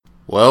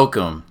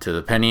Welcome to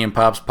the Penny and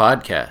Pops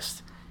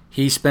podcast.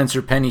 He's Spencer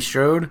Penny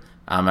Strode.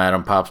 I'm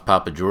Adam Pops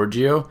Papa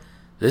Giorgio.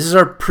 This is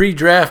our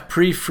pre-draft,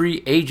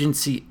 pre-free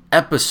agency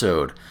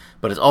episode,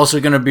 but it's also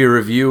going to be a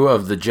review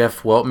of the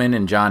Jeff Weltman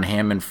and John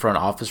Hammond front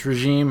office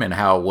regime and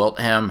how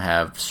Weltham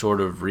have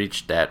sort of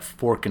reached that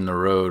fork in the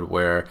road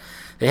where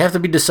they have to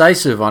be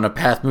decisive on a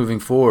path moving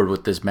forward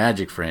with this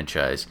Magic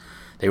franchise.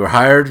 They were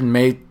hired in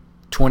May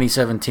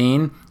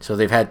 2017, so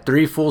they've had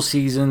 3 full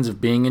seasons of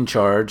being in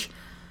charge.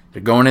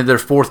 They're going into their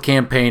 4th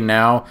campaign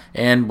now,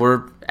 and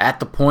we're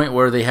at the point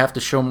where they have to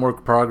show more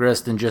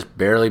progress than just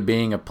barely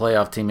being a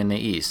playoff team in the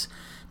East.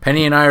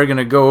 Penny and I are going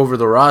to go over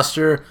the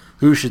roster,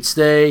 who should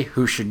stay,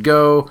 who should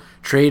go,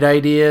 trade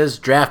ideas,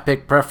 draft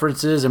pick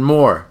preferences, and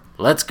more.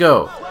 Let's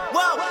go. Get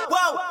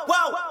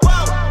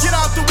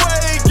out the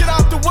way, get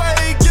out the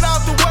way, get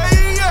out the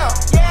way, yeah.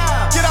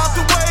 Get out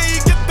the way,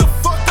 get the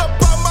fuck up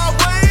out my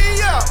way,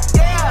 yeah.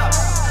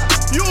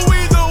 You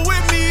either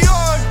with me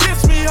or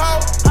against me, ho.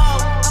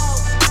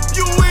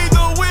 You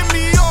either with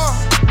me or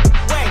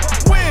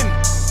win.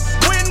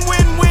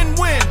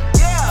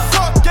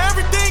 Fuck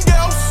everything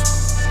else.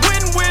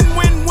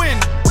 Win.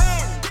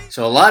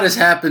 So a lot has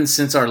happened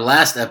since our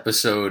last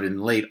episode in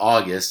late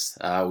August.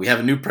 We have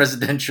a new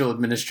presidential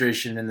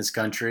administration in this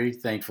country,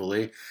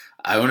 thankfully.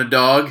 I own a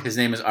dog. His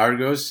name is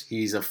Argos.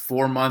 He's a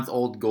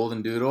 4-month-old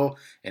golden doodle,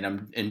 and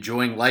I'm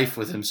enjoying life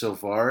with him so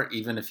far,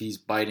 even if he's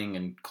biting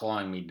and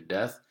clawing me to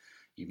death.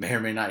 You may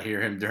or may not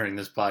hear him during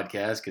this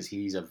podcast because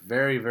he's a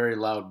very, very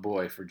loud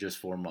boy for just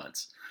 4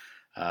 months.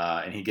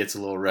 And he gets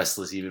a little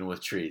restless even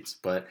with treats.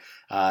 But,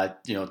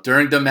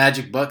 during the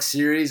Magic Bucks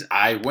series,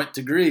 I went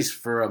to Greece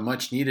for a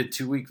much-needed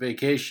 2-week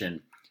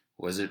vacation.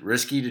 Was it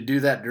risky to do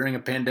that during a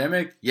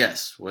pandemic?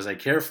 Yes. Was I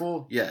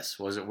careful? Yes.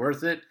 Was it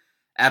worth it?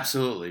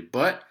 Absolutely.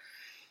 But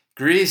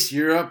Greece,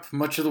 Europe,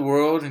 much of the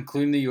world,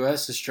 including the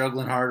U.S., is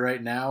struggling hard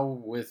right now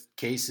with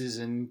cases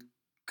and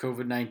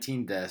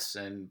COVID-19 deaths.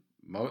 And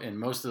in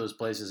most of those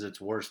places, it's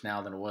worse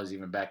now than it was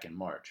even back in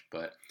March.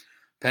 But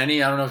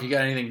Penny, I don't know if you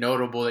got anything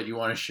notable that you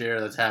want to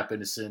share that's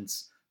happened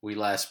since we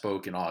last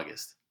spoke in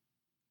August.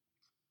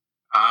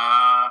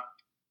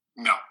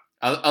 No.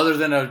 Other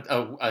than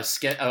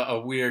a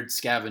weird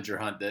scavenger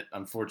hunt that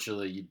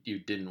unfortunately you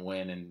didn't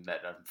win, and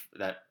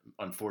that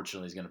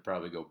unfortunately is going to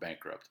probably go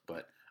bankrupt.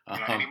 But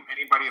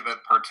anybody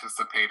that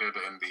participated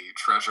in the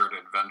Treasured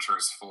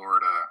Adventures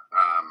Florida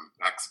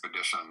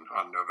expedition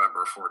on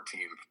November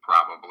 14th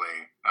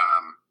probably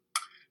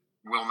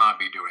will not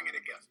be doing it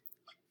again.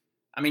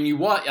 You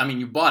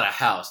bought a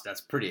house.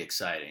 That's pretty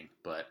exciting,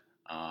 but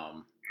I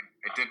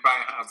did buy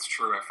a house.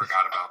 True, I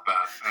forgot about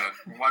that.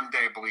 And one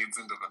day bleeds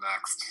into the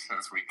next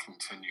as we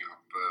continue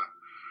the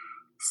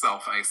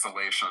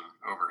self-isolation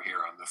over here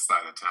on this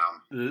side of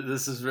town.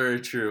 This is very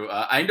true.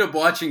 I ended up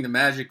watching the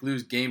Magic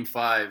lose Game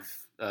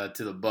 5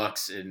 to the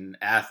Bucks in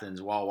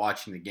Athens while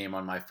watching the game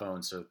on my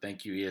phone. So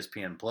thank you,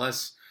 ESPN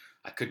Plus.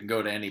 I couldn't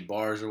go to any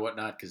bars or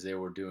whatnot because they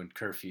were doing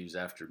curfews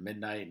after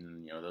midnight,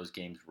 and those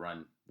games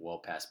run well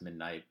past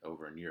midnight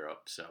over in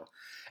Europe. So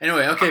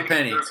anyway, okay,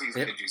 Penny. How many jerseys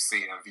did you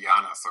see of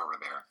Giannis over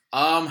there?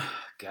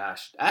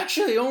 Gosh,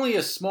 actually only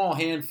a small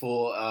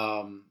handful.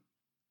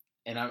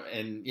 It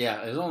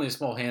was only a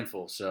small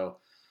handful. So,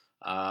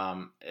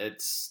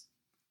 it's,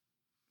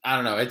 I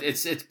don't know.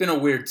 It's been a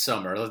weird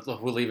summer.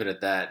 We'll leave it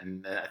at that.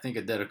 And I think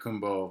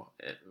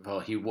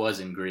Antetokounmpo, he was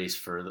in Greece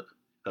for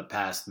the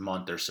past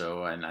month or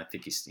so, and I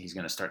think he's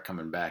going to start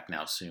coming back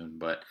now soon,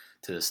 but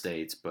to the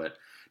States. But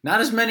not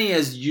as many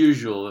as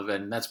usual,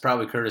 and that's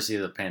probably courtesy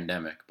of the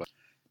pandemic. But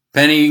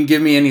Penny, you can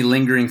give me any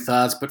lingering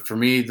thoughts, but for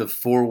me, the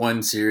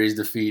 4-1 series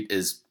defeat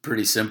is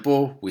pretty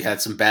simple. We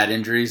had some bad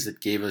injuries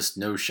that gave us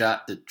no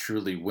shot to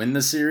truly win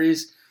the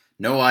series.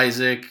 No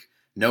Isaac,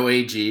 no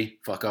AG,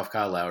 fuck off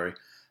Kyle Lowry.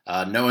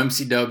 No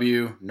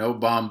MCW, no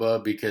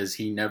Bamba because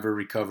he never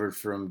recovered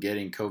from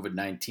getting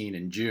COVID-19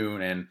 in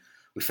June. And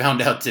we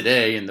found out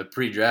today in the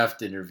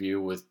pre-draft interview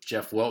with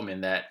Jeff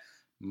Weltman that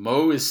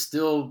Mo is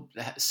still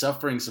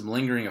suffering some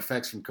lingering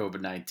effects from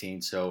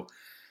COVID-19. So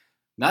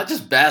not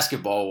just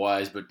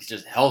basketball-wise, but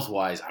just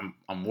health-wise,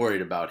 I'm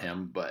worried about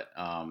him. But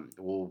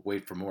we'll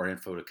wait for more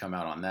info to come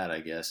out on that,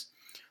 I guess.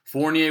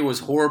 Fournier was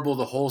horrible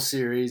the whole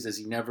series as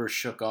he never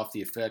shook off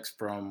the effects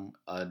from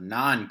a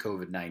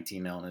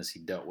non-COVID-19 illness he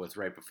dealt with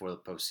right before the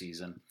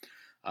postseason.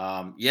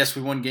 Yes,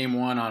 we won Game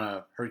 1 on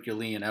a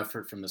Herculean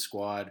effort from the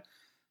squad.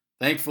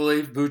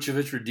 Thankfully,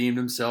 Vucevic redeemed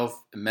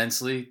himself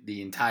immensely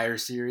the entire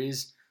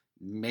series,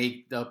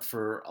 made up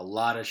for a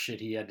lot of shit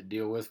he had to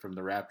deal with from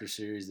the Raptors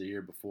series the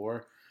year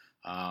before.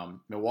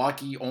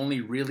 Milwaukee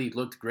only really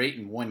looked great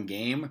in one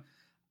game.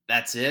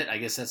 That's it. I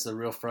guess that's the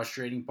real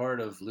frustrating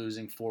part of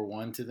losing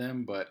 4-1 to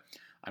them. But,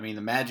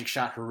 the Magic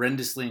shot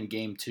horrendously in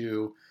Game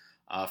 2.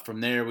 From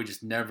there, we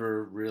just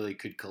never really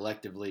could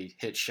collectively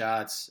hit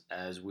shots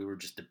as we were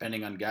just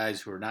depending on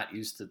guys who are not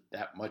used to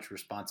that much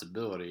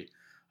responsibility.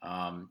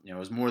 It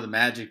was more the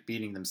Magic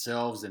beating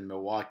themselves than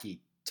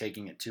Milwaukee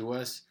taking it to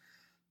us.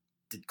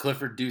 Did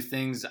Clifford do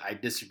things I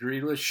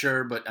disagreed with?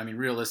 Sure, but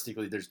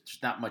realistically, there's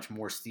just not much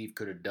more Steve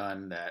could have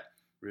done that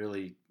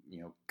really,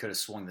 could have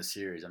swung the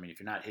series. I mean, if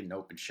you're not hitting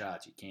open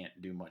shots, you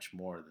can't do much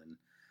more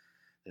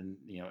than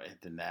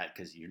that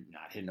because you're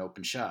not hitting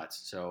open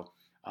shots. So,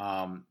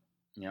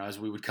 as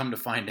we would come to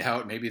find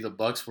out, maybe the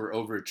Bucks were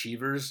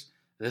overachievers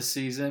this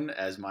season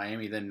as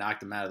Miami then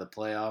knocked them out of the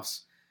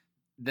playoffs.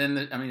 Then,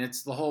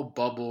 it's the whole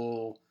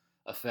bubble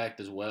effect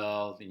as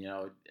well.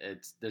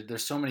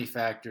 There's so many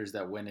factors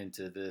that went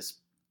into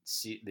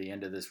the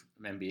end of this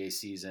NBA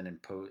season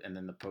and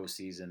then the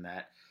postseason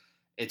that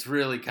it's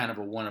really kind of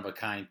a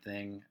one-of-a-kind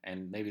thing,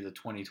 and maybe the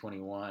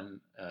 2021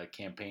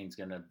 campaign is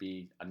going to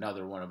be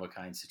another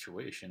one-of-a-kind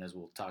situation, as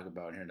we'll talk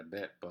about here in a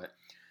bit. But,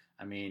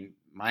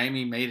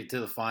 Miami made it to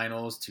the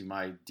finals to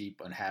my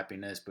deep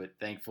unhappiness, but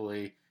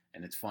thankfully,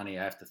 and it's funny,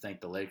 I have to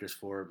thank the Lakers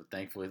for it, but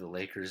thankfully the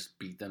Lakers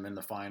beat them in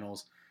the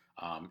finals.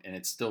 And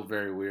it's still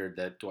very weird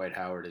that Dwight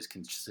Howard is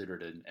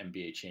considered an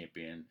NBA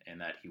champion and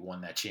that he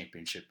won that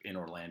championship in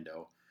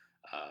Orlando,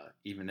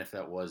 even if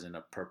that was in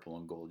a purple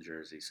and gold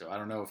jersey. So I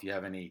don't know if you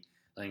have any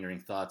lingering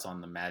thoughts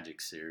on the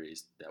Magic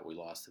series that we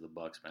lost to the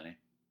Bucks, Benny.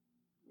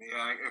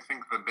 Yeah, I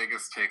think the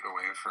biggest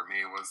takeaway for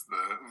me was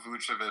the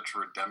Vucevic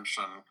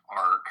redemption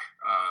arc,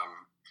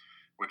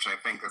 which I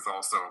think is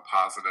also a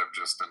positive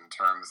just in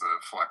terms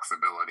of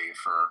flexibility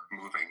for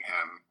moving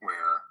him,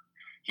 where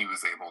he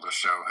was able to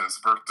show his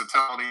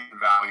versatility and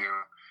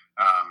value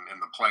in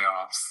the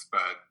playoffs.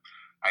 But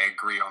I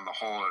agree on the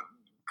whole,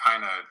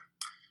 kind of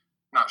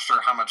not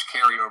sure how much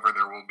carryover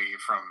there will be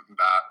from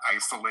that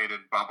isolated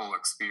bubble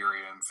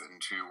experience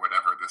into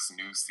whatever this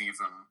new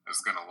season is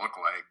going to look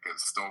like. It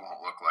still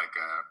won't look like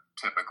a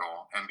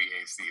typical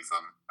NBA season,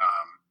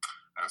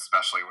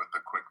 especially with the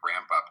quick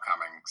ramp up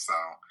coming. So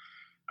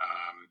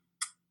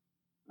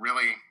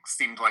really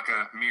seemed like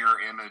a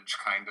mirror image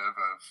kind of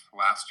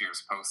last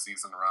year's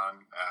postseason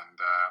run. And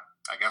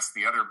I guess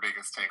the other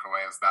biggest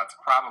takeaway is that's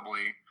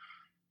probably,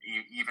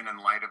 even in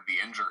light of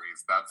the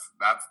injuries, that's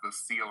the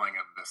ceiling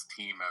of this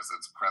team as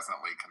it's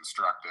presently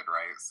constructed,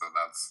 right? So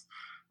that's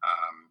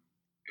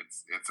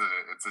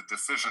it's a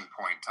decision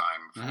point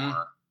time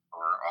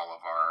for all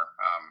of our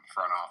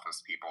front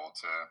office people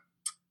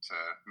to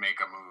make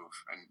a move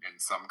in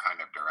some kind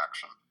of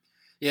direction.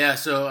 Yeah,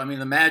 so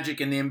the Magic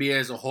and the NBA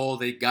as a whole,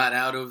 they got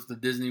out of the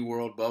Disney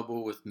World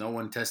bubble with no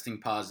one testing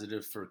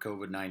positive for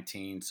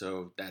COVID-19,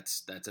 so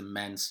that's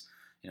immense.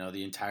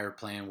 The entire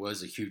plan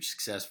was a huge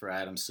success for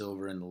Adam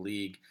Silver and the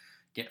league.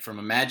 From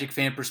a Magic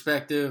fan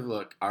perspective,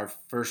 look, our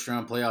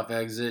first-round playoff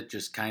exit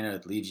just kind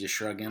of leaves you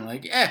shrugging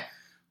like,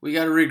 we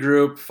got to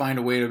regroup, find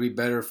a way to be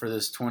better for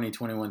this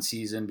 2021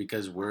 season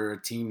because we're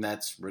a team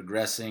that's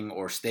regressing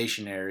or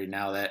stationary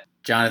now that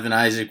Jonathan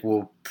Isaac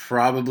will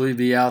probably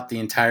be out the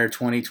entire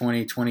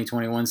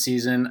 2020-2021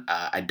 season.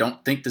 I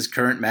don't think this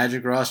current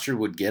Magic roster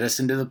would get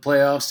us into the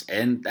playoffs,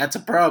 and that's a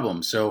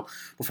problem. So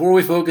before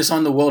we focus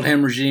on the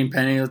Waldheim regime,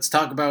 Penny, let's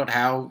talk about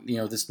how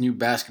this new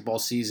basketball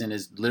season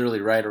is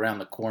literally right around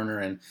the corner.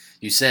 And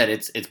you said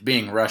it's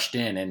being rushed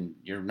in, and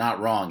you're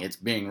not wrong. It's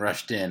being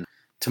rushed in.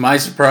 To my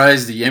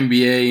surprise, the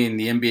NBA and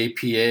the NBA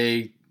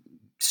PA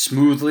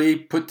smoothly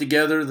put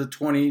together the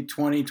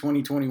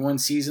 2020-2021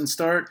 season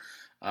start.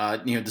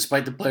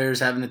 Despite the players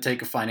having to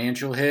take a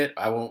financial hit,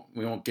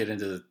 we won't get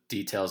into the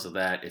details of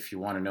that. If you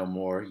want to know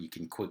more, you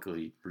can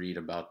quickly read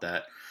about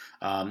that.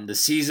 The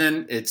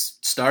season, it's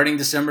starting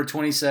December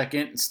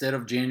 22nd instead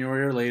of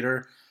January or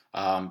later.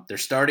 They're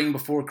starting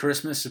before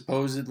Christmas,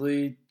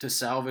 supposedly, to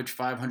salvage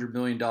 $500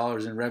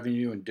 million in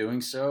revenue in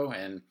doing so.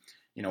 And,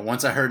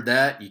 once I heard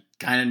that, you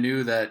kind of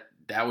knew that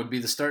would be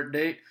the start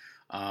date.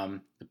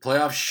 The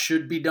playoffs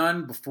should be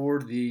done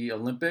before the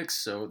Olympics,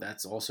 so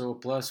that's also a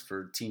plus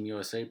for Team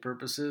USA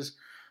purposes.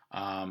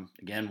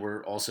 Again,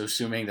 we're also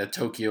assuming that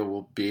Tokyo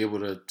will be able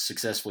to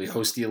successfully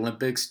host the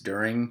Olympics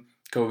during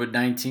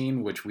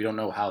COVID-19, which we don't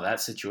know how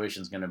that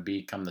situation is going to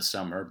be come the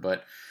summer,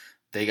 but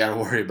they got to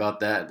worry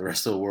about that. The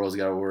rest of the world's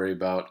got to worry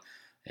about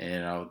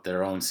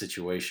their own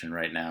situation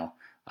right now.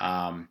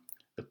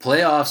 The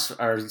playoffs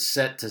are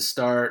set to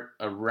start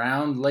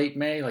around late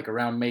May, like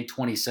around May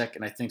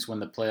 22nd, I think is when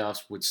the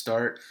playoffs would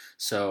start.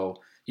 So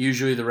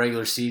usually the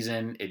regular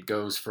season, it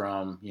goes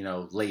from,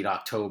 late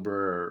October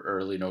or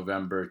early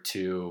November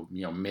to,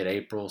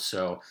 mid-April.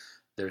 So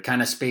they're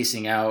kind of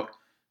spacing out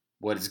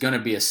what is going to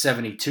be a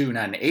 72,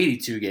 not an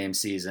 82 game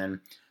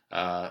season.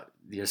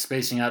 They're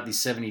spacing out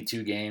these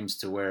 72 games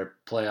to where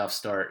playoffs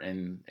start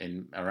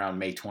in around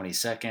May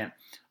 22nd.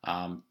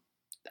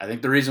 I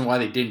think the reason why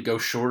they didn't go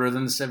shorter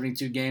than the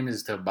 72 game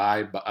is to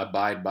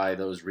abide by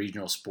those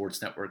regional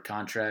sports network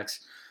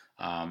contracts.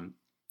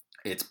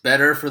 It's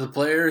better for the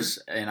players,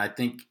 and I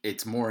think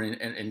it's more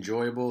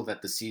enjoyable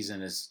that the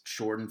season is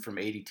shortened from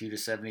 82 to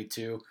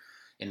 72.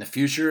 In the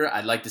future,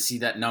 I'd like to see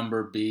that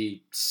number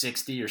be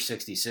 60 or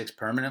 66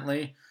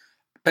 permanently.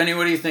 Penny,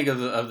 what do you think of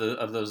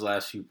those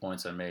last few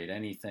points I made?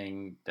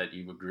 Anything that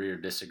you agree or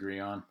disagree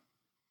on?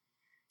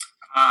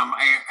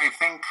 I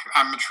think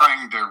I'm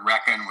trying to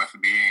reckon with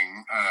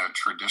being a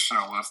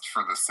traditionalist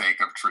for the sake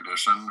of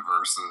tradition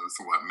versus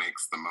what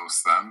makes the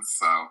most sense.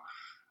 So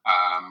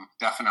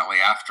definitely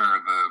after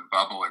the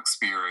bubble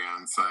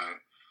experience,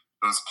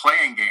 those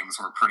playing games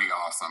were pretty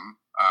awesome.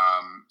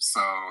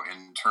 So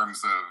in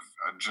terms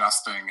of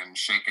adjusting and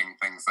shaking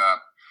things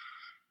up,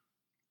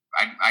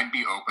 I'd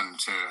be open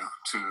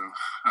to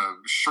a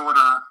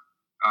shorter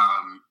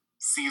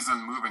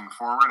season moving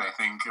forward. I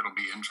think it'll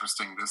be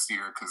interesting this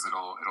year because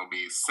it'll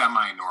be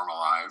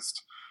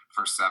semi-normalized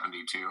for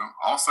 72.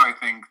 Also, I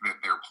think that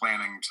they're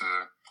planning to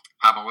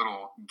have a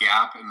little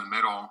gap in the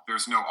middle.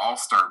 There's no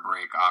All-Star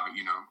break,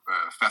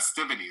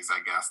 festivities, I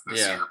guess,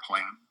 this year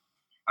planned.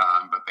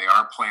 But they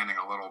are planning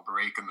a little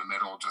break in the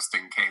middle just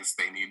in case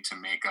they need to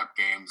make up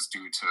games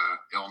due to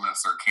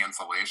illness or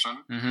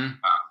cancellation,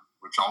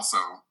 which also,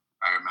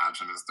 I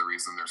imagine, is the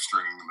reason they're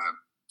stringing the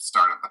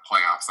start of the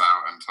playoffs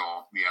out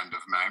until the end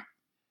of May.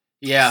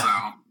 Yeah. So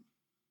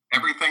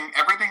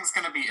everything's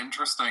going to be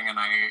interesting, and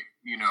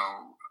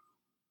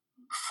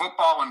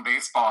football and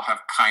baseball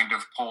have kind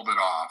of pulled it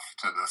off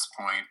to this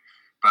point,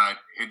 but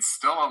it's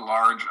still a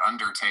large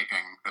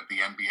undertaking that the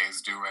NBA is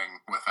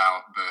doing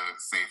without the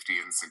safety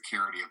and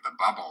security of the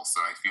bubble. So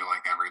I feel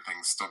like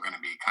everything's still going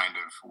to be kind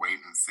of wait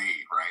and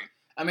see, right?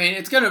 I mean,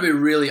 it's going to be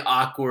really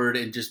awkward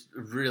and just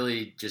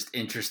really just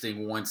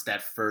interesting once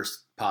that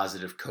first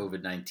positive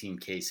COVID-19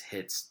 case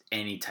hits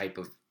any type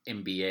of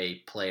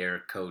NBA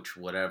player, coach,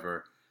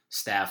 whatever,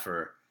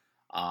 staffer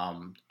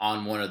on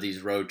one of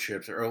these road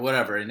trips or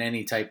whatever, in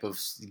any type of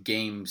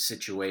game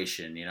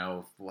situation.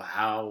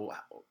 How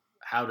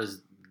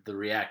does the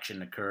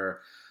reaction occur?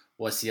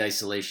 What's the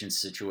isolation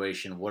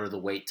situation? What are the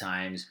wait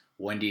times?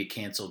 When do you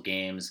cancel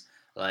games?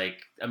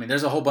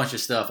 There's a whole bunch of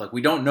stuff.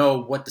 We don't know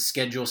what the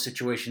schedule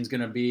situation is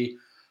going to be.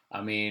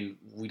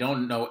 We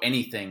don't know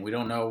anything. We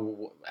don't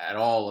know at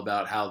all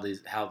about how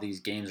these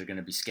games are going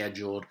to be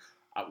scheduled.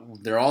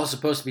 They're all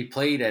supposed to be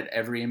played at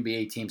every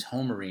NBA team's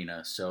home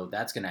arena, so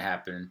that's going to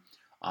happen.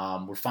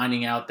 We're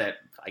finding out that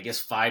I guess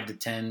 5 to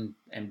 10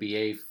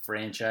 NBA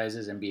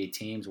franchises, NBA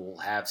teams will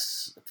have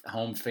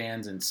home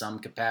fans in some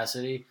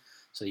capacity,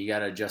 so you got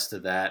to adjust to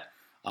that.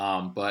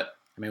 But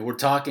we're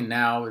talking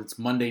now. It's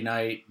Monday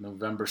night,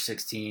 November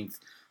 16th.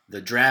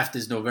 The draft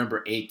is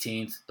November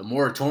 18th. The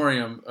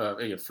moratorium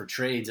for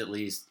trades, at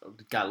least,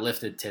 got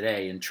lifted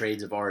today, and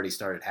trades have already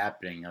started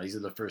happening. Now, these are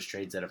the first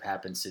trades that have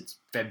happened since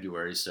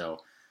February, so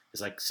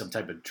it's like some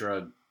type of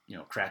drug,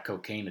 crack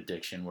cocaine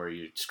addiction where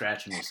you're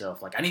scratching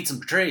yourself like, I need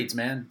some trades,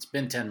 man. It's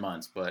been 10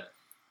 months,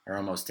 or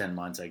almost 10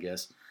 months, I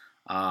guess.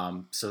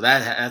 So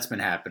that's been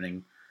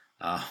happening.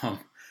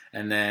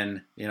 And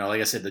then,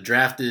 like I said, the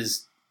draft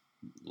is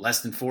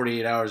less than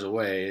 48 hours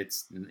away.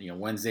 It's,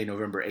 Wednesday,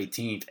 November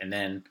 18th. And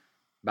then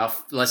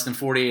about less than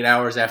 48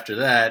 hours after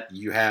that,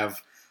 you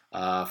have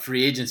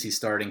free agency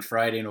starting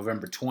Friday,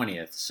 November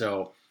 20th.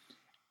 So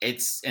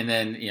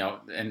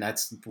and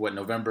that's what,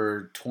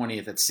 November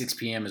 20th at 6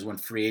 p.m. is when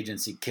free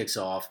agency kicks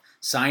off.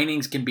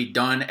 Signings can be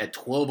done at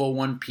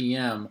 12:01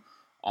 p.m.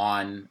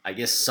 on, I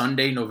guess,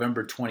 Sunday,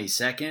 November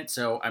 22nd.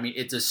 So,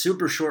 it's a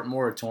super short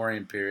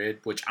moratorium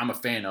period, which I'm a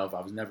fan of.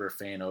 I was never a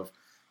fan of,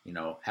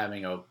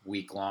 having a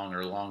week-long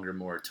or longer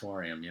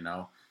moratorium,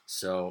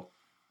 So,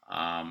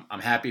 I'm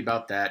happy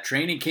about that.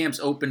 Training camps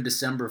open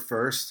December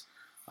 1st.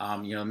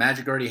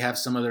 Magic already have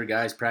some of their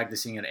guys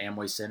practicing at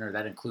Amway Center.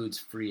 That includes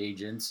free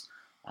agents.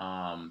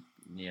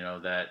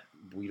 That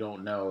we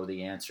don't know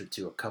the answer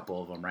to a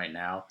couple of them right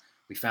now.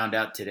 We found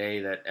out today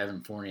that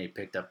Evan Fournier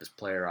picked up his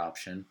player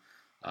option,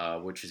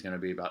 which is going to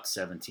be about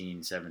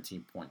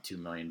 $17.2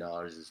 million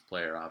as his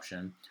player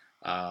option.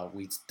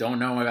 We don't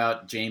know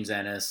about James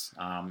Ennis,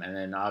 and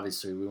then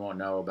obviously we won't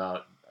know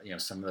about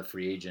some of the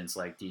free agents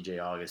like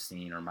DJ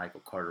Augustine or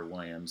Michael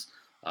Carter-Williams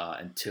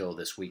until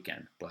this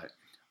weekend. But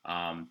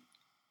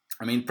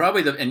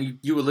probably and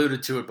you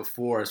alluded to it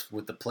before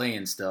with the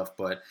play-in stuff,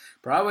 but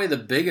probably the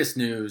biggest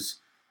news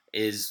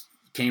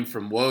came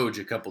from Woj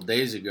a couple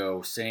days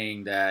ago,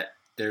 saying that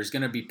there's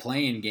going to be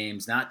play-in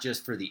games not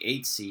just for the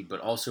 8th seed, but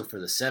also for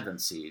the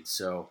 7th seed.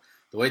 So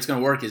the way it's going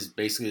to work is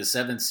basically the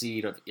 7th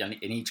seed in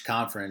each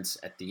conference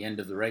at the end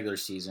of the regular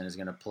season is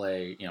going to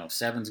play,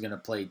 7's going to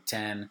play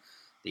 10,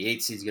 the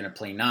 8th seed is going to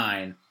play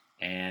 9,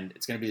 and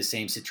it's going to be the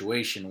same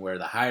situation where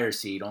the higher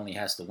seed only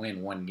has to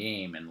win 1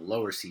 game and the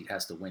lower seed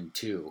has to win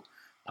 2.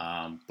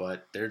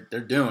 But they're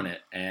doing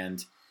it,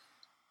 and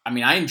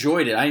I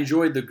enjoyed it. I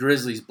enjoyed the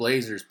Grizzlies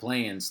Blazers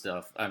playing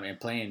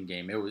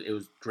game. It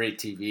was great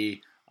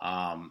TV.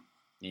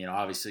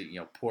 Obviously,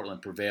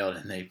 Portland prevailed,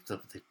 and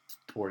the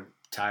poor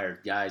tired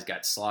guys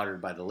got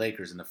slaughtered by the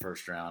Lakers in the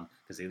first round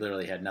because they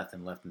literally had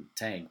nothing left in the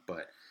tank.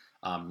 But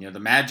the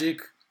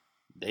Magic,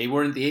 they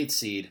weren't the 8th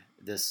seed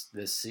this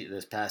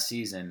past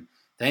season.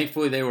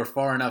 Thankfully, they were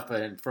far enough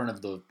in front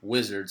of the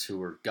Wizards, who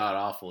were god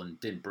awful and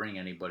didn't bring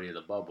anybody to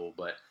the bubble.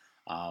 But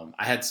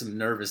I had some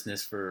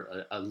nervousness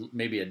for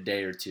maybe a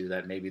day or two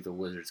that maybe the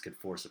Wizards could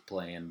force a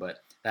play-in,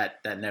 but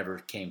that never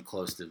came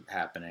close to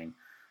happening.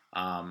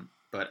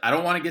 But I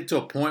don't want to get to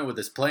a point with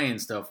this play-in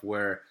stuff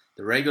where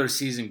the regular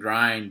season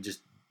grind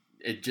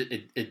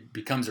it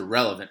becomes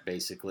irrelevant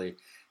basically.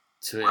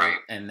 Right.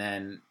 And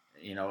then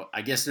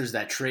I guess there's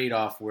that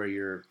trade-off where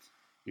you're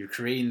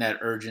creating that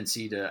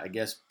urgency to, I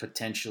guess,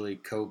 potentially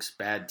coax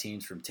bad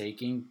teams from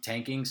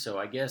tanking. So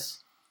I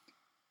guess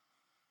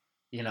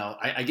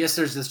I guess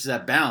there's just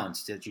that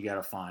balance that you got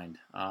to find.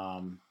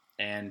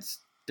 And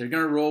they're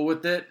going to roll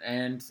with it.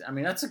 And, I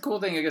mean, that's the cool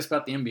thing, I guess,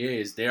 about the NBA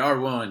is they are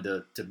willing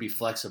to be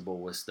flexible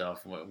with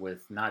stuff,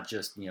 with not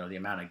just, the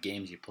amount of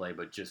games you play,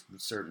 but just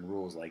certain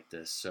rules like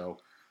this. So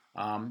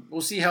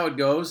we'll see how it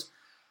goes.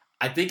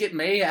 I think it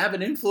may have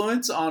an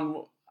influence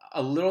on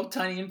a little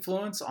tiny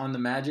influence on the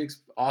Magic's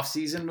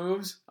off-season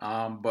moves.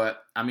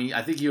 But, I mean,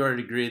 I think you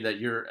already agreed that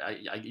you're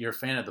a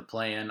fan of the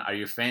play-in. Are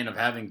you a fan of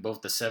having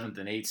both the 7th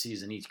and 8th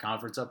seeds in each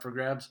conference up for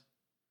grabs?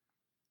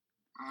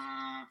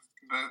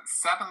 The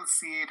 7th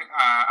seed,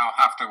 I'll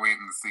have to wait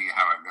and see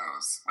how it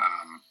goes.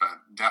 But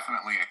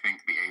definitely I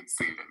think the 8th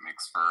seed, it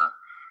makes for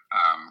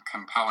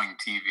compelling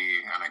TV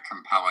and a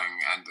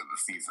compelling end of the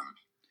season.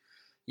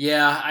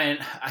 Yeah,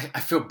 I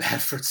feel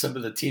bad for some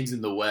of the teams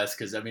in the West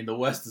because, I mean, the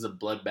West is a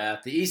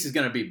bloodbath. The East is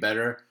going to be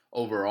better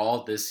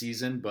overall this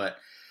season, but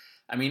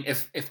I mean,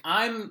 if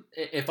I'm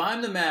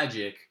the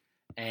Magic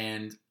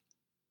and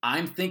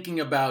I'm thinking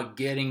about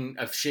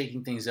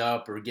shaking things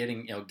up or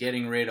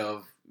getting rid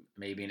of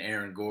maybe an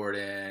Aaron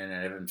Gordon and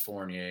Evan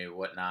Fournier,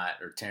 whatnot,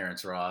 or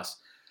Terrence Ross,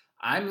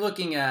 I'm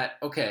looking at,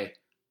 okay,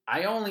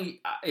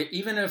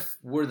 even if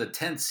we're the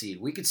 10th seed,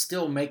 we could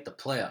still make the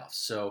playoffs.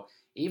 So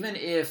even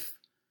if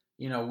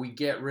we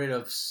get rid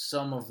of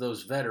some of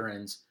those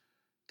veterans,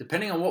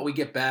 depending on what we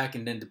get back,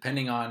 and then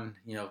depending on,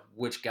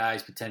 which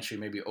guys potentially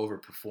maybe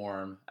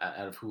overperform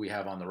out of who we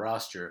have on the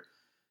roster,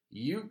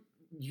 you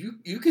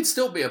could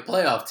still be a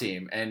playoff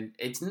team. And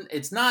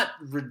it's not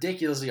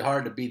ridiculously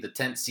hard to be the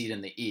 10th seed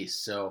in the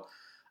East. So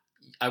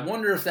I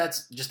wonder if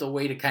that's just a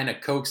way to kind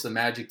of coax the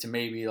Magic to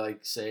maybe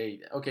say,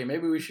 okay,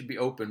 maybe we should be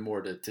open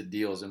more to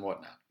deals and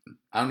whatnot.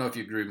 I don't know if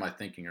you agree with my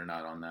thinking or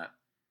not on that.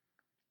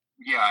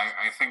 Yeah,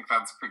 I think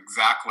that's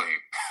exactly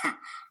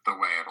the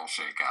way it'll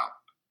shake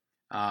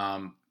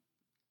out.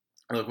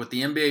 Look, with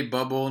the NBA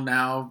bubble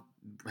now,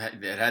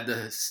 it had the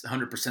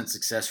 100%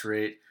 success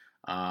rate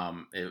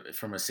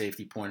from a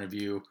safety point of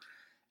view.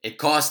 It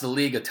cost the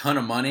league a ton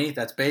of money.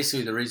 That's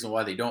basically the reason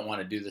why they don't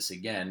want to do this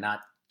again, not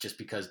just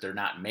because they're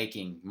not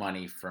making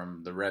money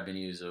from the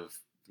revenues of,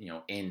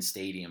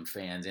 in-stadium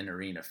fans,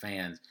 in-arena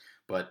fans,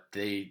 but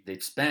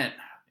they've spent,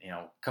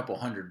 a couple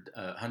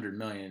 $100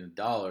 million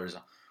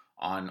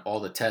on all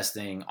the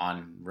testing,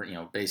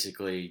 on,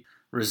 basically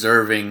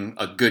reserving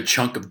a good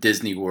chunk of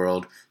Disney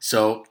World.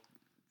 So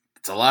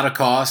it's a lot of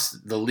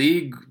cost. The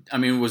league,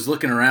 was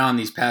looking around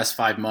these past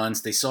 5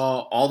 months. They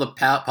saw all the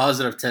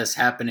positive tests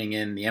happening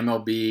in the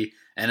MLB,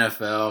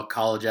 NFL,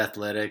 college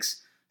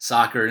athletics,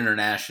 soccer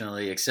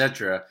internationally,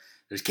 etc.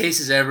 There's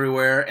cases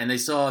everywhere, and they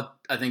saw,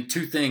 I think,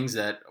 2 things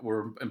that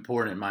were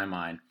important in my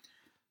mind.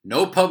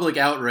 No public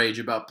outrage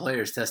about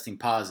players testing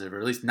positive, or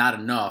at least not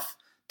enough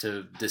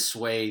to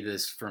dissuade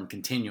this from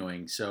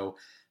continuing. So,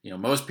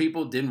 most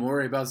people didn't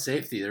worry about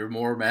safety. They were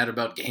more mad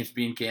about games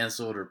being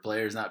canceled or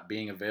players not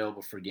being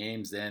available for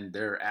games than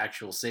their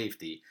actual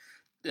safety.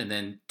 And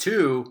then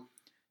 2,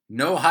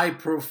 no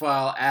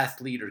high-profile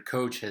athlete or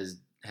coach has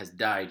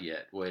died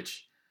yet,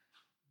 which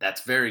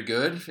that's very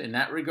good in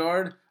that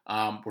regard.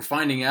 We're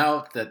finding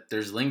out that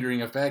there's lingering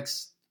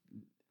effects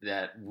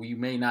that we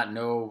may not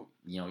know,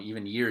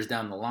 even years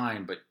down the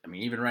line. But,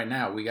 even right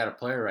now, we got a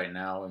player right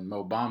now in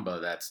Mo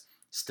Bamba that's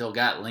still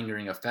got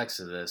lingering effects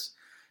of this.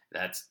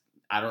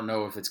 I don't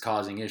know if it's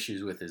causing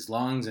issues with his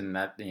lungs and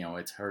that,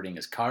 it's hurting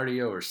his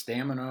cardio or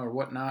stamina or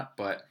whatnot.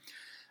 But,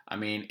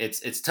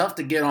 it's tough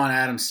to get on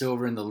Adam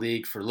Silver in the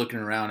league for looking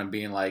around and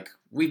being like,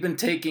 we've been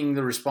taking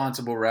the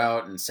responsible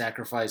route and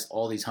sacrificed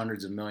all these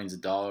hundreds of millions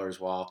of dollars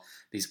while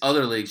these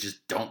other leagues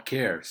just don't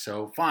care.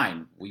 So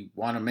fine, we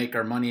want to make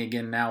our money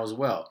again now as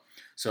well.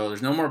 So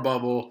there's no more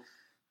bubble.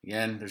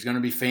 Again, there's going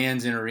to be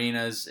fans in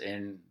arenas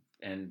and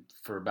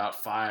for about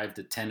 5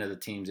 to 10 of the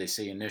teams they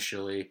say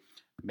initially.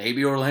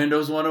 Maybe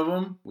Orlando's one of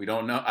them. We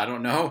don't know. I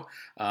don't know.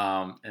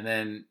 And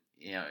then,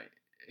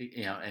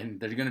 and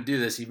they're going to do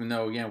this even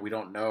though, again, we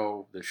don't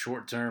know the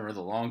short-term or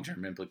the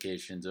long-term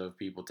implications of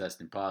people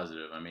testing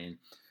positive.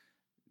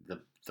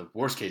 The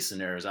worst-case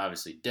scenario is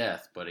obviously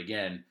death. But,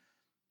 again,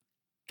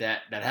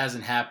 that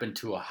hasn't happened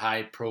to a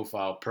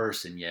high-profile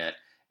person yet.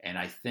 And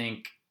I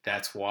think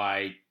that's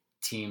why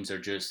teams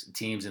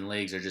and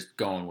leagues are just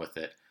going with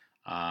it.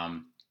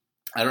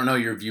 I don't know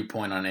your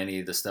viewpoint on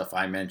any of the stuff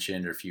I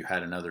mentioned or if you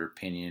had another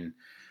opinion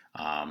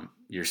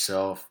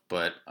yourself.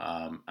 But,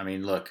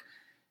 look,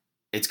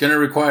 it's going to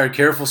require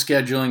careful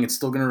scheduling. It's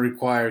still going to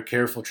require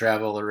careful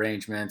travel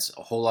arrangements,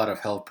 a whole lot of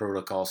health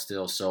protocol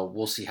still. So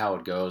we'll see how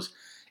it goes.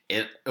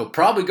 It'll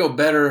probably go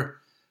better.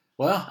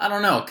 Well, I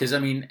don't know because,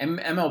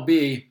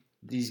 MLB,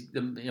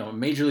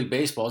 Major League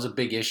Baseball is a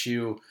big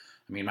issue.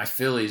 My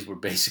Phillies were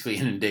basically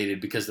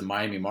inundated because the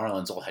Miami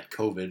Marlins all had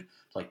COVID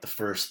like the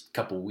first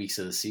couple of weeks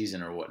of the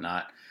season or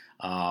whatnot.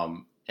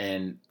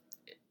 And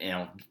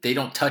they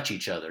don't touch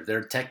each other.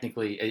 They're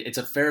technically, it's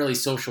a fairly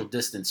social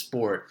distance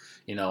sport,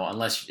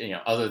 unless,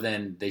 other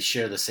than they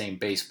share the same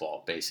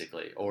baseball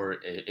basically, or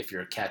if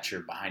you're a catcher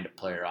behind a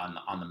player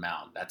on the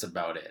mound, that's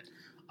about it.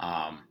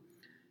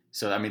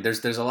 So I mean,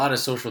 there's a lot of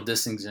social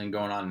distancing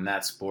going on in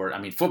that sport. I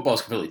mean, football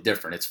is completely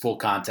different. It's full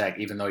contact,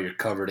 even though you're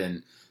covered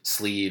in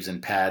sleeves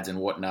and pads and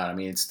whatnot. I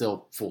mean, it's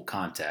still full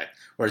contact.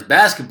 Whereas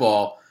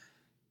basketball,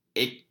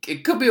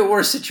 it could be a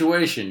worse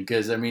situation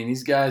because I mean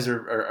these guys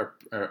are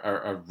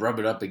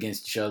rubbing up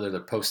against each other,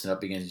 they're posting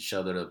up against each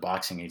other, they're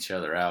boxing each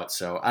other out.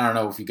 So I don't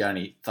know if you got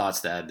any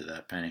thoughts to add to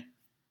that, Penny.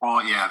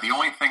 Well, yeah, the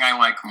only thing I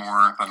like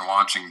more than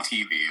watching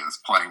TV is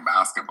playing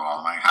basketball,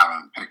 and I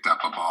haven't picked up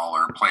a ball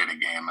or played a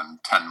game in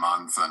 10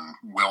 months and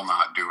will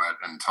not do it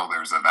until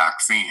there's a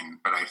vaccine.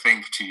 But I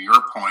think to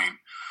your point,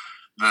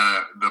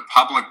 the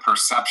public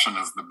perception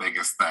is the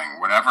biggest thing.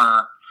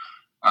 Whatever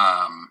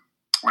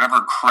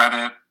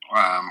credit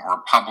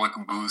or public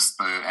boost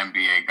the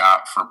NBA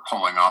got for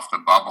pulling off the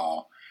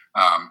bubble,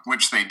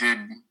 which they did,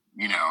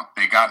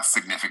 they got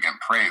significant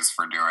praise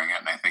for doing it,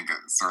 and I think it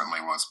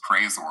certainly was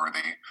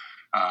praiseworthy.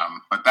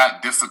 But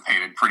that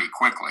dissipated pretty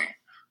quickly.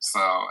 So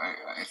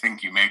I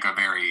think you make a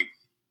very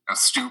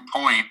astute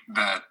point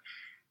that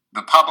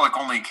the public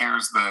only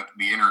cares that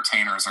the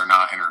entertainers are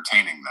not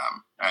entertaining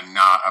them and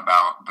not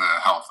about the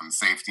health and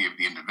safety of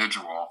the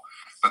individual.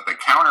 But the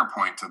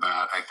counterpoint to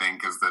that, I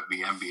think, is that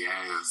the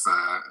NBA is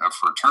a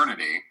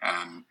fraternity.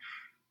 And,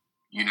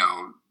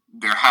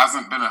 there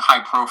hasn't been a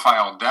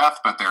high-profile death,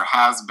 but there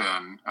has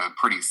been a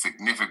pretty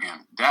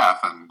significant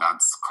death, and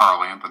that's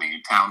Karl Anthony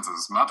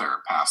Towns' mother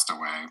passed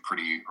away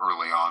pretty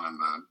early on in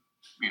the,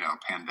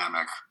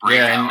 pandemic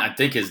breakout. Yeah, and I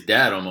think his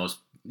dad almost,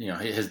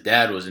 his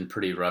dad was in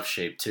pretty rough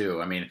shape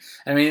too. I mean,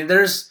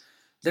 there's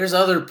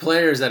other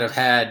players that have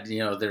had,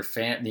 their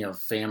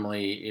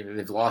family,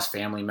 they've lost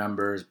family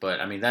members, but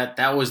I mean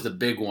that was the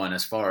big one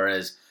as far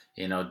as,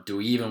 do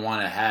we even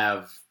want to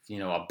have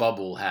a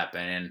bubble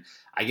happen? And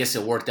I guess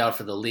it worked out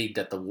for the league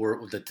that the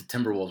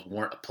Timberwolves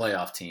weren't a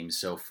playoff team.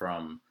 So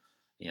from,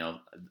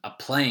 a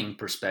playing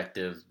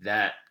perspective,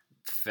 that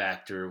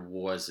factor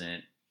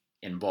wasn't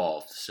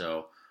involved.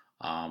 So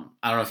I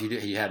don't know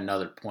if you had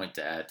another point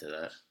to add to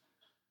that.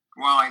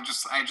 Well, I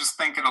just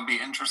think it'll be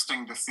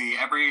interesting to see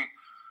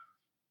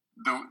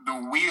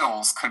the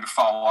wheels could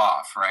fall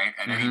off, right,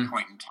 at any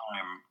point in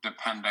time,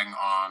 depending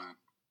on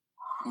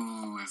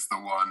who is the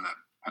one that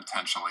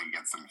potentially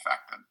gets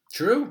infected.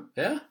 True.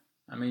 Yeah.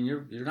 I mean,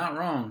 you're not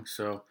wrong.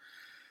 So,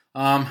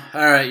 all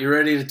right, you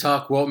ready to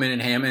talk Weltman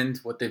and Hammond,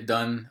 what they've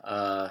done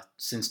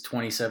since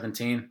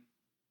 2017?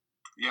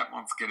 Yeah,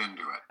 let's get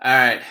into it. All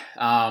right.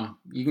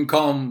 You can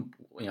call him,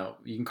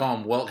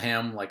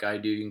 Weltham like I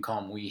do. You can call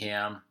him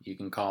Weeham. You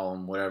can call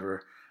him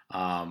whatever.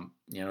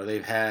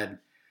 They've had.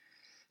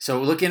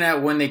 So looking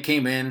at when they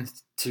came in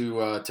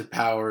to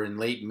power in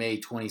late May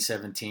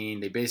 2017,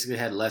 they basically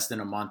had less than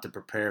a month to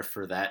prepare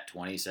for that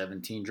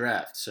 2017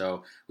 draft.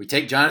 So we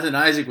take Jonathan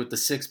Isaac with the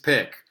 6th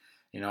pick.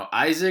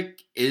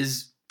 Isaac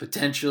is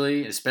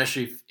potentially,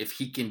 especially if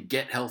he can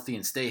get healthy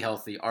and stay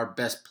healthy, our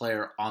best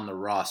player on the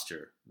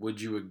roster.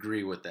 Would you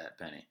agree with that,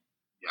 Penny?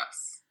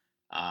 Yes.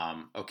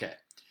 Okay.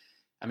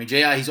 I mean,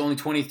 J.I., he's only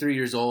 23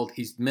 years old.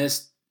 He's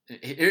missed.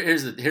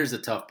 Here's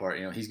the tough part.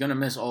 He's going to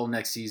miss all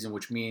next season,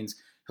 which means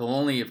he'll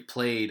only have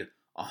played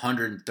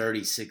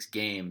 136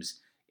 games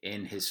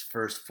in his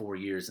first 4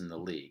 years in the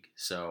league.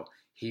 So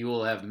he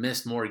will have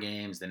missed more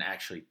games than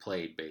actually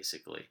played,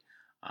 basically,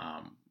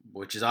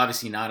 which is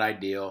obviously not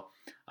ideal.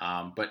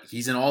 But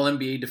he's an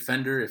all-NBA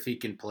defender if he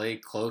can play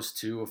close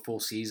to a full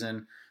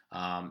season.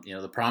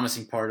 The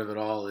promising part of it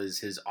all is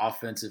his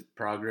offensive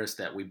progress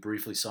that we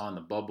briefly saw in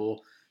the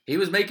bubble. He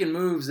was making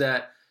moves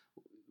that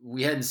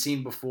we hadn't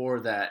seen before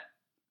that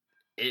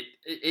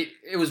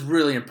it was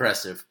really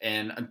impressive.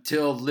 And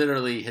until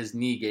literally his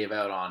knee gave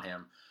out on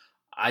him,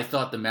 I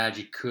thought the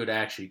Magic could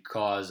actually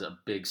cause a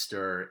big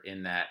stir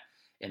in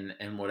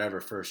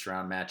whatever first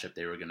round matchup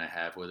they were going to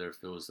have, whether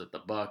if it was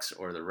the Bucks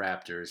or the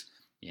Raptors,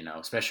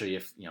 especially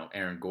if,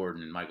 Aaron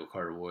Gordon and Michael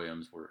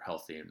Carter-Williams were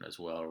healthy as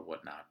well or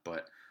whatnot.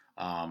 But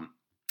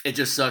it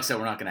just sucks that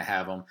we're not going to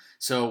have them.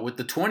 So with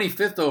the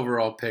 25th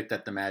overall pick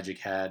that the Magic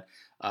had,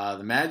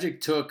 the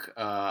Magic took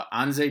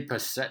Ante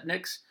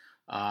Pasecniks,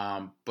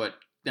 but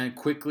then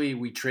quickly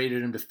we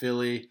traded him to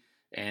Philly,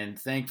 and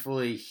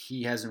thankfully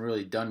he hasn't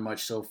really done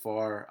much so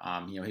far.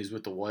 He's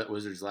with the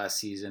Wizards last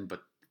season,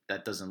 but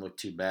that doesn't look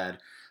too bad.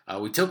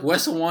 We took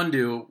Wes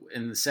Iwundu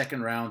in the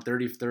 2nd round,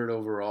 33rd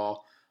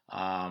overall.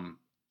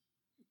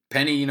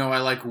 Penny, I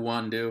like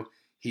Iwundu.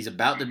 He's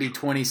about to be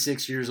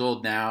 26 years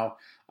old now,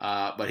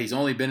 but he's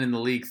only been in the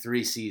league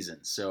 3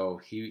 seasons.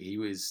 So he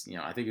was,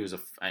 I think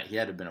he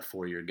had to have been a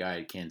 4-year guy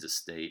at Kansas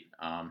State.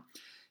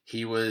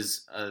 He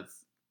was a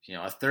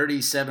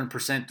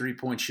 37%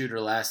 three-point shooter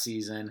last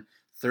season,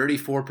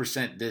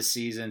 34% this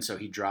season, so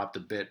he dropped a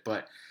bit.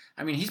 But,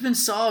 I mean, he's been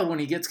solid when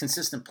he gets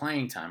consistent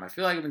playing time. I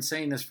feel like I've been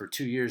saying this for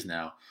 2 years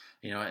now.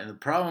 And the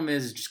problem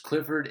is just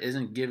Clifford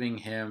isn't giving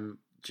him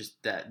just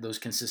those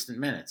consistent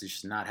minutes. It's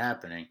just not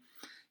happening.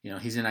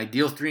 He's an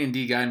ideal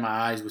 3-and-D guy in my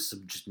eyes with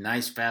some just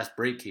nice fast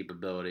break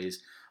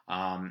capabilities.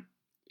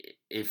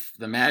 If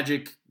the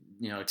Magic,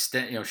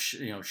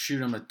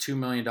 shoot him a $2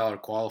 million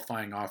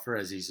qualifying offer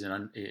as he's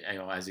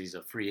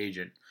a free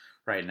agent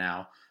right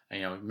now.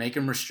 Make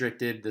him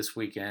restricted this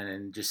weekend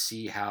and just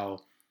see how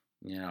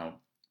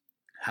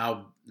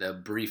the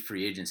brief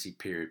free agency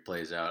period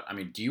plays out. I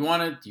mean,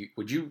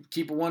 would you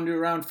keep a Wondu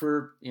around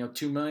for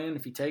 $2 million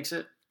if he takes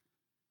it?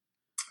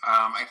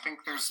 I think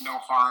there's no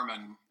harm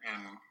in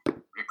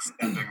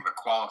extending the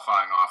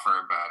qualifying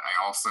offer, but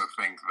I also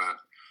think that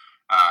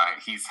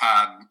he's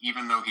had,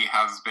 even though he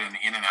has been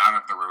in and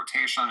out of the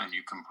rotation, and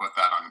you can put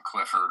that on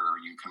Clifford or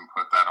you can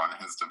put that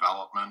on his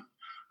development,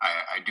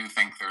 I do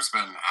think there's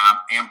been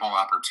ample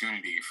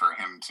opportunity for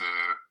him to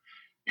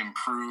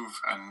improve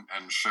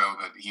and show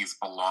that he's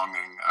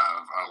belonging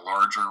of a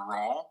larger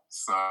role.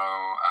 So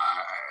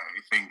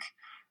I think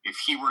if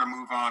he were to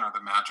move on or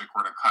the Magic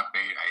were to cut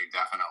bait, I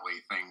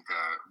definitely think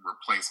a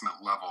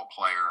replacement level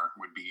player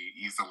would be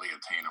easily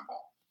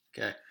attainable.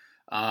 Okay.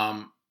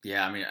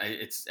 Yeah, I mean,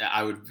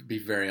 I would be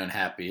very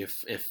unhappy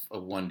if a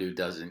Wondu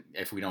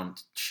if we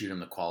don't shoot him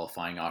the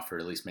qualifying offer,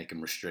 at least make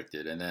him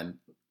restricted. And then,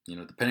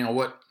 depending on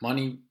what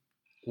money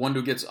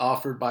Wondu gets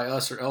offered by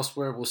us or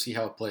elsewhere, we'll see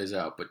how it plays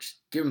out. But just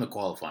give him the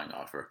qualifying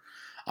offer.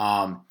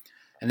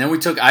 And then we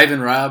took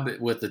Ivan Rabb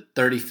with the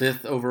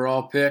 35th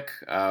overall pick.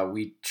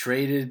 We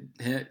traded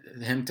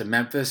him to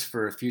Memphis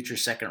for a future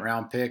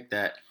second-round pick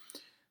that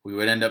we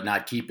would end up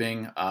not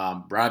keeping.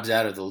 Rabb's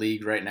out of the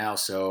league right now,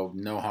 so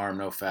no harm,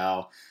 no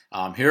foul.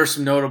 Here are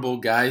some notable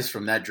guys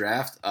from that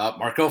draft.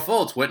 Markelle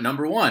Fultz went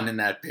number 1 in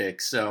that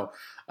pick, so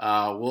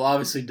we'll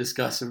obviously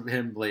discuss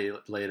him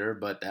later,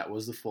 but that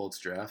was the Fultz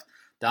draft.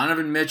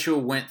 Donovan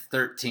Mitchell went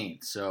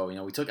 13th, so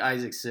we took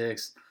Isaac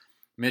 6th.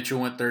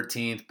 Mitchell went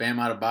 13th. Bam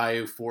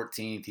Adebayo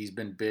 14th. He's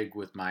been big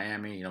with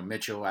Miami.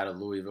 Mitchell out of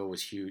Louisville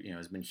was huge.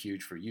 Has been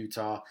huge for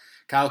Utah.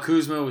 Kyle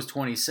Kuzma was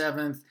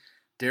 27th.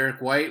 Derek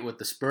White with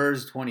the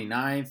Spurs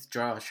 29th.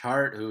 Josh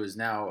Hart, who is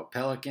now a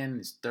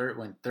Pelican,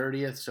 went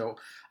 30th. So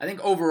I think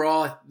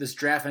overall this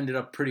draft ended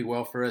up pretty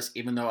well for us,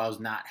 even though I was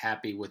not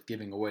happy with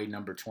giving away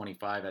number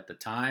 25 at the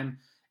time.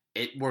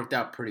 It worked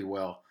out pretty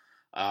well.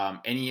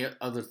 Any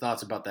other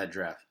thoughts about that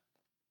draft?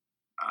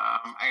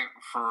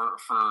 For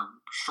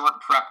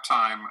short prep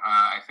time,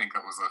 I think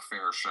it was a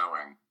fair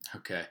showing.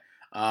 Okay.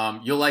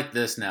 You'll like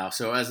this now.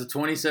 So as the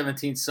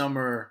 2017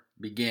 summer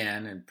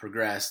began and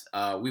progressed,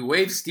 we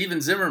waived Steven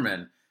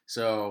Zimmerman.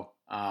 So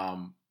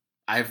I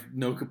have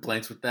no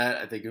complaints with that.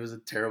 I think it was a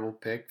terrible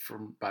pick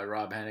by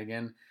Rob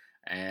Hennigan.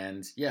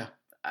 And yeah,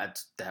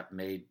 that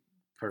made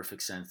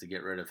perfect sense to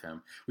get rid of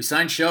him. We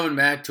signed Shelvin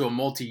Mack to a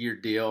multi-year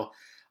deal.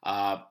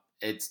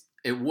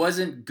 It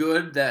wasn't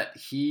good that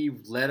he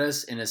led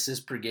us in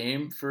assists per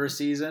game for a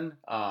season.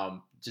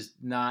 Just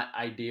not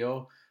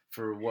ideal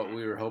for what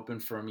we were hoping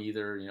from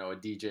either, a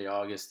DJ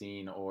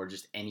Augustine or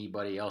just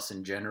anybody else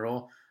in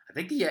general. I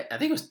think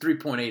it was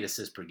 3.8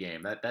 assists per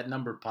game. That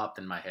number popped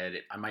in my head.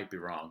 I might be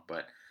wrong,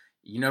 but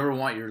you never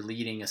want your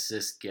leading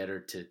assist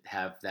getter to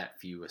have that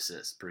few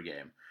assists per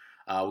game.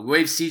 We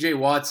waived CJ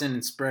Watson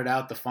and spread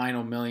out the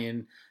final $1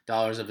 million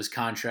of his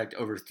contract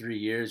over 3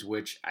 years,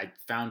 which I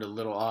found a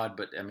little odd,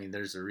 but I mean,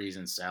 there's a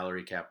reason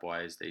salary cap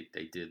wise they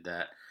did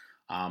that.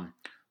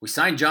 We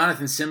signed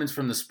Jonathan Simmons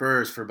from the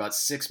Spurs for about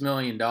 $6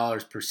 million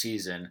per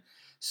season.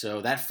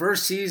 So that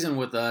first season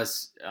with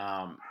us,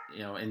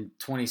 in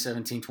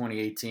 2017,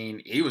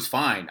 2018, he was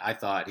fine. I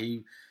thought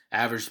he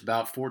averaged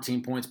about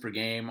 14 points per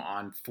game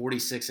on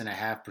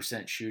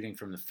 46.5% shooting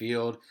from the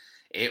field.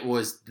 It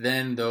was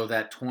then, though,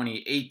 that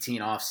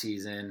 2018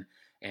 offseason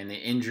and the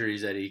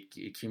injuries that he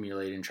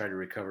accumulated and tried to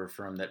recover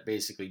from that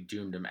basically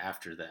doomed him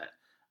after that.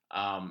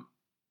 I'm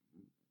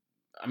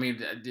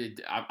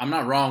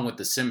not wrong with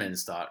the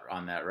Simmons thought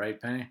on that, right,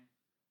 Penny?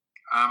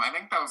 I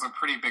think that was a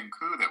pretty big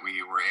coup that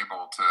we were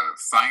able to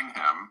sign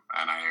him,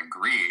 and I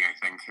agree. I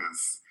think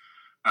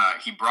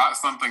he brought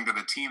something to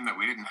the team that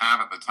we didn't have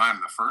at the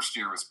time. The first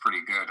year was pretty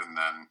good, and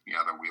then,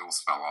 the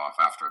wheels fell off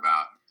after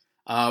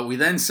that. We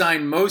then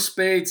signed Mo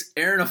Spates,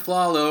 Aaron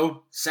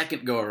Aflalo,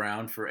 second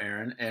go-around for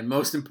Aaron, and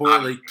most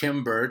importantly,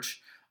 Kim Birch.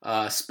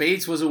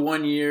 Spates was a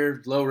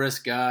 1-year,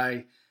 low-risk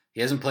guy. He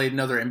hasn't played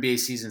another NBA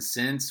season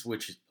since,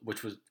 which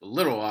was a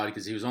little odd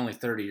because he was only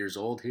 30 years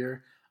old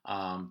here.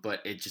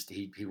 But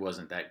he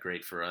wasn't that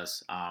great for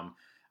us.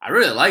 I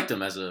really liked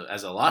him as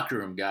a locker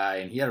room guy,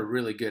 and he had a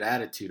really good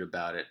attitude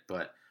about it.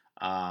 But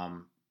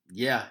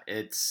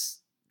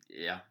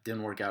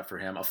didn't work out for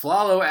him.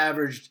 Aflalo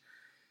averaged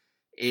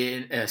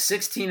in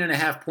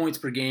 16.5 points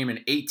per game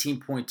and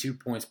 18.2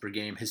 points per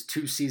game his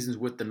 2 seasons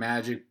with the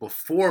Magic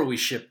before we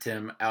shipped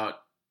him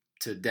out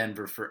to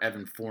Denver for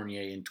Evan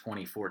Fournier in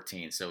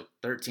 2014. So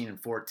 13 and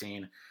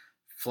 14.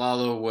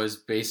 Aflalo was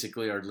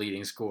basically our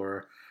leading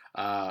scorer.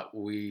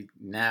 We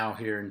now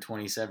here in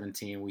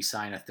 2017, we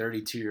sign a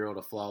 32-year-old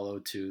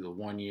Aflalo to the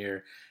 1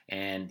 year,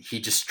 and he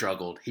just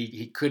struggled.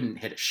 He couldn't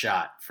hit a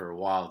shot for a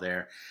while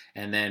there.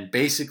 And then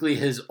basically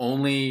his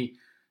only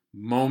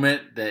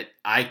moment that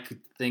I could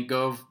think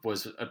of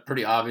was a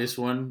pretty obvious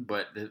one,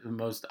 but the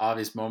most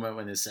obvious moment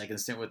when his second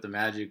stint with the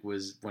Magic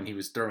was when he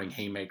was throwing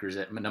haymakers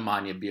at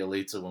Nemanja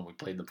Bjelica when we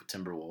played the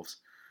Timberwolves.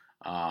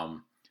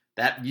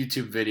 That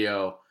YouTube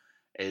video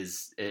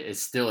is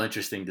still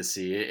interesting to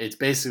see. It's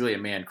basically a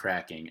man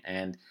cracking.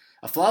 And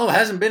Aflalo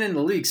hasn't been in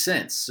the league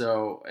since,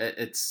 so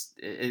it's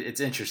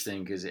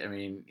interesting because I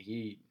mean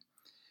he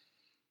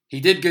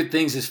did good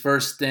things his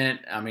first stint.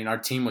 I mean, our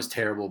team was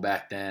terrible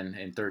back then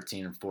in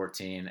 13 and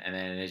 14, and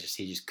then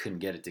he just couldn't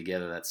get it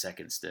together that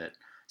second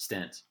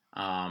stint.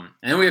 And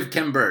then we have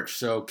Khem Birch.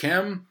 So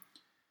Khem,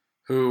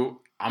 who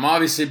I'm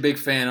obviously a big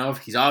fan of,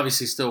 he's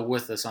obviously still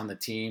with us on the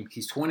team.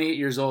 He's 28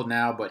 years old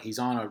now, but he's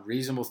on a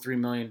reasonable $3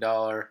 million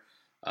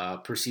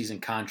per season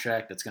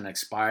contract that's going to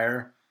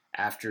expire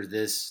after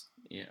this,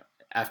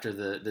 after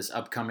this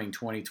upcoming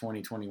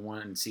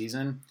 2020-21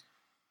 season.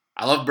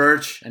 I love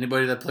Birch.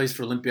 Anybody that plays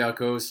for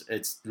Olympiacos,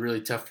 it's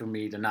really tough for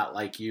me to not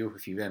like you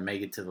if you didn't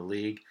make it to the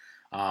league.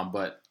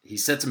 But he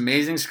sets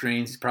amazing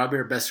screens. He's probably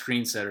our best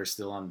screen setter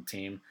still on the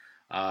team.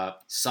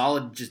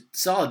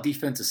 Solid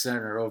defensive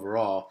center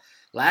overall.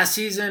 Last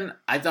season,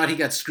 I thought he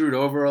got screwed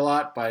over a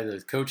lot by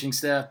the coaching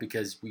staff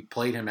because we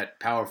played him at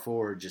power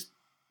forward just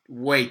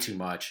way too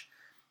much.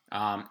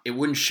 It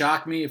wouldn't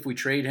shock me if we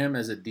trade him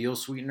as a deal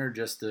sweetener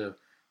just to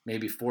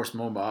maybe force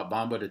Mo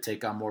Bamba to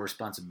take on more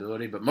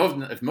responsibility. But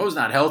if Mo's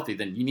not healthy,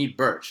 then you need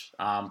Birch.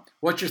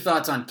 What's your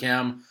thoughts on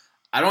Khem?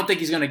 I don't think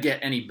he's going to get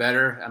any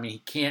better. I mean, he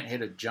can't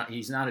hit a jump.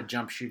 He's not a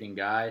jump shooting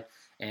guy.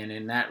 And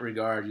in that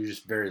regard, you're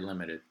just very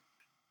limited.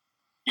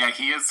 Yeah,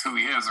 he is who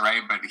he is,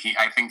 right? But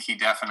I think he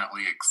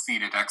definitely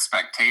exceeded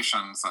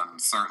expectations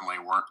and certainly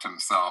worked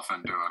himself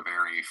into a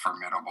very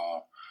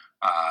formidable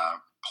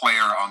player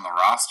on the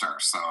roster.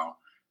 So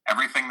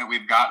everything that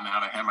we've gotten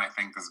out of him, I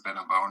think, has been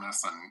a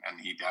bonus,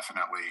 and he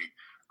definitely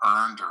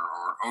earned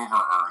or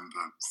over-earned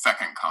the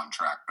second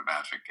contract the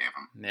Magic gave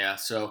him. Yeah,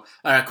 so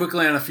all right,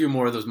 quickly on a few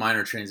more of those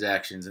minor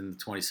transactions in the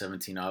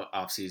 2017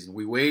 offseason.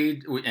 We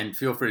waived, and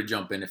feel free to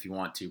jump in if you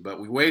want to, but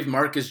we waived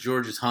Marcus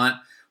Georges-Hunt.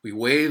 We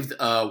waived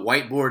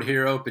whiteboard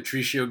hero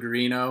Patricio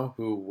Garino,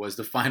 who was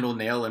the final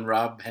nail in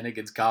Rob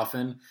Hennigan's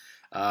coffin.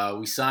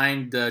 We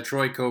signed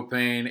Troy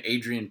Copane,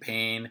 Adrian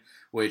Payne,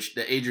 which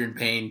the Adrian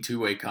Payne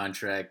two-way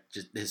contract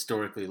just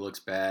historically looks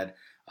bad.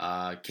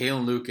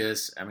 Kalen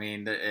Lucas, I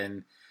mean,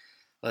 and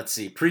let's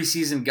see,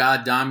 preseason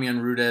god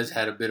Damian Rudez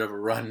had a bit of a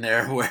run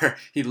there where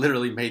he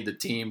literally made the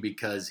team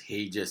because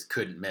he just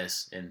couldn't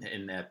miss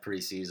in that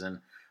preseason.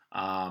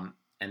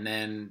 And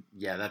then,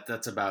 yeah,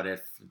 that's about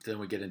it. Then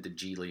we get into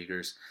G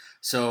Leaguers.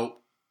 So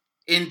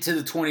into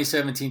the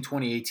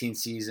 2017-2018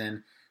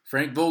 season,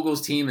 Frank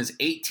Vogel's team is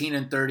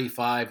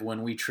 18-35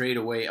 when we trade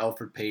away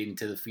Elfrid Payton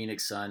to the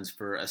Phoenix Suns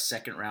for a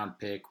second-round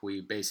pick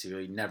we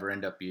basically never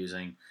end up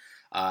using.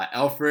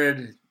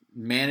 Elfrid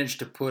managed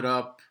to put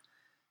up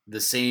the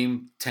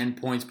same 10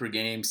 points per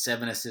game,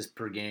 7 assists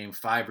per game,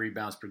 5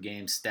 rebounds per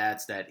game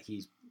stats that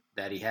he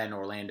had in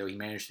Orlando. He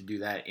managed to do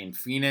that in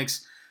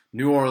Phoenix,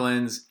 New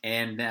Orleans,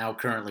 and now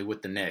currently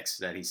with the Knicks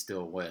that he's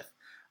still with.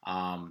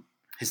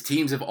 His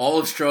teams have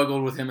all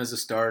struggled with him as a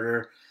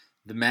starter.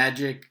 The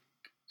Magic,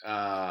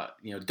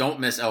 don't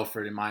miss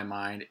Elfrid in my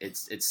mind.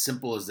 It's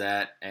simple as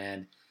that.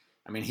 And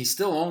I mean, he's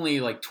still only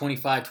like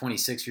 25,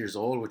 26 years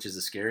old, which is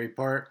the scary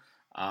part.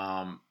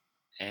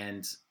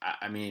 And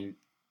I mean,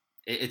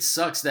 it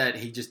sucks that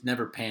he just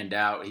never panned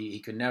out. He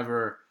could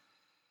never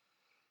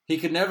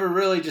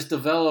really just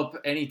develop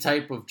any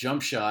type of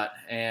jump shot.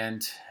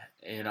 And,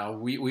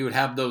 we would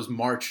have those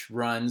March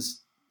runs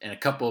in a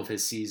couple of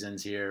his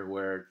seasons here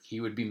where he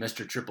would be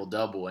Mr.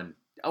 Triple-Double. And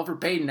Elfrid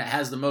Payton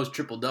has the most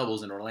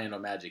triple-doubles in Orlando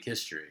Magic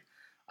history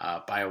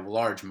by a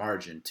large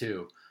margin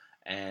too.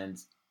 And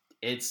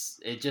it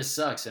just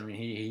sucks. I mean,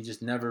 he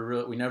just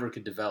we never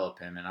could develop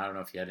him. And I don't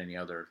know if you had any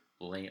other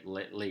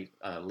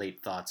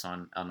late thoughts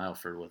on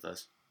Elfrid with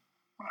us.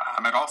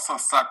 It also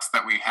sucks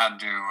that we had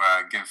to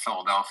give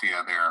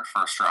Philadelphia their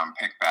first-round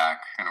pick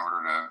back in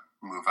order to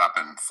move up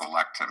and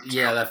select him.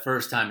 Yeah, that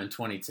first time in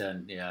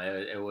 2010. Yeah,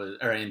 it was,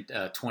 or in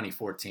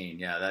 2014.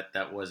 Yeah,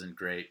 that wasn't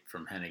great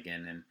from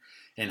Hennigan, and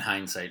in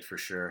hindsight for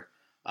sure.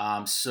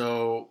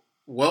 So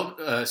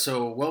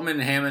Wellman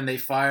and Hammond, they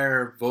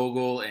fire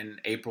Vogel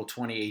in April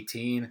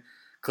 2018.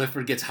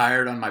 Clifford gets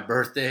hired on my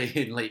birthday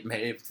in late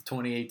May of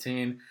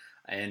 2018.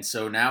 And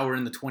so now we're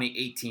in the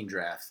 2018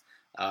 draft.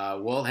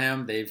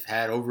 Wilhelm, they've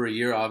had over a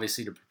year,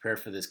 obviously, to prepare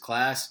for this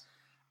class.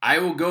 I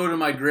will go to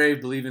my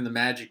grave believing the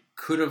Magic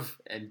could have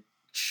and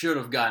should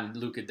have gotten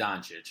Luka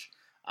Doncic.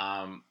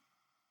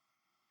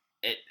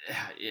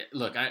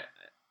 Look,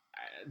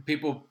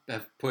 people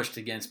have pushed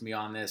against me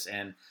on this,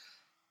 and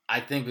I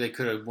think they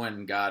could have went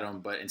and got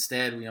him. But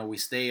instead, we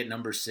stay at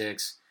number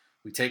 6.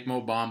 We take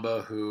Mo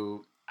Bamba,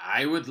 who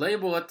I would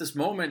label at this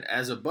moment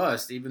as a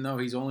bust, even though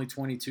he's only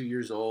 22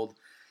 years old.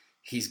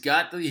 He's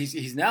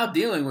now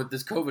dealing with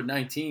this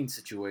COVID-19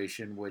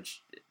 situation,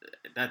 which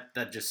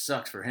that just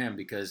sucks for him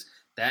because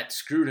that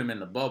screwed him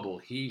in the bubble.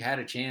 He had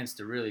a chance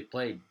to really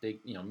play big,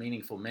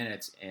 meaningful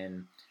minutes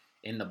in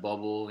the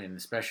bubble, and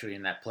especially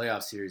in that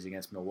playoff series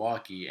against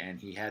Milwaukee,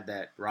 and he had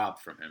that robbed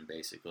from him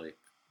basically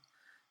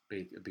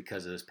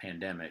because of this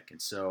pandemic.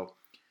 And so,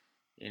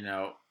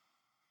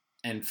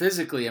 and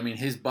physically, I mean,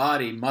 his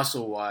body,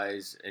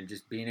 muscle-wise, and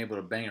just being able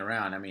to bang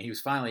around, I mean, he was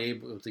finally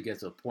able to get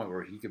to a point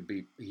where he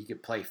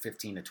could play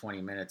 15 to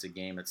 20 minutes a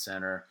game at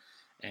center.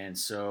 And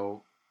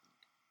so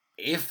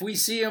if we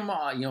see him,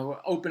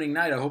 opening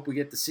night, I hope we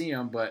get to see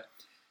him. But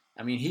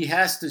I mean, he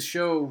has to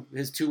show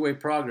his two-way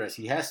progress.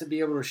 He has to be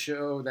able to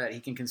show that he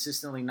can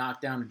consistently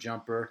knock down a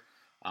jumper,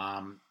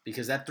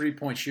 because that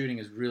three-point shooting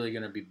is really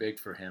going to be big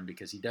for him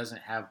because he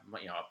doesn't have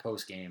a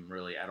post game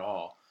really at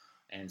all,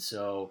 and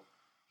so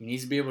he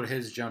needs to be able to hit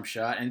his jump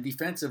shot. And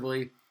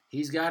defensively,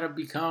 he's got to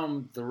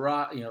become the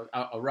rock,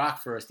 a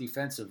rock for us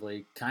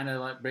defensively, kind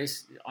of like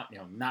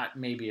not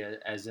maybe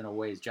as in a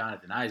way as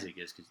Jonathan Isaac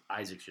is, because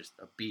Isaac's just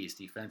a beast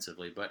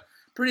defensively, but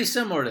pretty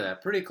similar to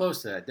that, pretty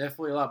close to that.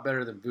 Definitely a lot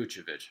better than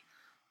Vucevic.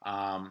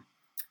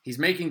 He's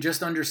making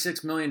just under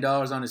 $6 million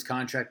on his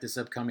contract this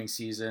upcoming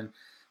season.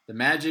 The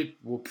Magic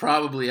will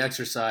probably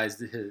exercise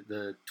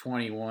the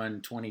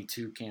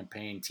 21-22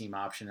 campaign team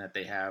option that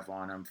they have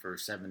on him for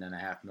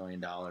 $7.5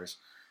 million.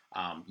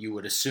 You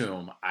would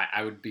assume.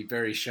 I would be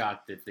very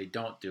shocked if they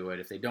don't do it.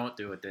 If they don't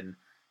do it, then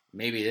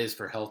maybe it is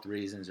for health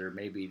reasons, or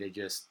maybe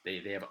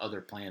they have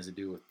other plans to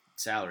do with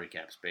salary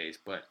cap space.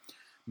 But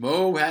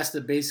Mo has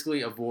to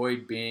basically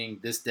avoid being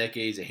this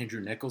decade's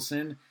Andrew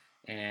Nicholson,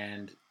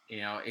 and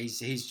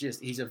he's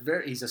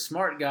a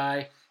smart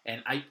guy,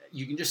 and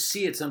you can just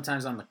see it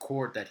sometimes on the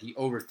court that he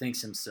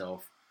overthinks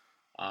himself,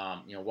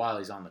 while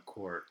he's on the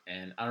court.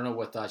 And I don't know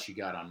what thoughts you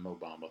got on Mo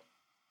Bamba.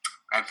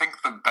 I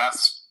think the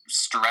best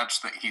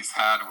stretch that he's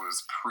had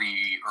was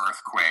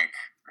pre-earthquake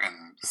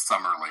in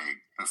Summer League,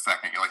 the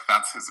second. Like,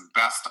 that's his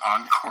best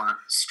on-court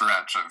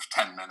stretch of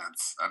 10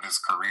 minutes of his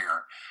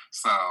career.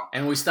 So,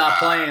 and we stopped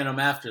playing him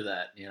after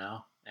that,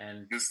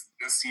 And this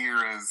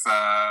year's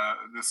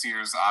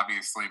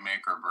obviously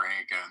make or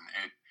break,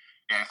 and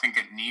I think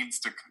it needs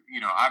to.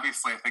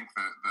 Obviously, I think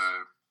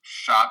the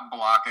shot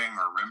blocking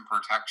or rim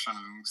protection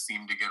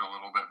seemed to get a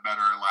little bit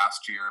better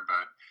last year,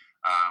 but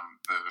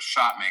the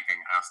shot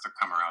making has to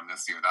come around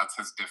this year. That's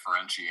his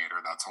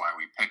differentiator. That's why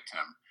we picked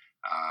him.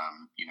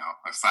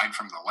 Aside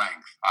from the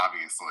length,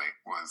 obviously,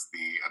 was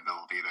the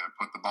ability to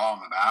put the ball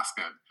in the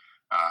basket.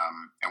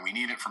 And we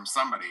need it from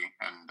somebody.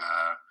 And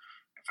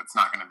if it's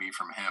not going to be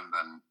from him,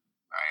 then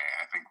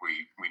I think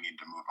we need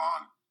to move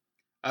on.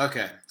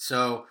 Okay,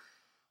 so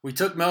we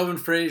took Melvin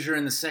Frazier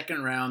in the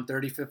second round,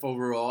 35th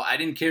overall. I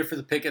didn't care for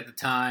the pick at the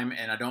time,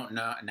 and I don't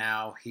know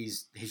now.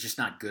 He's just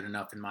not good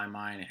enough in my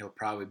mind, and he'll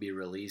probably be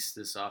released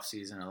this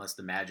offseason unless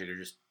the Magic are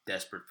just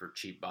desperate for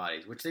cheap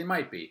bodies, which they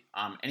might be.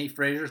 Any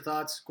Frazier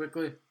thoughts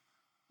quickly?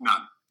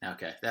 None.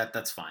 Okay,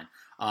 that's fine.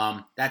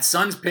 That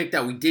Suns pick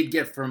that we did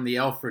get from the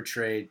Alfred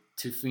trade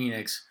to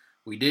Phoenix,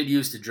 we did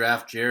use to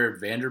draft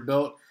Jared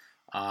Vanderbilt.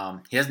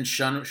 He hasn't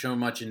shown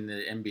much in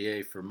the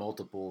NBA for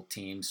multiple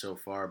teams so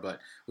far, but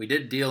we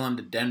did deal him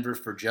to Denver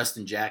for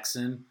Justin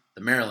Jackson,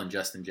 the Maryland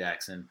Justin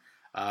Jackson,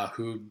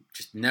 who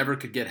just never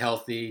could get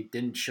healthy,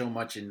 didn't show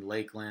much in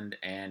Lakeland,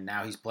 and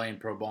now he's playing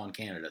pro ball in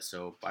Canada,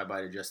 so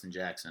bye-bye to Justin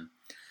Jackson.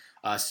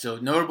 So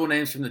notable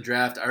names from the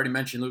draft. I already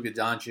mentioned Luka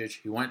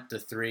Doncic. He went to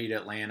 3 to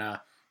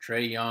Atlanta.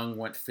 Trae Young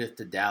went 5th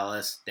to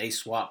Dallas. They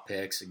swapped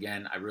picks.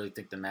 Again, I really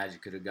think the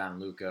Magic could have gotten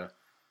Luka.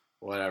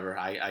 Whatever.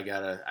 I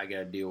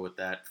gotta deal with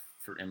that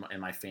in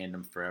my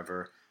fandom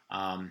forever.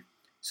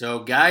 So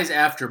guys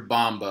after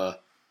Bamba,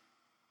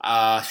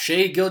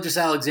 Shai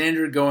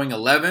Gilgeous-Alexander going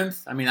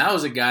 11th. I mean, that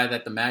was a guy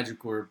that the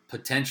Magic were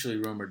potentially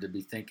rumored to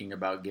be thinking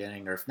about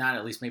getting, or if not,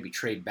 at least maybe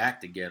trade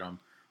back to get him.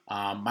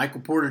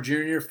 Michael Porter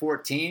Jr.,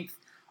 14th.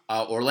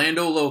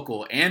 Orlando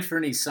local,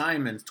 Anthony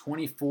Simons,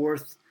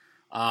 24th.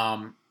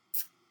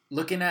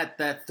 Looking at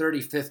that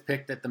 35th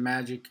pick that the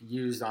Magic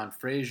used on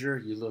Frazier,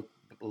 you look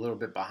a little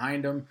bit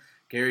behind him.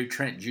 Gary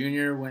Trent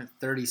Jr. went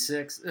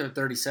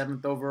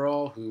 37th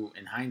overall, who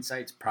in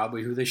hindsight is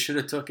probably who they should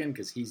have taken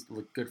because he's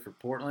looked good for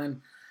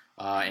Portland.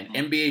 And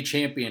NBA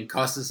champion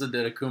Kostas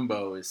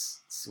Antetokounmpo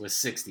was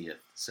 60th.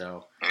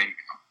 So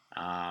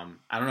I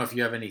don't know if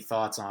you have any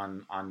thoughts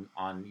on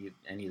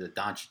any of the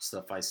Doncic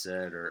stuff I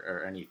said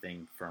or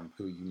anything from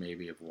who you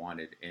maybe have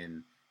wanted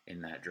in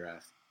that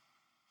draft.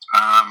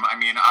 I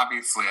mean,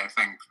 obviously, I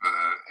think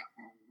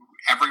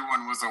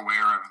everyone was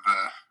aware of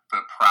the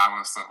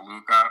prowess of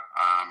Luka,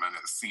 and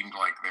it seemed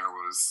like there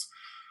was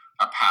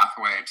a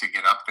pathway to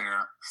get up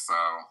there. So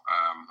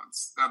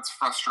that's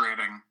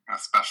frustrating,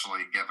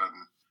 especially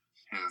given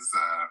his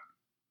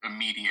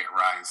immediate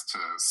rise to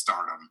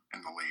stardom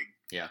in the league.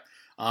 Yeah.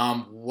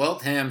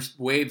 Weltham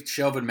waived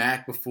Shelvin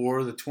Mack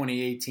before the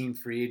 2018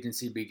 free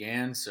agency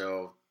began,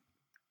 so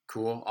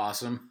cool,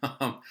 awesome.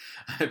 I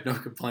have no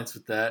complaints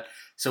with that.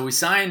 So we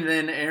signed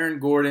then Aaron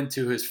Gordon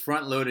to his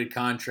front-loaded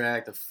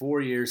contract of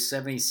 4 years,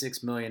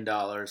 $76 million.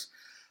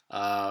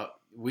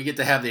 We get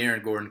to have the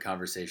Aaron Gordon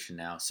conversation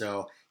now.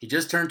 So he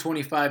just turned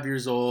 25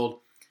 years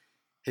old.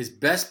 His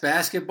best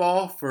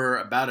basketball for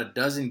about a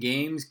dozen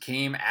games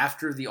came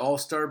after the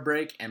All-Star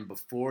break and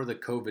before the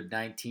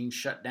COVID-19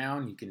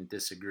 shutdown. You can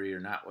disagree or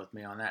not with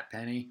me on that,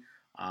 Penny.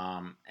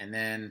 And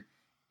then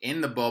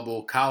in the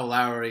bubble, Kyle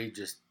Lowry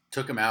just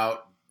took him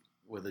out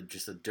with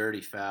just a dirty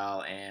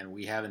foul, and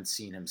we haven't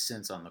seen him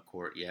since on the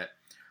court yet.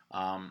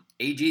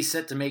 AG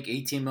set to make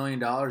 $18 million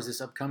this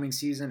upcoming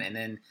season, and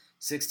then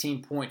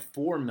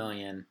 $16.4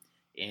 million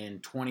in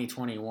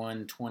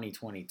 2021,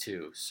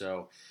 2022.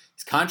 So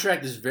his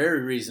contract is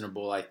very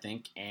reasonable, I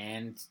think,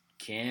 and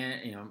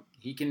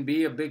he can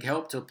be a big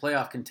help to a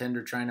playoff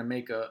contender trying to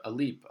make a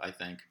leap, I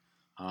think.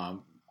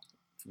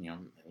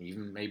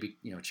 Even maybe,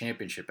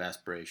 championship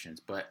aspirations.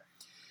 But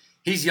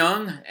he's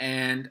young,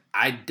 and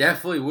I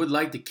definitely would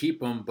like to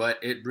keep him, but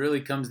it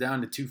really comes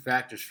down to two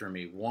factors for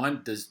me.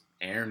 One, does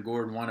Aaron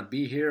Gordon want to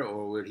be here,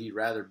 or would he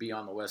rather be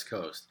on the West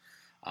Coast?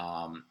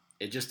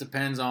 It just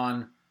depends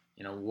on,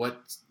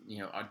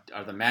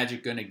 are the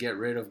Magic going to get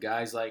rid of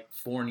guys like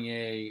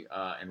Fournier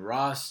and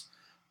Ross?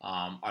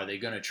 Are they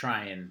going to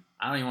try and,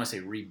 I don't even want to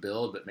say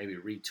rebuild, but maybe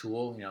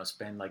retool,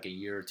 spend like a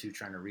year or two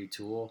trying to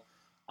retool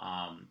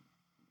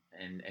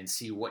and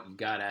see what you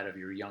got out of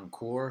your young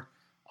core?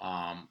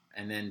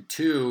 And then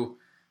two,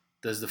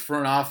 does the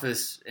front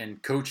office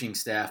and coaching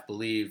staff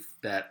believe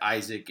that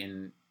Isaac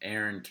and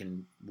Aaron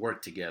can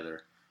work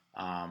together?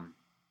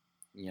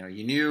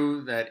 You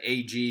knew that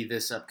AG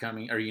this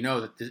upcoming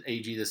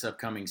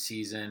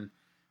season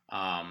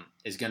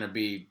is going to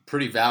be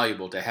pretty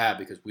valuable to have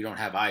because we don't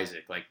have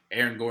Isaac. Like,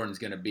 Aaron Gordon's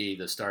going to be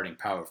the starting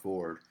power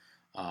forward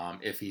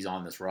if he's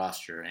on this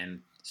roster.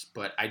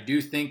 But I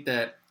do think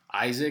that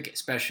Isaac,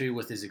 especially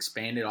with his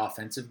expanded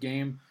offensive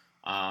game,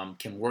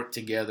 can work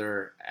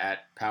together at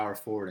power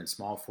forward and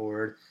small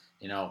forward.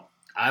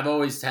 I've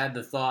always had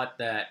the thought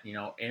that,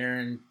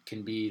 Aaron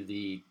can be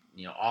the,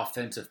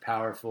 offensive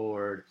power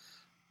forward,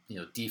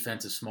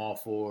 defensive small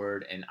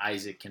forward, and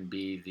Isaac can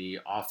be the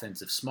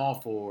offensive small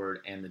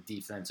forward and the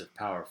defensive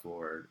power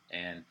forward.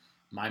 And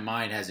my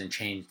mind hasn't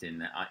changed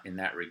in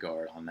that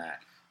regard on that.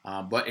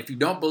 But if you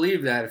don't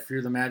believe that, if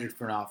you're the Magic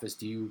front office,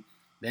 do you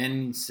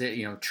then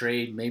say,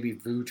 trade maybe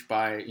Vooch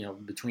by,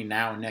 between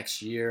now and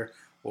next year,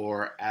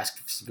 or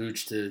ask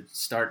Vooch to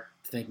start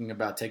thinking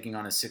about taking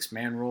on a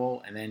 6-man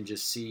role, and then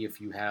just see if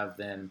you have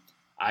then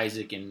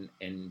Isaac and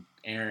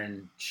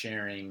Aaron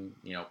sharing,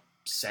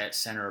 set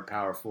center or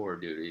power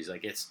forward duties?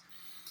 Like, it's,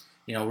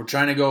 we're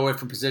trying to go away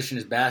from position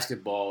as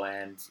basketball,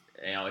 and,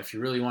 if you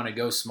really want to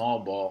go small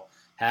ball,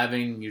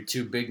 having your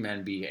two big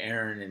men be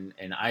Aaron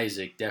and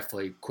Isaac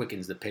definitely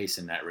quickens the pace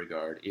in that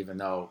regard. Even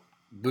though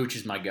Vooch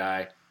is my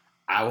guy,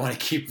 I want to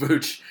keep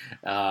Vooch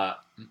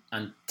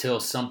until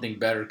something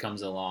better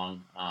comes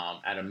along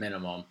at a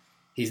minimum.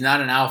 He's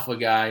not an alpha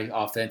guy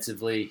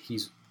offensively.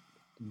 He's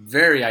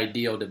very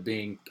ideal to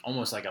being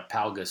almost like a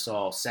Pau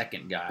Gasol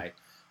second guy.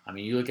 I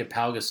mean, you look at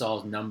Pau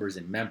Gasol's numbers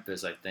in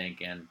Memphis, I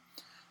think, and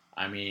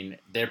I mean,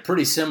 they're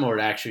pretty similar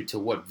actually to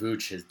what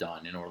Vooch has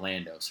done in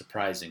Orlando,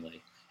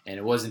 surprisingly. And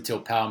it wasn't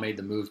until Pau made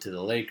the move to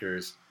the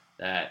Lakers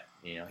that,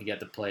 he got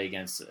to play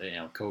against,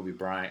 Kobe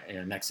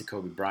Bryant, next to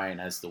Kobe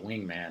Bryant as the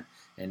wingman.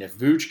 And if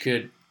Vooch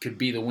could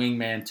be the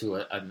wingman to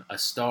a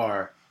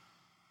star,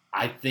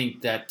 I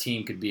think that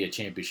team could be a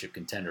championship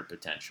contender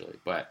potentially.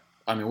 But,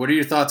 I mean, what are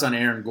your thoughts on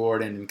Aaron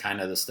Gordon and kind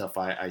of the stuff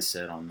I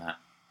said on that?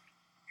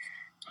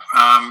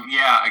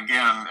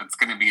 Again, it's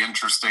going to be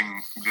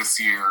interesting this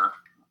year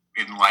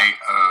in light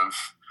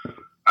of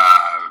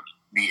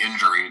the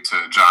injury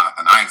to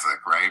Jonathan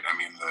Isaac, right? I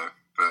mean,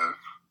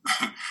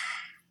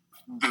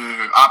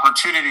 the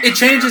opportunity. It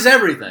changes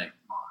everything.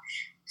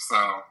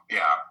 So,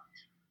 yeah.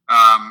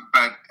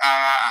 But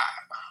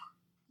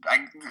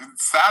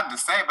it's sad to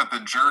say, but the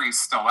jury's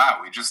still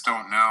out. We just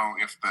don't know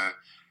if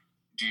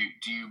do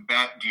you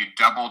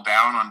double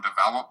down on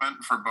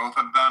development for both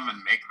of them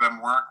and make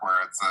them work,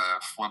 where it's a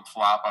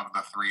flip-flop of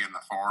the 3 and the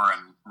 4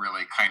 and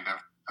really kind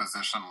of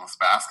positionless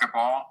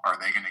basketball? Are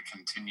they going to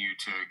continue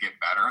to get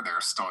better?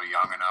 They're still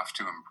young enough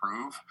to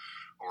improve.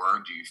 Or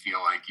do you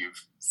feel like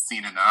you've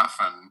seen enough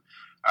and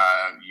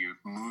you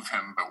move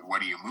him, but what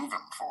do you move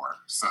him for?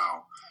 So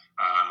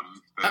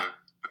the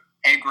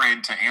A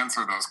grade to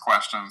answer those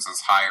questions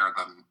is higher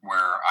than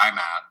where I'm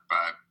at,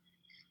 but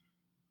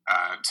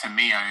to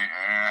me,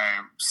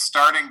 I'm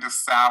starting to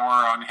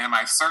sour on him.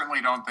 I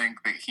certainly don't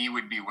think that he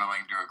would be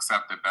willing to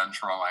accept a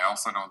bench role. I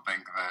also don't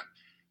think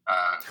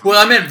that...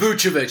 well, I meant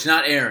Vucevic,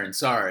 not Aaron.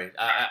 Sorry.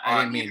 I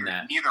didn't mean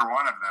that. Neither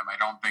one of them, I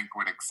don't think,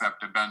 would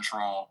accept a bench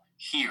role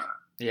here.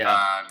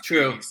 Yeah,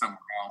 true. Maybe somewhere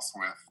else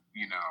with,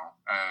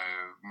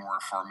 a more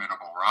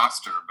formidable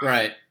roster. But,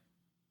 right.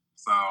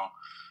 So...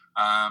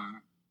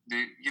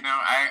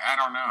 I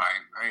don't know.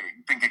 I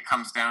think it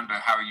comes down to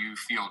how you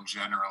feel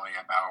generally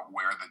about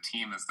where the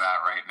team is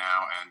at right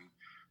now, and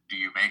do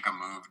you make a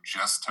move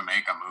just to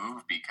make a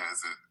move?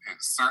 Because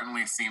it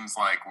certainly seems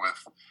like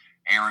with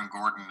Aaron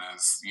Gordon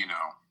as,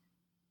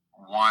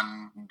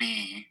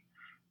 1B,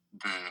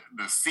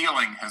 the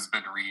ceiling has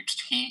been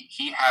reached.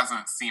 He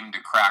hasn't seemed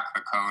to crack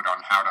the code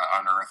on how to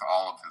unearth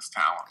all of his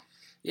talent.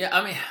 Yeah,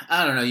 I mean,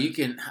 I don't know.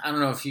 I don't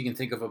know if you can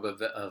think of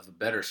a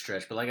better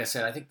stretch, but like I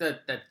said, I think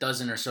that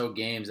dozen or so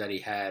games that he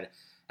had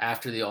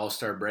after the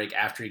All-Star break,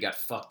 after he got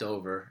fucked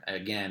over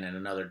again in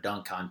another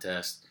dunk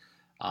contest,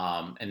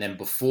 and then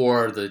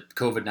before the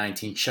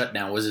COVID-19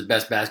 shutdown, was his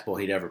best basketball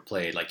he'd ever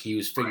played. Like, he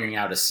was figuring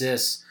out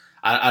assists.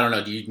 I don't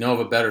know. Do you know of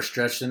a better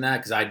stretch than that?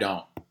 Because I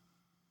don't.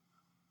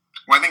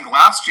 Well, I think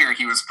last year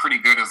he was pretty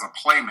good as a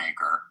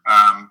playmaker,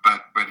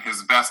 but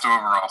his best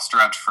overall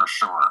stretch for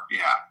sure,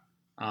 yeah.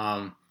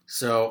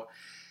 So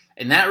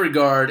in that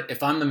regard,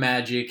 if I'm the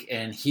Magic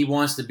and he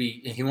wants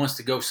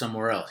to go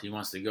somewhere else, he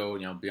wants to go,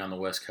 be on the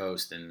West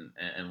Coast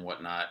and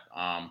whatnot.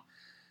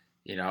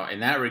 In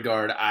that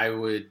regard,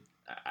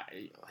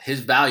 his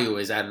value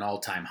is at an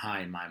all-time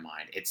high in my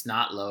mind. It's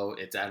not low;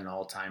 it's at an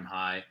all-time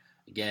high.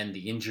 Again,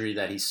 the injury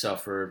that he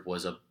suffered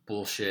was a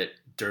bullshit,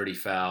 dirty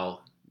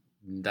foul.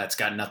 That's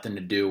got nothing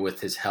to do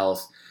with his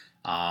health.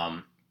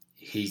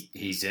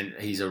 He's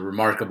a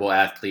remarkable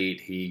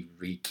athlete.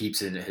 He keeps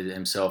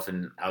himself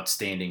in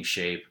outstanding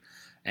shape,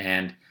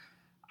 and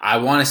I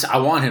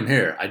want him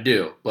here. I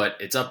do, but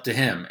it's up to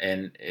him.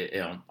 And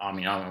I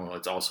don't know.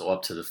 It's also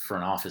up to the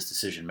front office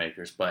decision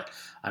makers. But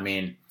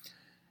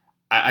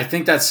I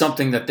think that's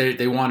something that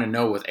they want to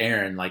know with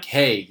Aaron. Like,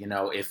 hey,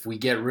 if we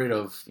get rid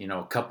of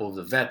a couple of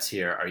the vets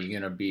here, are you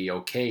going to be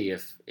okay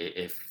if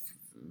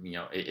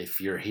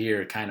you're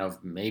here kind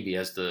of maybe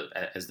as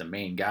the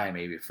main guy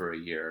maybe for a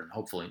year, and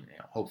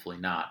hopefully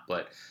not,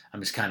 but I'm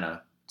just kind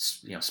of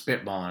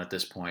spitballing at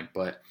this point.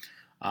 But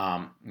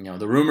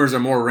the rumors are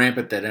more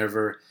rampant than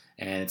ever,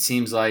 and it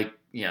seems like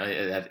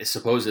it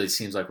supposedly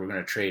seems like we're going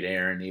to trade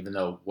Aaron, even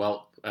though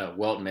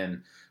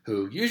Weltman,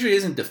 who usually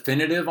isn't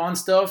definitive on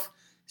stuff,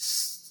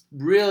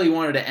 really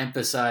wanted to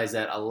emphasize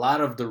that a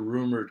lot of the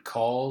rumored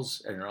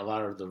calls and a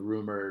lot of the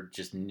rumored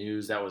just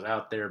news that was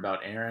out there about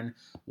Aaron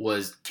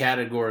was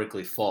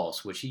categorically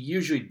false, which he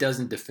usually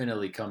doesn't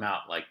definitively come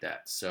out like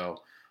that.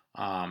 So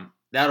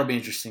that'll be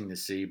interesting to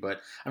see.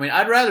 But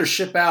I'd rather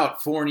ship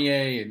out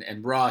Fournier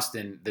and Ross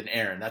than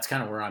Aaron. That's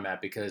kind of where I'm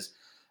at, because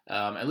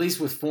at least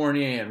with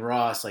Fournier and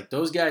Ross, like,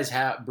 those guys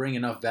bring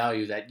enough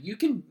value that you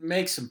can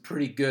make some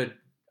pretty good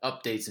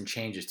updates and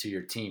changes to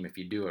your team if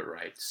you do it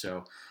right.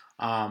 So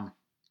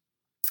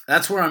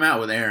that's where I'm at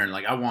with Aaron.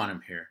 Like, I want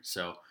him here.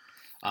 So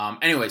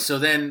anyway, so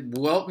then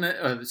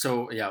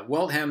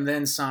Weltham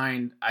then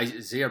signed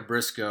Isaiah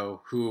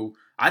Briscoe, who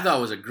I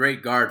thought was a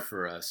great guard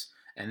for us.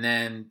 And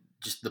then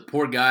just the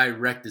poor guy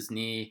wrecked his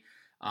knee.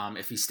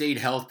 If he stayed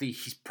healthy,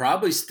 he's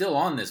probably still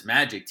on this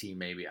Magic team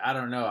maybe. I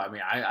don't know.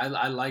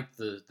 I like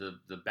the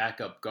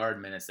backup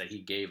guard minutes that he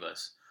gave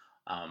us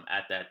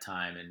at that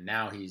time. And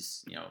now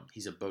he's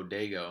a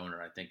bodega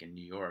owner, I think, in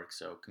New York.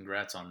 So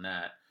congrats on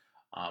that.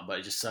 But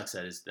it just sucks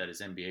that his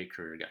NBA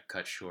career got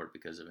cut short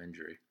because of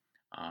injury.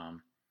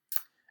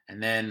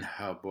 And then,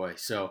 oh boy,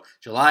 so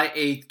July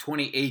 8th,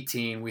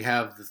 2018, we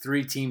have the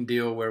 3-team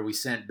deal where we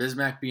sent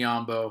Bismack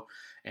Biyombo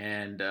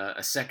and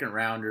a second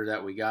rounder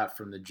that we got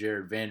from the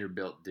Jared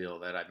Vanderbilt deal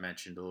that I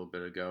mentioned a little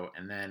bit ago.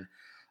 And then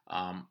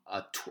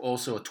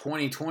also a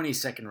 2020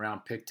 second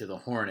round pick to the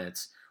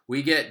Hornets.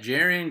 We get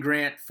Jerian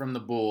Grant from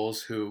the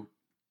Bulls, who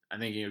I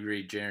think you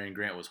agree Jerian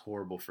Grant was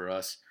horrible for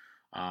us.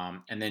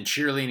 And then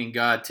cheerleading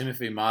god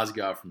Timothy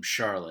Mozgov from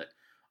Charlotte.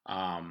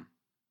 I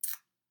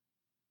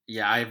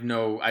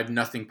have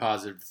nothing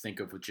positive to think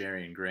of with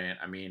Jerian Grant.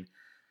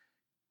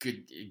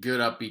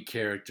 Good upbeat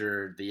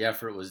character. The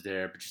effort was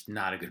there, but just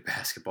not a good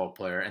basketball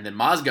player. And then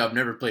Mozgov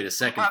never played a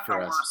second for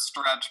us. The worst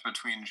stretch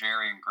between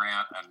Jerian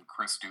Grant and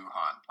Chris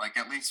Duhon. Like,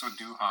 at least with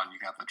Duhon, you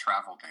got the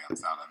travel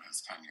dance out of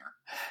his tenure.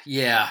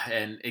 Yeah,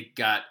 and it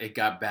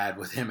got bad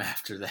with him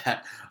after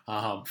that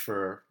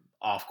for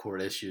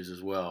off-court issues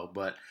as well.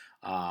 But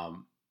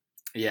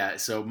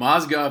so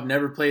Mozgov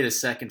never played a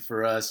second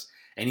for us,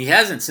 and he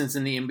hasn't since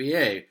in the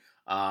NBA.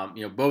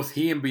 Both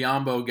he and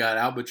Biyombo got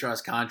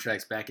albatross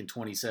contracts back in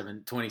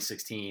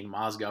 2016.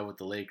 Mozgov with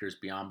the Lakers,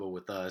 Biyombo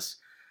with us.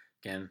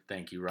 Again,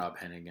 thank you, Rob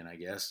Hennigan, I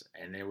guess.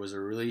 And it was a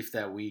relief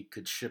that we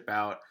could ship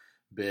out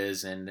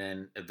Biz and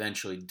then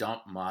eventually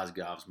dump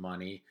Mozgov's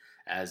money,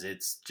 as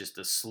it's just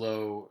a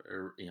slow,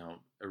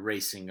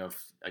 erasing of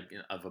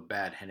a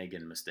bad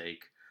Hennigan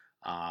mistake.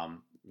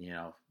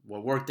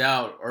 What worked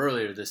out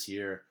earlier this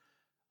year,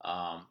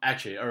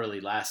 actually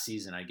early last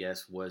season, I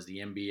guess, was the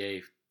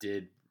NBA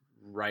did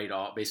write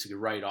off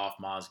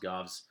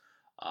Mozgov's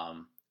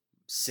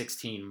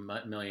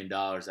 $16 million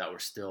that were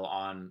still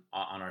on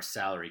our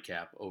salary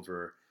cap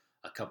over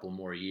a couple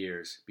more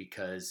years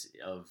because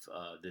of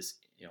this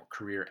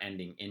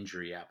career-ending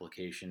injury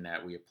application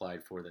that we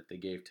applied for that they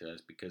gave to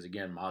us, because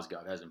again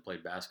Mozgov hasn't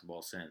played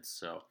basketball since.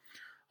 So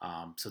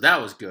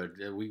that was good.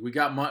 We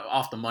got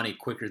off the money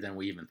quicker than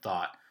we even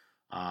thought.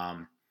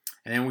 And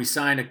then we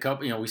signed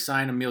we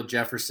signed Emile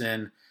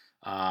Jefferson.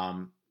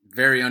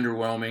 Very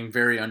underwhelming,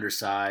 very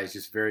undersized,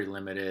 just very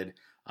limited.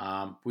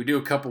 We do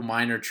a couple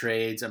minor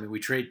trades. We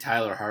trade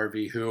Tyler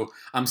Harvey, who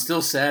I'm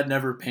still sad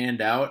never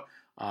panned out.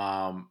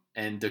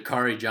 And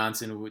Dakari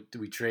Johnson,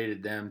 we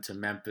traded them to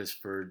Memphis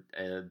for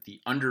the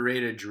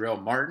underrated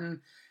Jarrell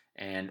Martin.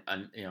 And,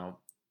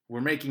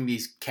 we're making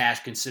these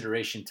cash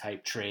consideration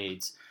type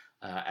trades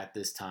at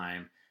this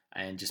time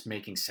and just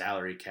making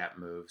salary cap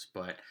moves.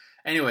 But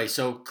anyway,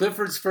 so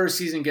Clifford's first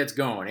season gets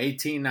going,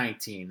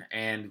 18-19,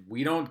 and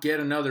we don't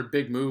get another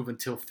big move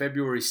until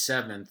February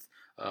 7th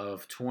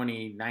of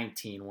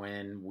 2019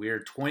 when we're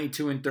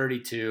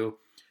 22-32.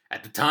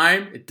 At the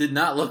time, it did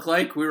not look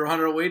like we were on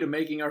our way to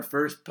making our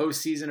first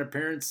postseason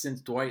appearance since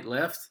Dwight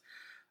left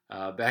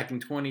back in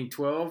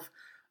 2012.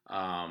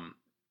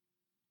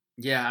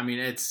 Yeah, I mean,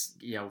 it's,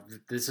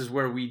 this is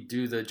where we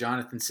do the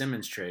Jonathan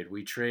Simmons trade.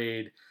 We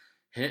trade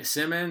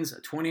Simmons,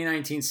 a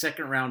 2019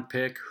 second round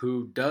pick,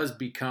 who does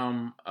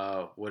become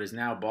what is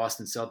now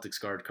Boston Celtics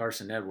guard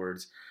Carson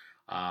Edwards,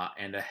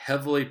 and a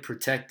heavily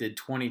protected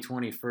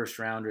 2020 first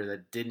rounder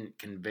that didn't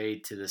convey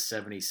to the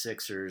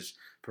 76ers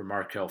for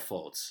Markelle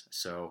Fultz.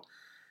 So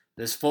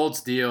this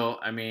Fultz deal,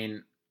 I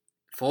mean,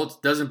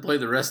 Fultz doesn't play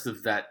the rest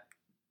of that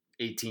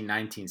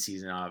 18-19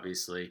 season,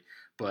 obviously.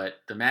 But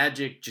the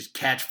Magic just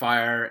catch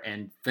fire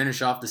and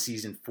finish off the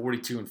season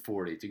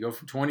 42-40. To go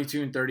from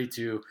 22-32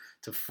 to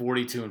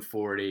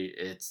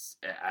 42-40,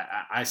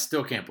 I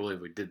still can't believe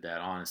we did that,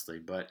 honestly.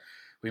 But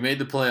we made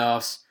the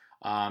playoffs.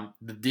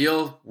 The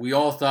deal we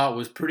all thought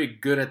was pretty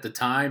good at the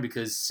time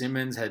because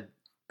Simmons had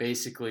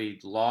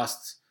basically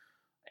lost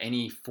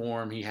any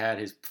form he had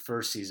his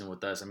first season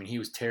with us. I mean, he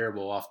was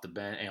terrible off the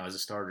bench, as a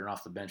starter and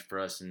off the bench for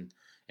us in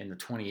the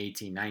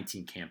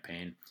 2018-19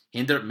 campaign. He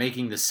ended up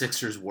making the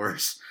Sixers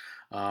worse.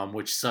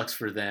 Which sucks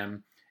for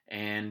them.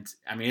 And,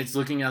 I mean, it's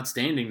looking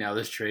outstanding now,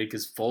 this trade,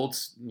 because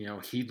Fultz,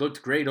 he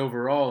looked great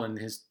overall in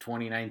his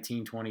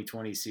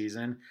 2019-2020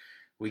 season.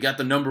 We got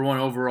the number 1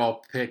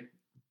 overall pick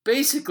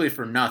basically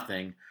for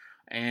nothing.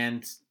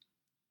 And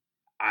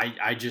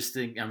I just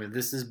think, I mean,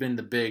 this has been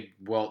the big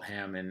Wilt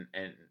and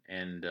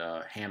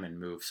Hammond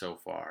move so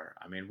far.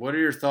 I mean, what are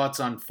your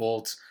thoughts on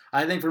Fultz?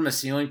 I think from a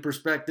ceiling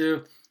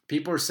perspective,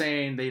 people are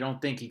saying they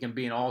don't think he can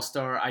be an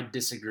all-star. I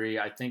disagree.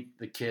 I think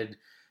the kid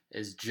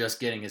is just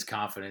getting his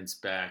confidence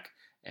back.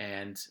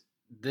 And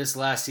this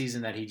last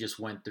season that he just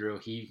went through,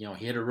 he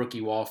hit a rookie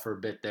wall for a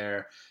bit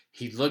there.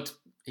 He looked,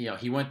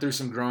 he went through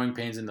some growing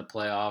pains in the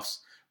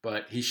playoffs,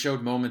 but he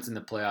showed moments in the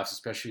playoffs,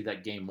 especially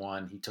that game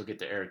 1. He took it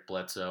to Eric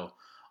Bledsoe.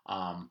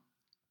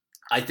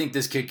 I think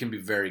this kid can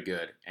be very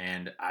good,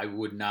 and I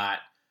would not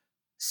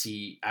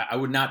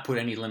put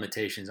any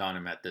limitations on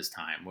him at this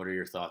time. What are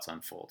your thoughts on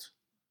Fultz?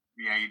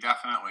 Yeah, he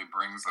definitely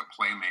brings a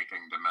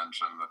playmaking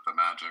dimension that the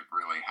Magic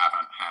really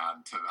haven't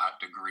had to that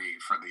degree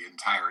for the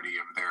entirety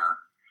of their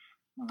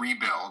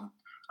rebuild.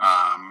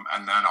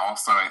 And then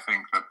also I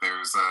think that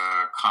there's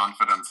a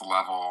confidence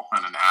level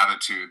and an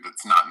attitude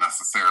that's not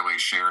necessarily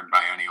shared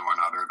by anyone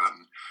other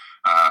than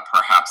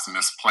perhaps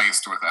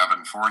misplaced with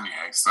Evan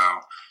Fournier. So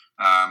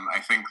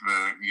I think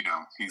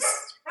his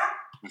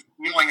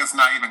ceiling is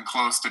not even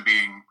close to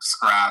being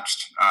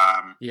scratched.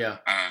 Yeah.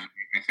 And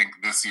I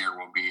think this year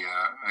will be,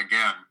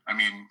 again, I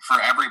mean, for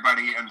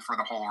everybody and for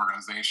the whole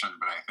organization,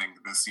 but I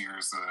think this year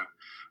is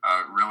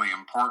a really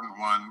important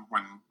one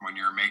when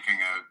you're making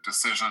a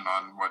decision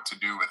on what to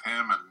do with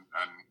him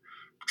and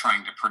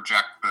trying to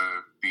project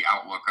the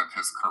outlook of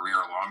his career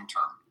long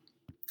term.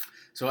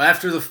 So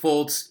after the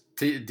Fultz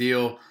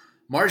deal,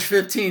 March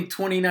 15,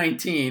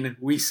 2019,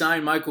 we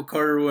signed Michael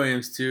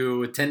Carter-Williams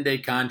to a 10-day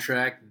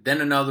contract, then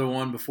another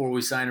one before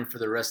we signed him for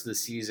the rest of the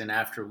season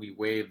after we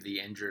waived the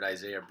injured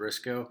Isaiah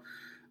Briscoe.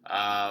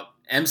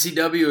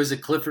 MCW is a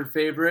Clifford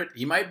favorite.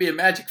 He might be a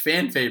Magic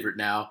fan favorite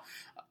now.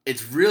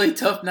 It's really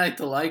tough not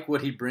to like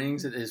what he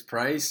brings at his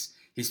price.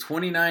 He's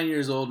 29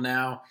 years old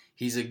now.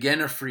 He's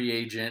again a free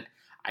agent.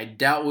 I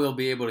doubt we'll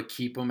be able to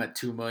keep him at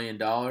 $2 million.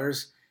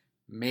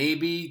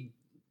 Maybe,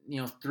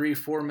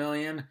 $3-4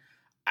 million.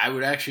 I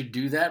would actually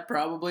do that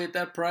probably at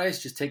that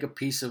price. Just take a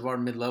piece of our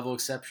mid-level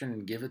exception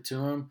and give it to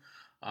him.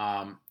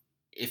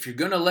 If you're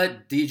going to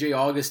let DJ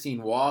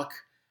Augustine walk,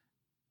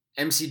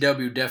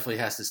 MCW definitely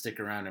has to stick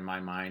around in my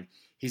mind.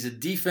 He's a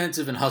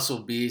defensive and hustle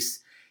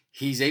beast.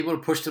 He's able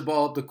to push the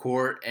ball up the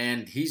court,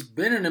 and he's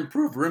been an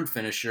improved rim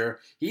finisher.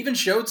 He even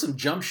showed some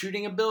jump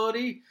shooting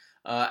ability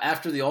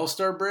after the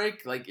All-Star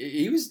break. Like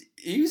he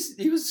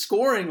was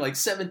scoring like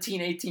 17,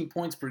 18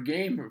 points per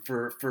game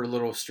for a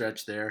little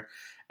stretch there.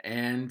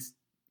 And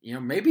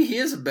maybe he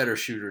is a better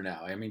shooter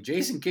now. I mean,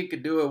 Jason Kidd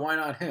could do it. Why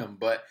not him?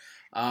 But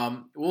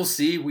we'll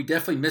see. We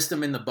definitely missed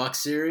him in the Bucks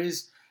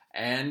series.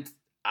 And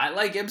I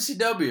like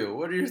MCW.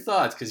 What are your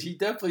thoughts? Because he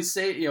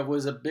definitely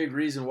was a big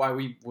reason why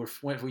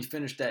we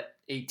finished that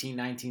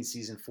 18-19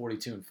 season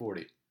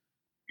 42-40.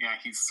 Yeah,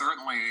 he's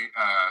certainly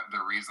the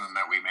reason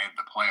that we made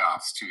the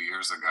playoffs 2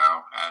 years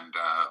ago, and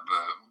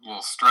the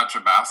little stretch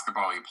of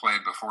basketball he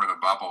played before the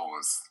bubble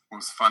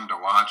was fun to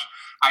watch.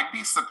 I'd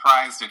be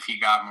surprised if he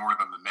got more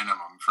than the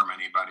minimum from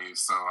anybody,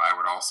 so I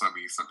would also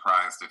be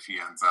surprised if he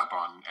ends up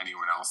on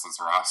anyone else's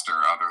roster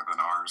other than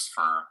ours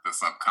for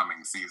this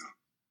upcoming season.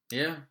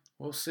 Yeah,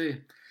 we'll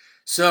see.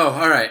 So,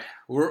 all right,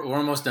 we're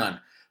almost done.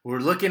 We're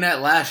looking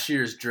at last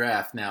year's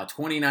draft now,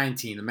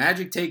 2019. The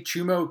Magic take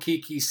Chuma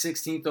Okeke,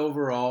 16th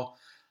overall.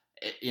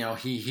 He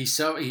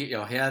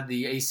had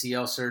the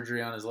ACL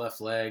surgery on his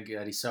left leg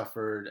that he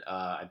suffered,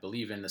 I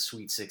believe, in the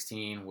Sweet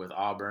 16 with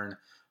Auburn.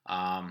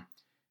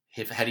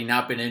 Had he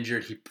not been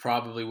injured, he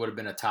probably would have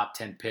been a top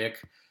 10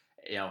 pick.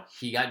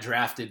 He got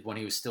drafted when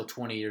he was still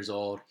 20 years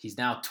old. He's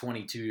now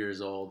 22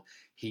 years old.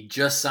 He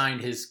just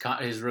signed his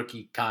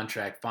rookie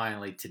contract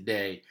finally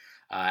today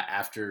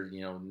after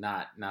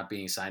not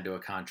being signed to a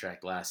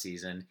contract last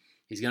season.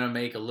 He's going to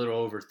make a little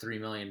over $3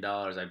 million,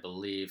 I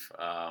believe.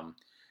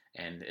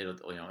 and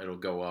it'll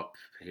go up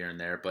here and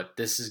there. But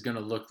this is going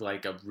to look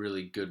like a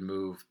really good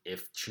move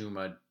if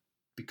Chuma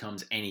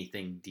becomes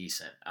anything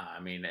decent. I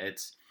mean,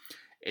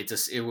 it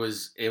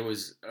was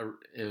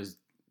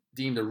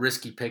deemed a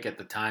risky pick at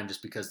the time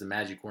just because the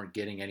Magic weren't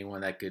getting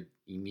anyone that could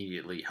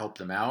immediately help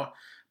them out.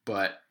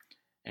 But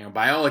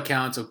by all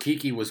accounts,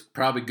 Okeke was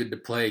probably good to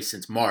play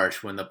since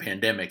March when the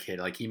pandemic hit.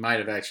 Like, he might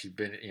have actually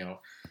been,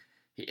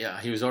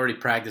 he was already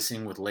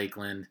practicing with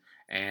Lakeland,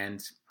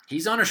 and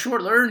he's on a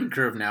short learning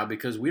curve now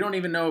because we don't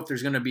even know if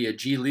there's going to be a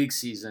G League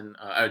season.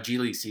 I'm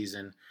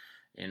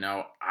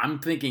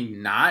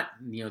thinking not.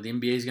 The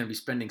NBA is going to be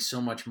spending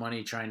so much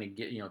money trying to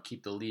get,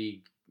 keep the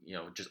league,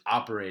 just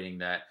operating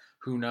that.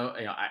 Who knows?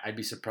 I'd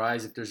be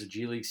surprised if there's a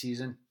G League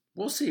season.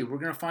 We'll see. We're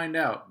going to find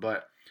out.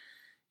 But,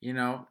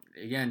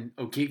 again,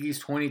 Okeke's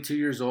 22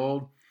 years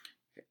old.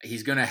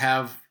 He's going to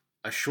have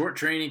a short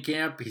training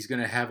camp. He's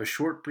going to have a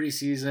short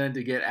preseason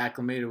to get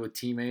acclimated with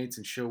teammates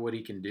and show what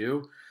he can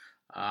do.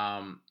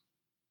 I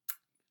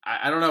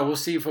don't know. We'll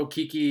see if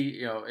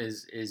Okeke,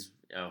 is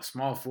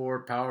small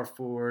forward, power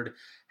forward.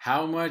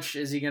 How much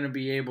is he going to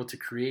be able to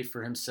create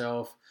for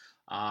himself?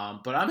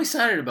 But I'm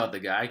excited about the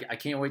guy. I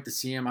can't wait to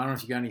see him. I don't know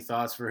if you got any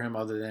thoughts for him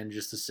other than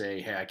just to say,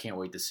 hey, I can't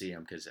wait to see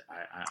him because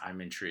I'm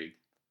intrigued.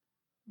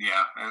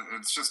 Yeah,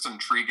 it's just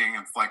intriguing.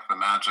 It's like the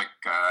Magic.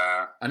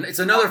 It's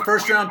another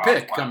first-round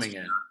pick coming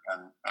in.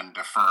 And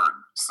deferred.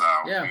 So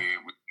yeah. we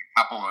a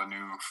couple of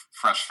new,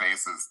 fresh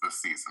faces this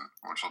season,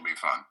 which will be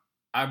fun.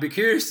 I'd be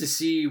curious to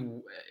see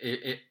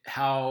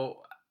how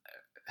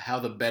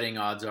the betting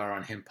odds are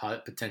on him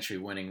potentially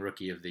winning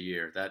Rookie of the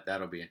Year.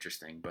 That'll be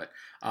interesting. But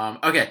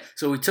okay,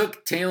 so we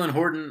took Talen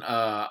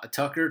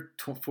Horton-Tucker,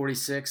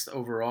 46th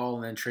overall,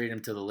 and then traded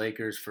him to the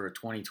Lakers for a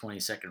 2020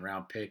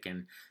 second-round pick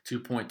and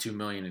 $2.2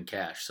 million in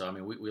cash. So, I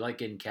mean, we like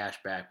getting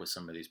cash back with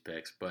some of these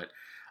picks. But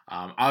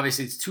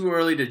obviously, it's too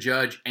early to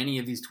judge any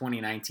of these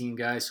 2019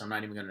 guys, so I'm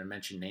not even going to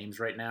mention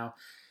names right now.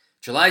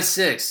 July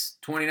 6th,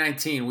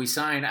 2019, we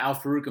signed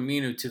Al-Farouq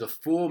Aminu to the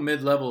full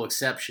mid-level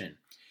exception.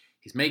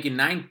 He's making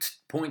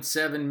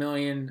 $9.7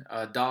 million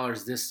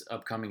this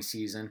upcoming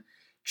season.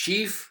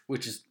 Chief,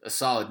 which is a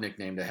solid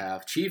nickname to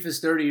have. Chief is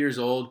 30 years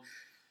old.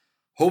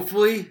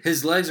 Hopefully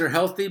his legs are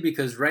healthy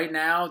because right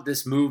now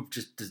this move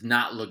just does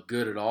not look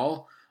good at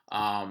all.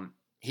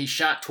 He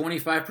shot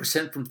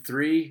 25%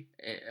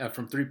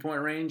 from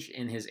three-point range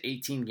in his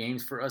 18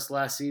 games for us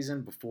last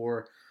season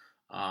before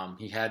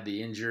he had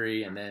the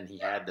injury, and then he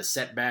had the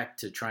setback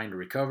to trying to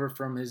recover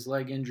from his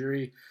leg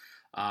injury.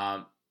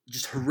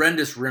 Just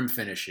horrendous rim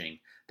finishing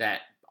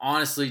that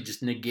honestly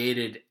just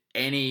negated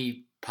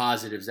any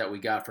positives that we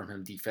got from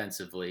him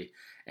defensively.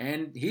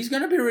 And he's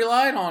going to be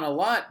relied on a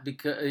lot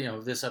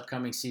because this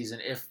upcoming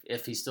season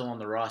if he's still on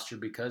the roster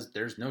because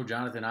there's no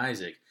Jonathan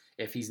Isaac.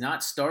 If he's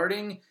not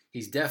starting,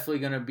 he's definitely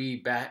going to be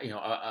back,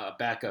 a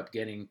backup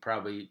getting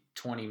probably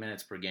 20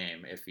 minutes per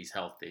game if he's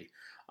healthy.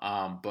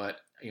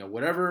 But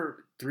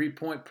whatever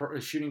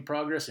 3-point shooting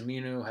progress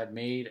Aminu had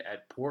made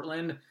at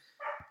Portland,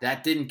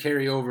 that didn't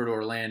carry over to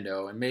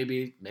Orlando, and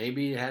maybe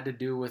it had to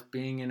do with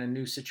being in a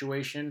new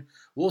situation.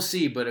 We'll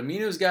see, but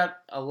Aminu's got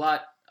a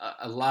lot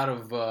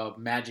of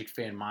Magic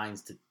fan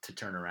minds to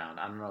turn around.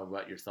 I don't know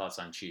about your thoughts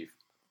on Chief.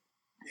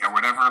 Yeah,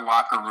 whatever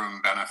locker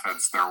room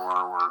benefits there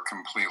were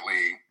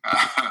completely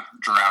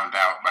drowned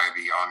out by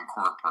the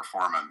on-court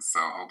performance. So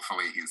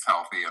hopefully he's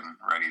healthy and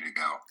ready to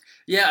go.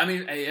 Yeah, I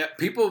mean,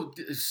 people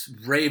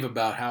rave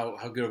about how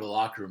good of a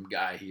locker room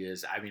guy he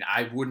is. I mean,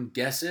 I wouldn't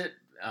guess it.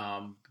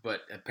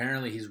 But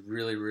apparently he's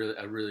really, really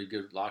a really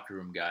good locker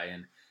room guy.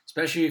 And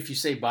especially if you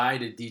say bye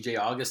to DJ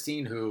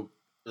Augustine, who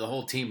the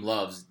whole team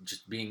loves,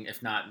 just being,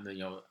 if not,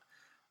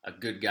 a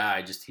good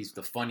guy, just he's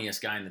the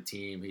funniest guy in the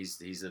team.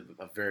 He's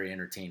a very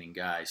entertaining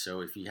guy.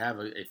 So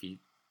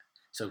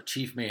so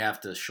Chief may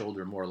have to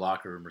shoulder more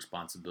locker room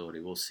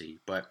responsibility. We'll see.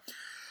 But,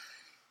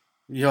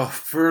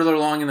 further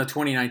along in the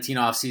 2019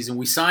 offseason,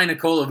 we signed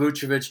Nikola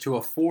Vucevic to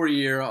a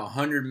 4-year,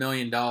 $100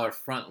 million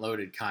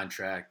front-loaded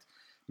contract.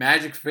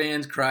 Magic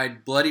fans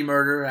cried bloody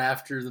murder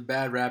after the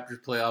bad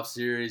Raptors playoff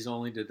series,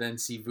 only to then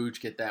see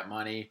Vooch get that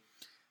money.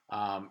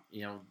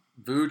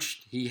 Vooch,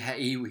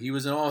 he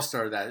was an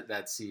all-star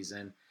that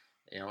season.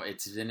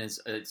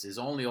 It's his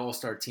only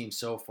all-star team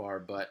so far,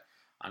 but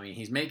I mean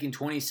he's making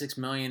 $26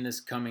 million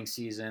this coming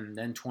season,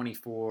 then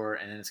 24,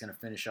 and then it's going to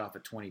finish off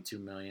at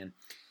 $22 million.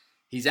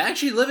 He's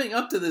actually living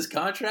up to this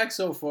contract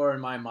so far in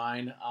my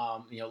mind.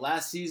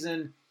 Last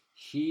season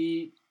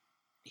he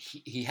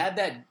had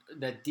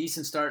that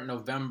decent start in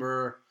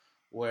November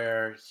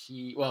where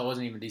it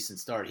wasn't even a decent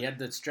start. He had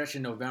that stretch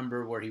in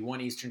November where he won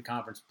Eastern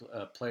Conference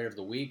Player of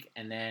the Week,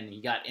 and then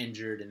he got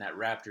injured in that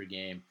Raptor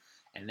game.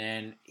 And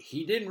then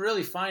he didn't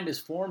really find his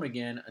form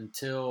again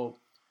until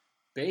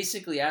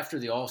basically after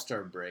the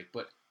All-Star break.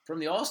 But from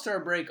the All-Star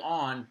break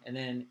on, and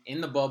then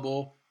in the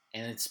bubble,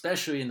 and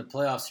especially in the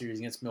playoff series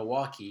against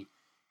Milwaukee,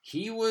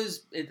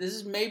 this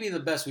is maybe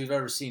the best we've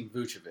ever seen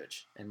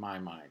Vucevic in my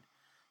mind.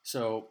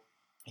 So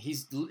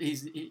he's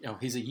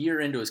a year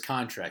into his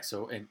contract,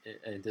 so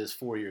into his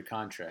 4-year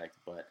contract,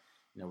 but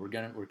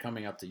we're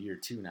coming up to year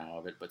 2 now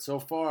of it, but so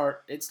far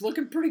it's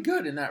looking pretty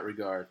good in that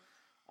regard.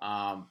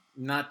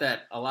 Not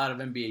that a lot of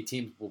NBA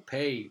teams will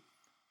pay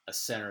a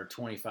center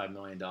 $25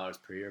 million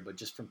per year, but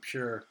just from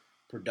pure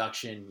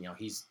production,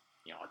 he's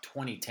a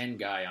 2010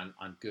 guy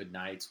on good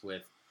nights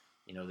with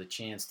the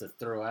chance to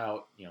throw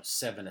out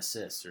 7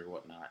 assists or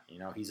whatnot.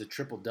 He's a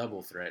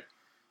triple-double threat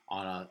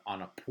on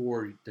a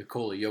poor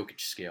Nikola Jokic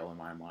scale in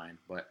my mind.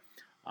 But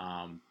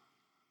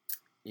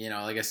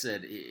like I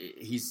said,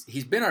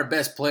 he's been our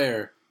best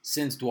player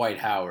since Dwight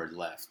Howard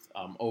left.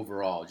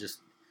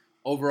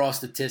 Overall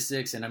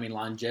statistics, and I mean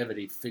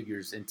longevity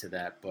figures into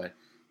that, but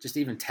just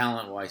even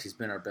talent-wise, he's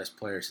been our best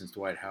player since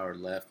Dwight Howard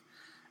left.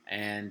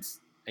 And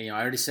I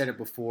already said it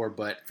before,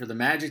 but for the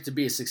Magic to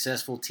be a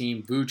successful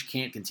team, Vooch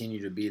can't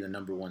continue to be the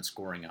number one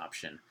scoring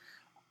option.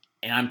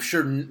 And I'm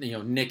sure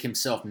Nick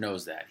himself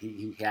knows that.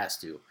 He has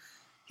to.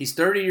 He's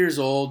 30 years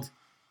old.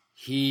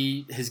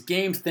 His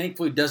game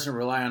thankfully doesn't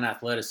rely on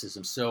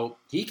athleticism, so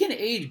he can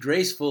age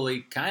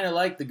gracefully, kind of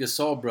like the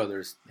Gasol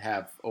brothers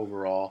have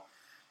overall.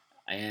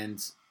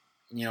 And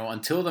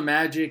until the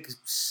Magic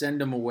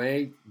send him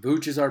away,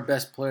 Vooch is our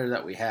best player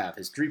that we have.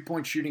 His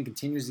three-point shooting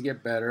continues to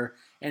get better,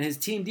 and his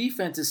team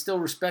defense is still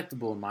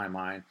respectable in my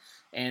mind.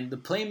 And the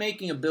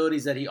playmaking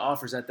abilities that he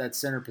offers at that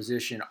center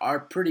position are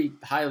pretty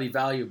highly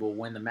valuable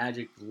when the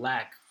Magic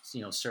lack,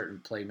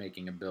 certain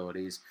playmaking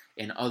abilities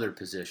in other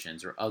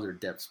positions or other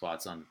depth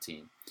spots on the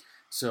team.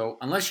 So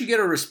unless you get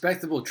a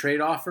respectable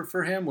trade offer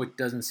for him, which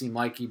doesn't seem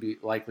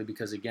likely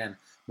because, again,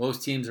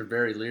 most teams are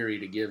very leery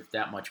to give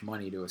that much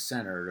money to a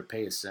center or to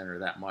pay a center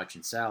that much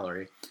in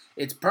salary.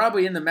 It's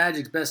probably in the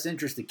Magic's best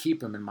interest to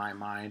keep him, in my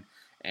mind,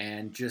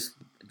 and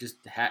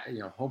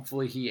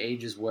hopefully he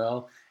ages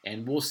well,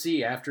 and we'll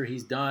see after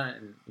he's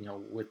done,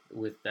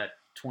 with that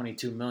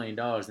 $22 million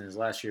in his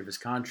last year of his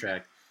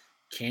contract.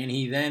 Can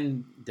he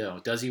then,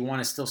 does he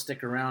want to still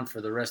stick around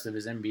for the rest of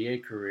his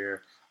NBA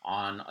career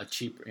on a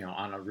cheap,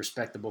 on a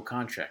respectable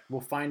contract? We'll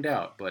find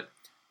out, but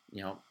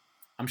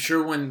I'm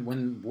sure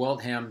when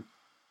Weltham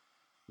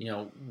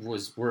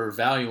were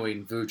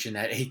evaluating Vooch in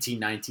that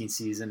 18-19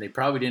 season, they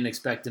probably didn't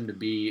expect him to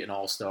be an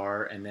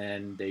all-star, and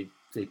then they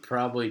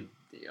probably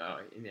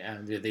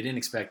they didn't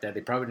expect that.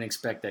 They probably didn't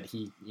expect that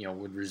he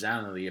would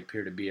resoundingly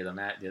appear to be the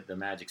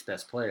Magic's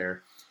best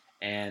player,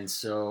 and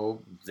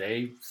so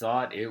they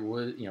thought it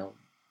was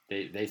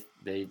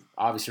they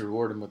obviously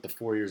rewarded him with the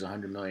 4 years,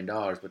 $100 million,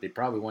 but they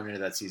probably went into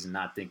that season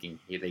not thinking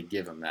they'd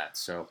give him that.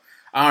 So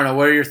I don't know.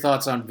 What are your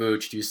thoughts on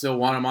Vooch? Do you still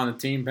want him on the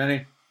team,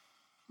 Penny?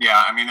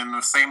 Yeah, I mean, in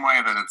the same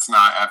way that it's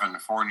not Evan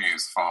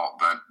Fournier's fault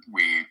that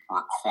we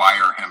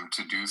require him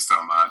to do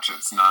so much,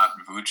 it's not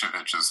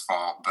Vucevic's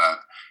fault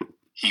that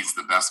he's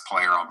the best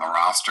player on the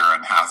roster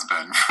and has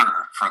been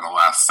for the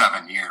last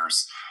 7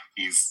 years.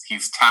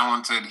 He's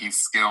talented, he's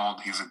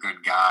skilled, he's a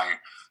good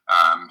guy.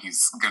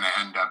 He's going to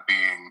end up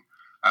being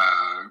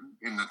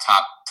in the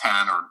top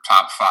 10 or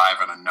top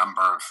 5 in a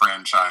number of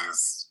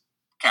franchise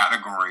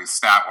categories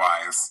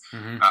stat-wise.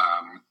 Mm-hmm.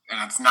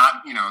 And it's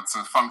not, it's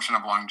a function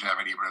of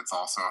longevity, but it's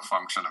also a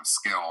function of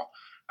skill.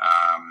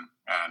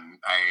 And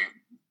I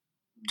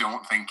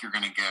don't think you're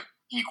going to get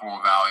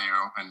equal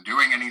value in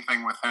doing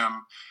anything with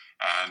him.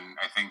 And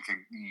I think,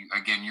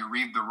 again, you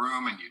read the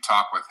room and you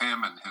talk with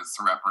him and his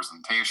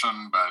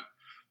representation, but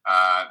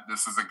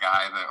this is a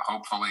guy that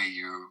hopefully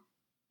you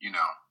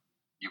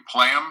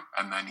play him,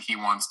 and then he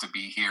wants to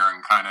be here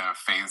and kind of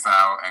phase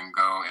out and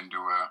go into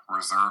a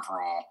reserve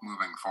role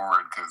moving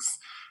forward, because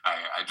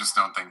I just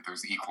don't think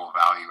there's equal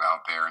value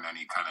out there in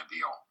any kind of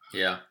deal.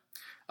 Yeah.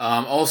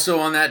 Also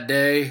on that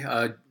day,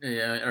 or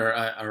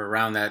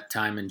around that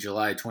time in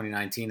July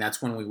 2019,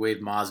 that's when we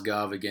waived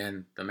Mozgov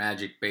again. The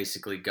Magic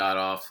basically got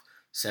off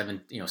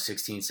 $16,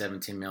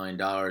 $17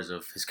 million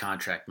of his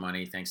contract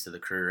money thanks to the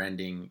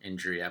career-ending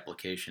injury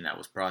application that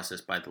was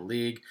processed by the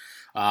league.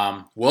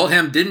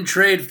 Weltham didn't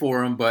trade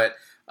for him, but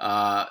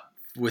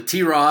with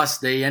T. Ross,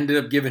 they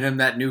ended up giving him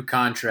that new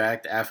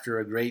contract after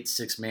a great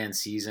 6-man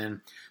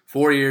season.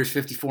 4 years,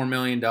 $54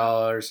 million.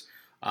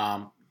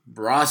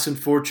 Ross,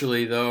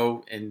 unfortunately,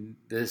 though, in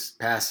this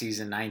past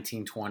season,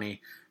 19-20,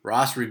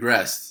 Ross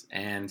regressed,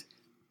 and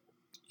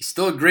he's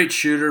still a great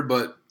shooter,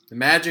 but the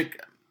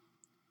Magic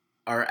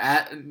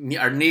are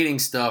needing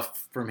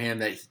stuff from him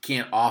that he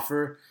can't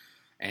offer.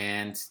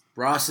 And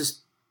Ross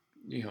is,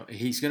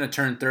 he's going to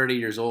turn 30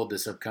 years old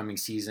this upcoming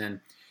season.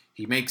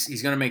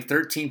 He's going to make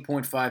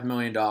 $13.5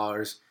 million,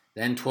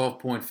 then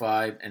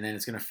 $12.5, and then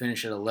it's going to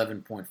finish at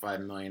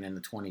 $11.5 million in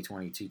the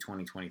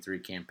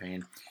 2022-2023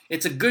 campaign.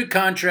 It's a good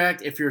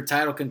contract if you're a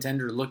title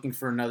contender looking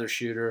for another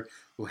shooter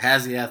who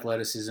has the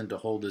athleticism to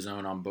hold his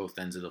own on both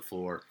ends of the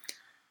floor.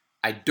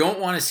 I don't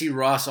want to see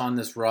Ross on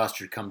this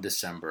roster come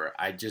December.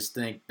 I just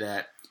think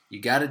that you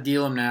got to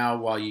deal him now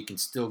while you can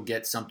still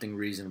get something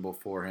reasonable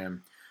for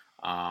him.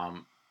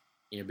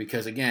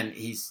 Because again,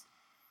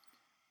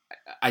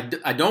 I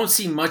don't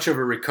see much of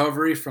a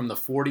recovery from the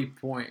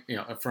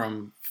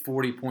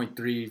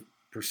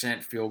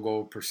 40.3% field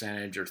goal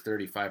percentage or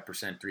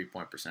 35%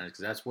 3-point percentage,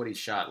 because that's what he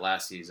shot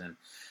last season.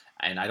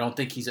 And I don't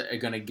think he's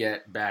going to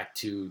get back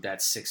to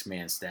that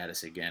six-man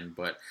status again.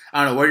 But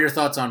I don't know. What are your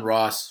thoughts on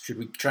Ross? Should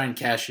we try and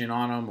cash in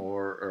on him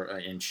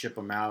and ship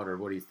him out, or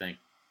what do you think?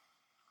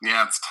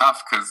 Yeah, it's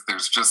tough because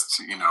there's just,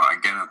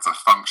 again, it's a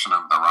function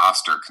of the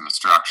roster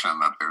construction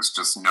that there's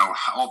just no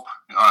help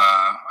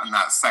in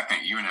that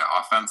second unit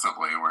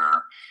offensively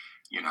where,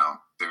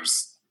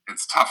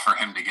 it's tough for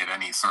him to get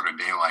any sort of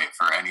daylight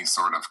for any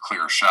sort of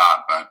clear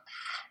shot. But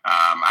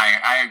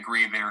I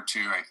agree there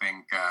too. I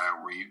think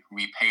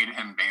we paid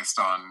him based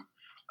on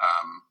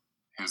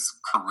his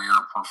career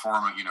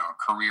performance,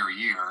 career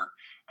year.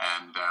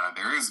 And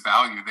there is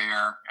value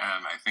there,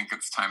 and I think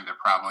it's time to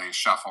probably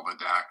shuffle the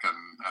deck,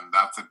 and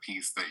that's a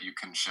piece that you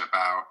can ship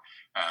out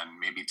and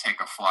maybe take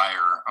a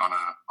flyer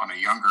on a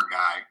younger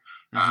guy,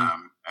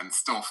 and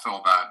still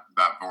fill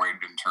that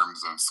void in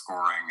terms of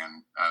scoring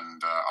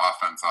and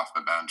offense off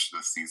the bench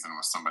this season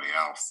with somebody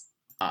else.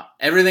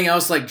 Everything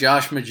else, like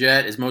Josh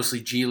Majette, is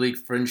mostly G League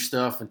fringe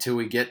stuff until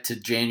we get to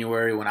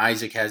January when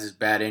Isaac has his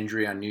bad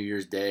injury on New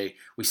Year's Day.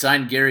 We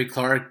signed Gary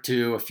Clark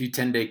to a few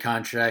 10-day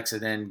contracts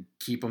and then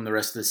keep him the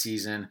rest of the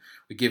season.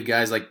 We give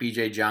guys like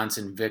BJ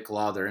Johnson, Vic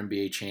Law their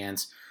NBA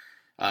chance.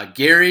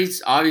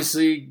 Gary's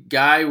obviously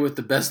guy with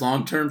the best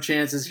long-term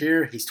chances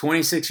here. He's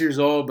 26 years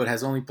old but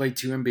has only played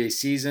 2 NBA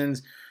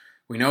seasons.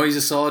 We know he's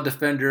a solid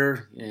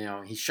defender.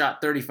 He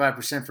shot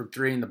 35% from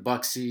 3 in the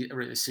Bucks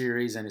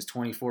series and his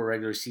 24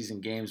 regular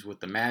season games with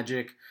the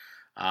Magic.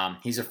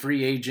 He's a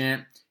free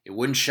agent. It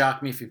wouldn't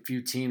shock me if a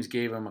few teams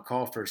gave him a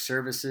call for his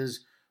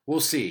services.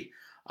 We'll see.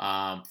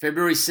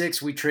 February 6th,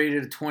 we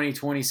traded a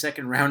 2020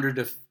 second rounder,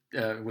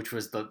 which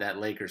was that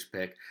Lakers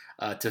pick,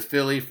 to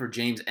Philly for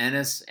James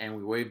Ennis, and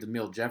we waived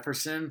Emile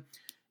Jefferson.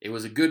 It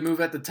was a good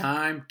move at the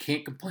time.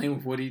 Can't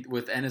complain with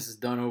what Ennis has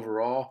done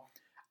overall.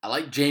 I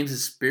like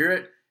James's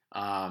spirit.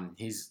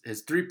 His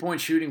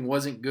 3-point shooting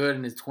wasn't good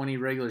in his 20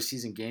 regular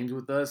season games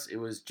with us. It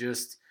was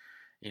just,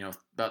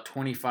 about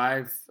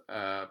 25%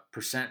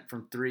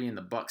 from 3 in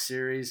the Bucks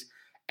series.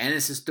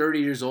 Ennis is 30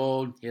 years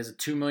old. He has a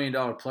 $2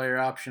 million player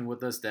option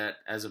with us that,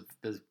 as of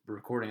the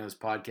recording of this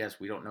podcast,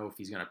 we don't know if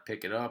he's going to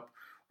pick it up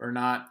or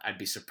not. I'd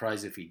be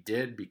surprised if he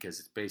did because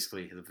it's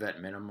basically the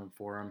vet minimum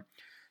for him.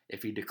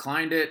 If he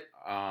declined it,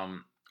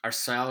 our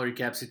salary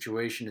cap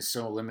situation is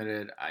so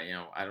limited.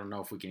 I don't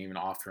know if we can even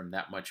offer him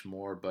that much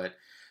more, but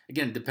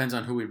again, it depends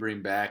on who we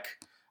bring back.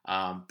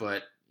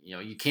 But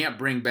you can't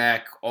bring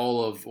back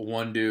all of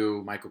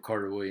Wundu, Michael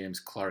Carter-Williams,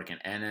 Clark,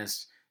 and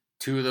Ennis.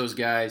 2 of those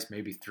guys,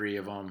 maybe 3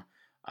 of them.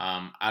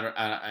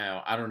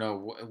 I don't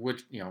know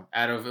which,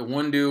 out of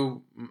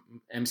Wundu,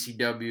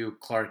 MCW,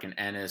 Clark, and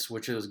Ennis,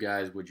 which of those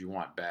guys would you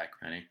want back,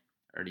 Penny?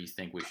 Or do you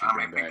think we should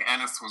bring back? I think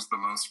Ennis was the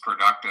most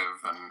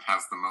productive and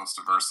has the most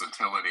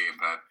versatility,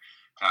 but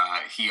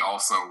he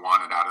also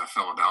wanted out of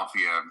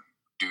Philadelphia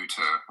due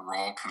to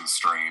role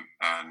constraint,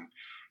 and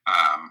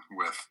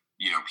with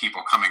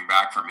people coming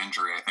back from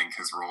injury, I think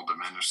his role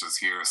diminishes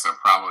here. So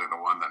probably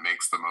the one that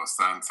makes the most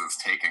sense is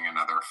taking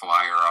another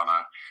flyer on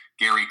a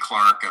Gary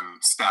Clark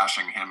and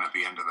stashing him at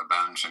the end of the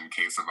bench in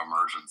case of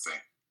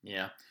emergency.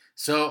 Yeah.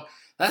 So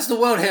that's the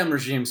Woodham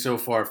regime so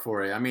far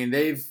for you. I mean,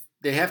 they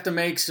have to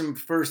make some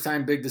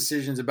first-time big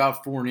decisions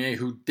about Fournier,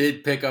 who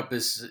did pick up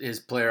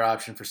his player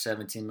option for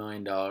 $17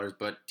 million.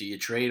 But do you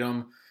trade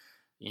him?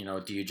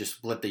 Do you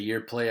just let the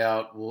year play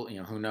out? Well,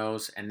 who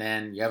knows? And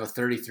then you have a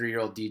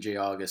 33-year-old DJ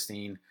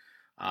Augustine.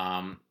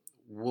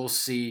 We'll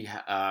see.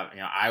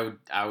 I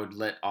would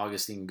let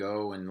Augustine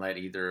go and let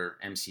either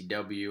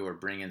MCW or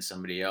bring in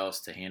somebody else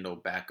to handle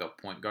backup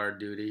point guard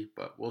duty,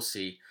 but we'll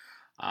see.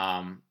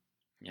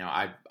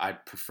 I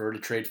prefer to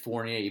trade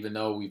Fournier, even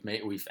though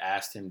we've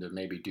asked him to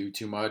maybe do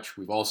too much.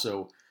 We've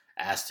also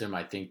asked him,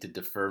 I think, to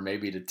defer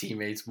maybe to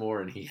teammates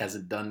more, and he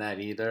hasn't done that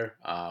either.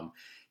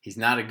 He's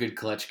not a good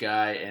clutch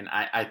guy, and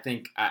I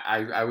think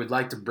I would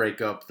like to break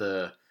up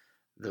the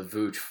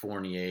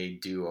Vooch-Fournier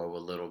duo a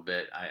little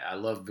bit. I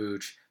love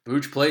Vooch.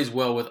 Vooch plays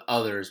well with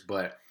others,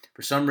 but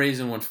for some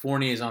reason when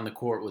Fournier is on the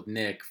court with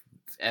Nick,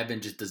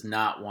 Evan just does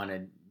not want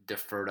to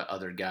defer to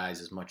other guys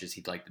as much as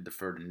he'd like to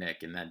defer to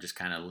Nick, and that just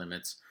kind of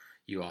limits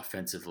you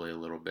offensively a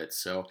little bit.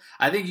 So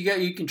I think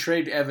you can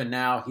trade Evan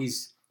now.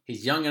 He's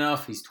young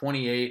enough. He's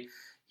 28.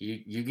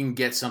 You can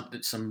get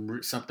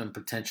something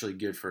potentially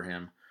good for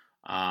him.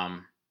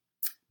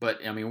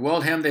 But, I mean,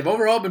 Woldham, they've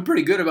overall been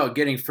pretty good about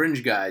getting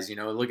fringe guys.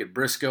 Look at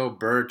Briscoe,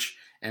 Birch,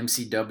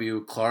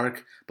 MCW,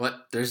 Clark.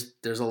 But there's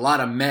a lot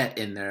of Met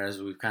in there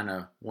as we've kind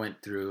of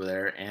went through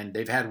there. And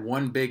they've had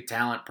one big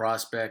talent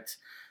prospect,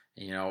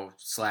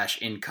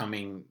 /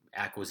 incoming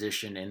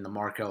acquisition in the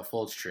Markelle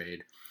Fultz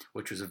trade,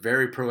 which was a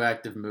very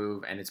proactive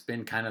move. And it's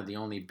been kind of the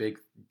only big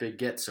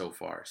get so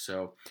far.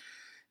 So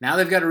now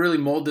they've got to really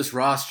mold this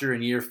roster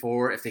in year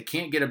 4. If they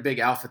can't get a big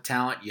alpha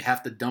talent, you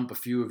have to dump a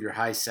few of your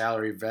high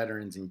salary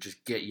veterans and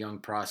just get young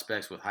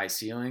prospects with high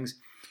ceilings.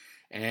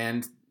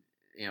 And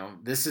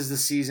this is the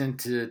season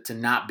to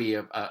not be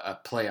a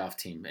playoff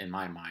team in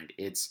my mind.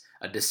 It's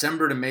a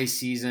December to May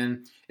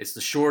season. It's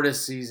the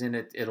shortest season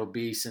it'll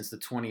be since the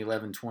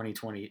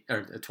 2011-2020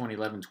 or the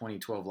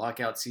 2011-2012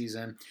 lockout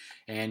season,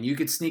 and you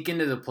could sneak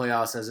into the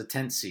playoffs as a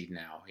 10th seed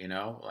now.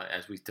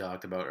 As we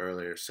talked about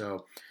earlier.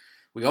 So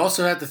we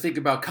also have to think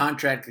about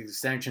contract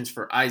extensions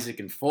for Isaac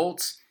and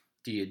Fultz.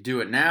 Do you do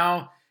it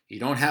now? You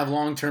don't have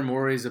long-term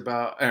worries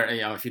about,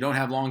 if you don't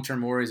have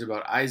long-term worries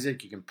about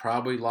Isaac, you can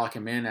probably lock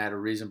him in at a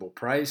reasonable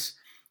price.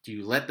 Do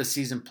you let the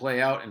season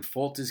play out in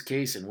Fultz's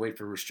case and wait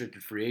for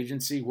restricted free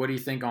agency? What do you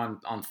think on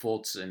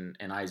Fultz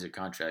and Isaac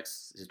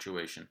contracts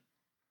situation?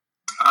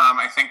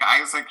 I think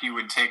Isaac you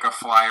would take a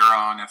flyer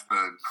on if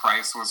the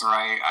price was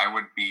right. I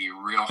would be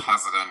real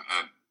hesitant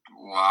at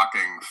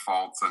locking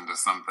Fultz into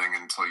something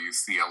until you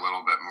see a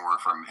little bit more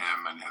from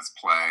him and his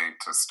play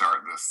to start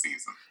this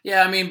season.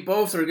 Yeah,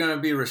 both are going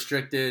to be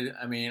restricted.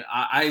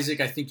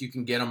 Isaac, I think you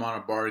can get him on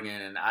a bargain,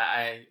 and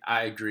I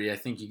agree. I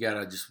think you got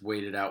to just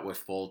wait it out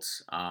with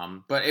Fultz.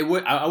 But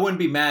I wouldn't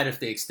be mad if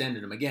they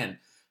extended him. Again,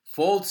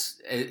 Fultz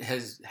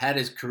has had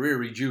his career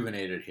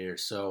rejuvenated here,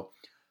 so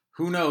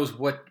who knows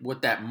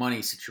what that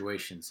money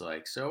situation's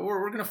like. So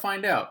we're going to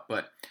find out,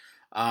 but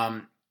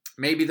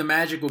maybe the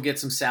Magic will get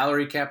some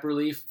salary cap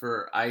relief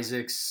for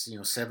Isaac's,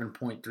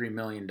 $7.3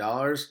 million.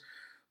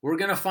 We're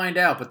going to find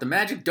out, but the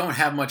Magic don't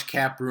have much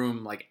cap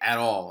room at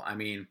all.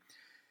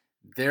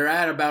 They're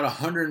at about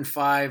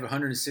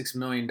 $106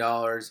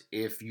 million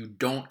if you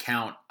don't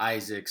count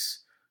Isaac's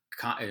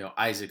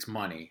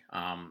money.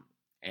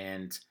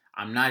 And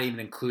I'm not even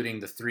including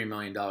the $3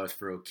 million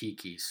for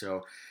Okeke.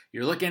 So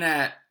you're looking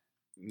at,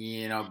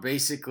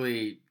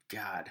 basically,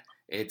 God,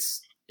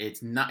 it's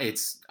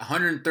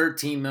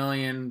 113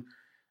 million,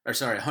 or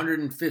sorry,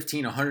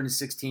 115,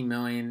 116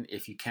 million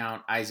if you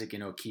count Isaac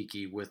and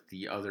Okeke with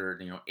the other,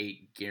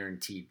 8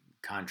 guaranteed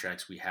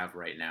contracts we have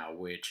right now,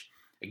 which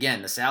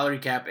again, the salary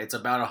cap, it's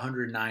about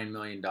 $109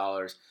 million.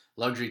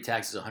 Luxury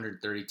tax is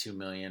 $132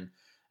 million.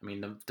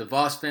 The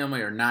Voss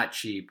family are not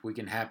cheap. We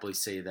can happily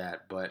say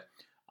that, but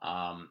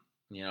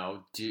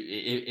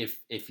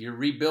if you're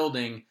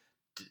rebuilding,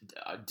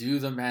 do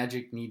the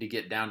Magic need to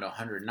get down to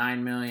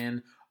 $109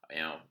 million?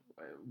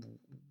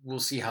 We'll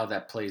see how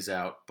that plays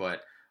out,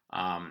 but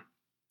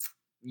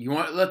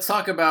let's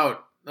talk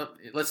about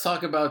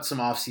some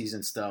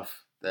offseason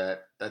stuff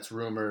that's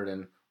rumored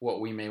and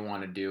what we may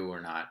want to do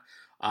or not.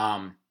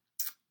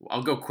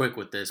 I'll go quick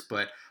with this,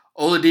 but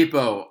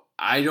Oladipo,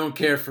 I don't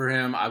care for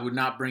him. I would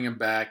not bring him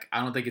back.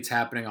 I don't think it's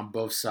happening on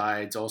both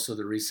sides. Also,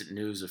 the recent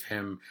news of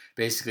him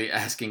basically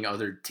asking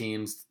other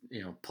teams,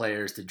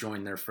 players to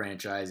join their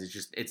franchise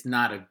it's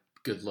not a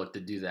good look to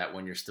do that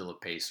when you're still a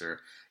Pacer.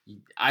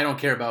 I don't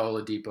care about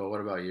Oladipo.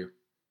 What about you?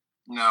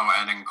 No,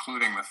 and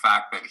including the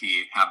fact that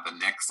he had the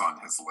Knicks on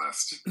his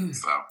list.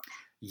 So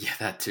yeah,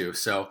 that too.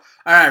 So,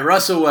 all right,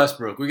 Russell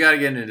Westbrook. We got to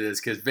get into this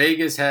because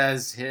Vegas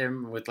has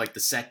him with the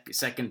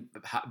second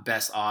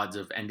best odds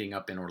of ending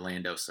up in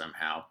Orlando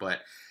somehow.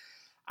 But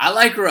I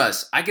like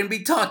Russ. I can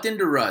be talked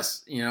into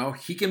Russ.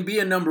 He can be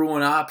a number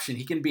one option.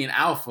 He can be an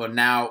alpha.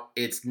 Now,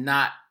 it's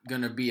not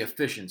going to be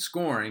efficient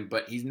scoring,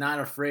 but he's not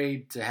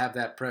afraid to have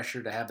that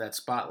pressure, to have that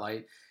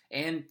spotlight.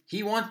 And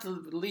he wants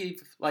to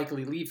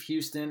likely leave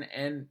Houston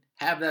and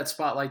have that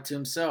spotlight to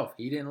himself.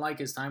 He didn't like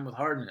his time with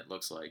Harden, it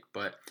looks like.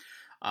 But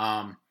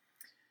I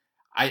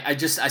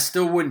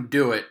still wouldn't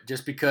do it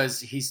just because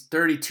he's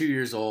 32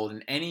 years old,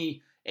 and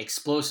any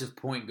explosive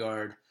point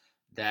guard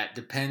that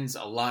depends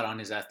a lot on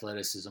his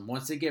athleticism.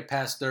 Once they get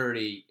past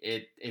 30,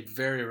 it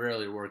very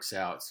rarely works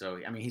out. So,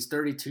 he's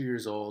 32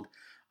 years old.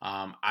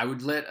 I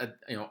would let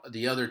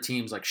the other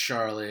teams like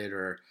Charlotte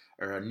or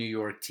a New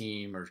York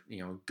team or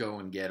go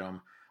and get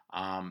him.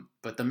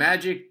 But the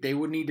Magic, they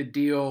would need to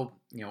deal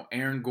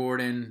Aaron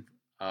Gordon,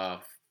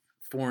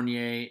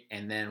 Fournier,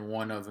 and then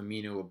one of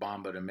Aminu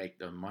Abamba to make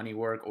the money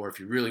work. Or if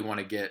you really want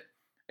to get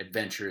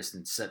adventurous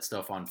and set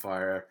stuff on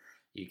fire,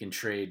 you can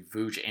trade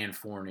Vooch and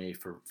Fournier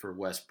for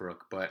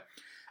Westbrook. But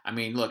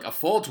look, a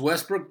Fultz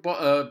Westbrook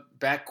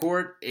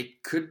backcourt,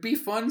 it could be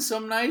fun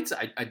some nights.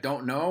 I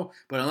don't know.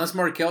 But unless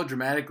Markelle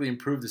dramatically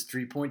improved his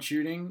 3-point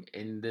shooting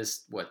in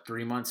this,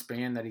 3-month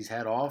span that he's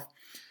had off,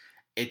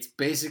 it's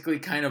basically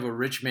kind of a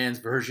rich man's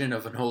version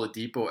of an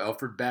Oladipo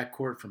Elfrid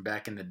backcourt from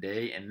back in the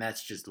day, and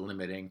that's just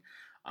limiting.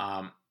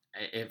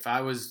 If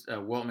I was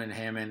Wiltman and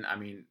Hammond,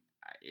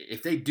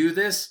 if they do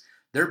this,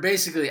 they're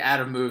basically out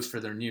of moves for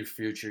their near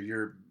future.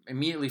 You're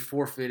immediately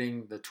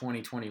forfeiting the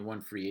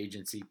 2021 free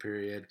agency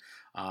period.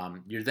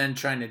 You're then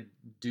trying to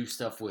do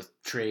stuff with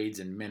trades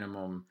and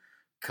minimum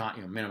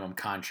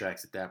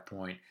contracts at that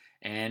point.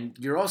 And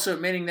you're also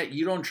admitting that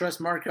you don't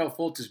trust Markelle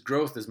Fultz's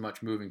growth as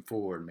much moving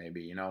forward,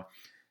 maybe.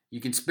 You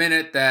can spin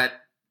it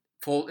that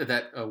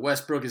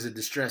Westbrook is a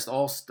distressed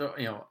all-star,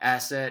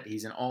 asset.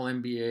 He's an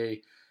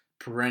all-NBA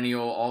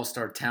perennial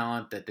all-star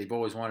talent that they've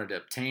always wanted to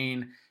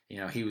obtain.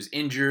 He was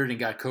injured and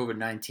got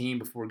COVID-19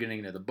 before getting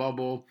into the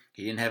bubble.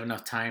 He didn't have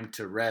enough time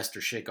to rest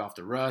or shake off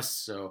the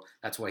rust, so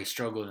that's why he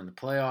struggled in the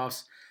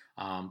playoffs.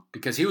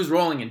 because he was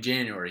rolling in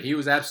January. He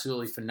was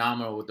absolutely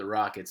phenomenal with the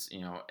Rockets,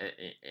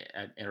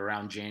 at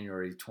around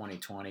January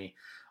 2020.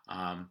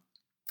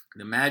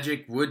 The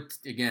Magic would,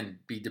 again,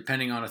 be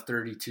depending on a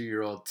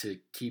 32-year-old to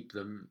keep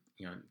them,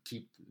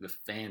 keep the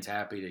fans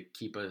happy, to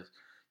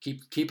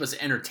keep us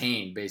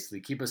entertained,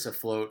 basically, keep us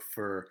afloat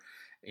for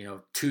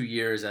 2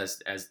 years as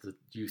the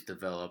youth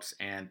develops,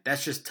 and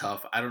that's just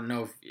tough. I don't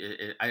know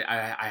if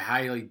I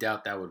highly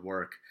doubt that would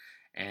work.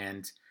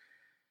 And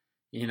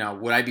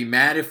would I be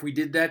mad if we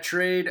did that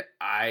trade?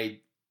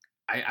 I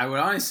would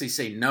honestly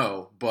say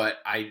no, but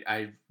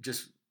I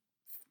just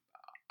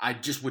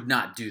would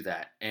not do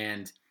that.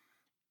 And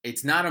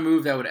it's not a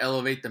move that would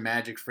elevate the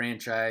Magic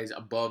franchise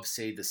above,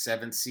 say, the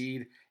 7th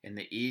seed in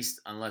the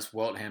East, unless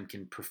Weltham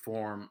can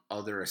perform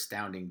other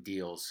astounding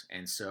deals.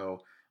 And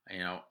so,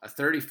 a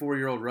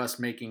 34-year-old Russ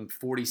making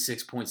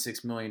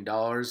 $46.6 million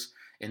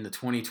in the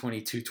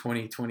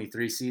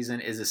 2022-2023 season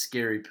is a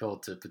scary pill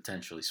to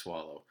potentially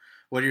swallow.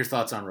 What are your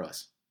thoughts on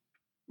Russ?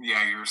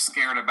 Yeah, you're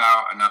scared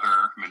about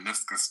another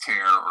meniscus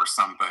tear or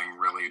something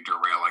really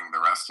derailing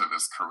the rest of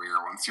his career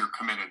once you're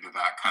committed to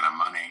that kind of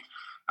money.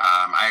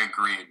 I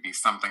agree it'd be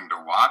something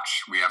to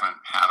watch. We haven't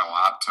had a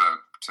lot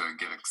to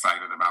get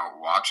excited about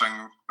watching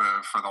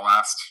for the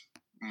last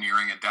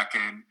nearing a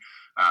decade,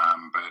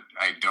 but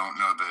I don't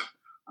know that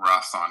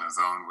Russ on his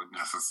own would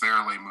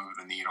necessarily move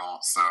the needle.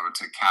 So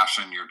to cash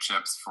in your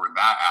chips for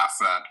that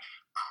asset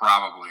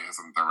probably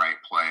isn't the right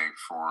play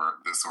for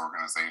this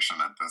organization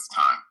at this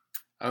time.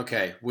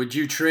 Okay. Would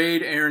you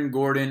trade Aaron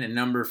Gordon in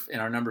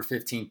our number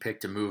 15 pick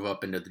to move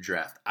up into the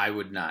draft? I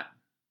would not.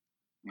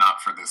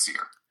 Not for this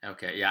year.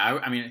 Okay. Yeah.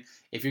 I mean,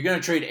 if you're going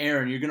to trade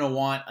Aaron, you're going to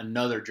want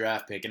another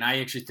draft pick. And I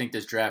actually think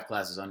this draft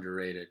class is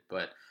underrated.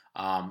 But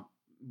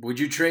would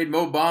you trade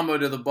Mo Bamba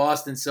to the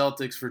Boston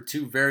Celtics for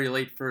 2 very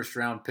late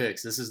first-round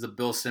picks? This is the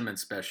Bill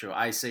Simmons special.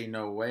 I say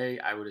no way.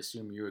 I would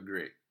assume you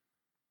agree.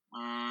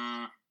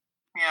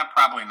 Yeah,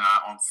 probably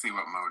not. Let's see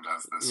what Mo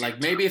does this year.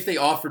 Like, maybe if they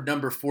offered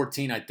number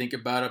 14, I'd think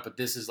about it, but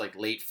this is like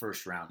late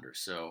first rounder.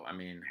 So, I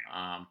mean,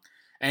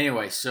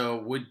 anyway, so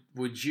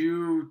would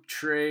you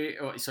trade?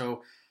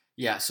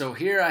 So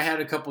here I had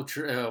a couple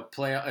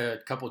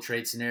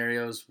trade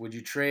scenarios. Would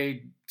you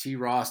trade T.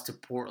 Ross to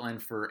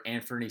Portland for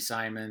Anthony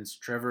Simons,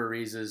 Trevor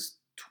Ariza's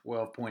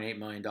 $12.8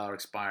 million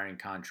expiring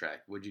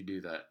contract? Would you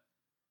do that?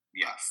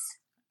 Yes.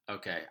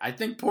 Okay. I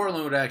think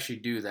Portland would actually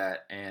do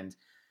that, and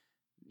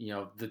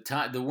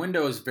the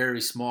window is very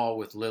small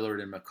with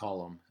Lillard and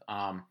McCollum.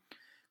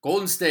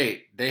 Golden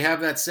State, they have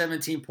that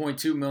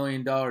 $17.2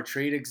 million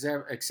trade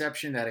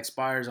exception that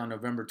expires on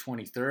November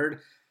 23rd.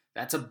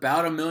 That's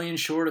about $1 million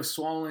short of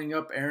swallowing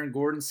up Aaron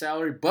Gordon's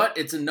salary, but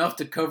it's enough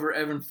to cover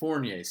Evan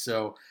Fournier.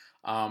 So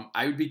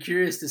I would be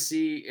curious to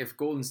see if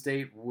Golden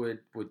State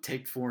would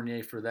take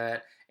Fournier for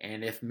that,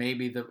 and if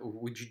maybe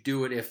would you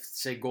do it if,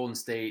 say, Golden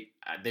State,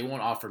 they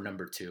won't offer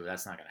number 2.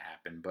 That's not going to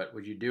happen. But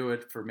would you do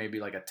it for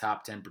maybe like a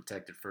top 10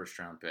 protected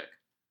first-round pick?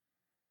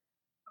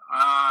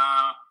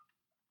 I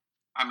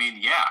mean,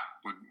 yeah.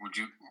 Would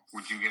you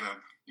get a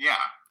 – yeah,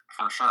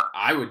 for sure.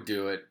 I would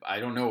do it.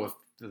 I don't know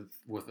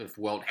if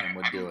Weltham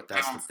would do it.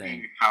 That's the thing. I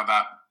don't see how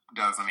that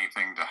does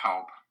anything to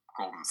help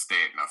Golden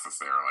State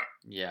necessarily.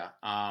 Yeah.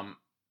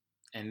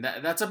 And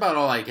that's about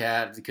all I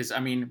had, because, I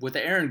mean, with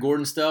the Aaron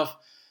Gordon stuff,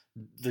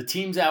 the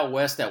teams out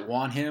west that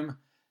want him,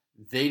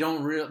 they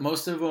don't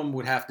most of them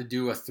would have to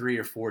do a 3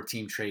 or 4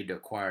 team trade to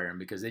acquire him,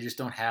 because they just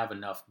don't have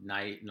enough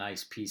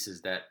nice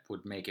pieces that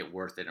would make it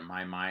worth it in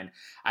my mind.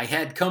 I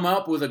had come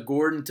up with a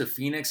Gordon to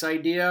Phoenix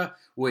idea,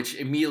 which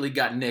immediately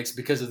got nixed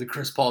because of the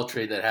Chris Paul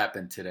trade that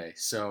happened today.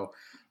 So,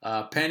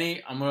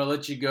 Penny, I'm going to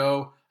let you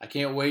go. I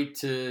can't wait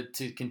to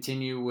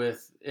continue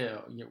with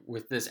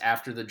this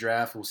after the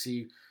draft. We'll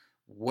see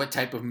what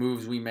type of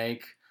moves we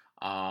make.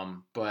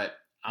 But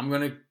I'm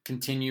going to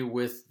continue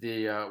with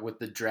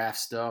the draft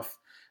stuff.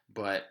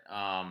 But,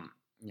 I'm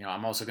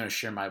also going to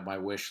share my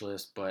wish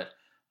list. But,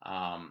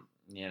 I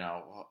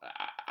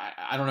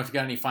don't know if you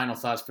got any final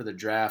thoughts for the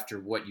draft or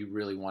what you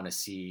really want to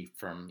see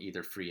from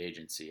either free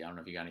agency. I don't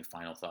know if you got any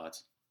final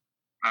thoughts.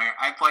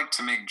 I'd like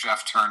to make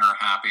Jeff Turner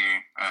happy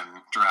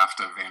and draft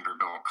a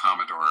Vanderbilt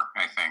Commodore,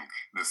 I think,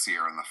 this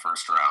year in the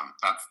first round.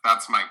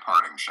 That's my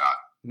parting shot.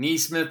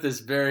 Nesmith is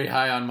very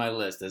high on my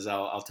list, as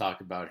I'll talk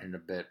about in a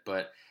bit.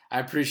 But I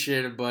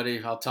appreciate it,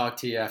 buddy. I'll talk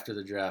to you after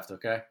the draft,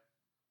 okay?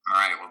 All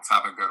right, let's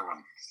have a good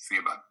one. See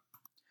you, bud.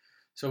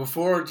 So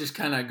before I just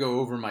kind of go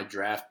over my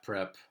draft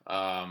prep,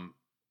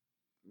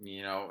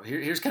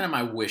 here's kind of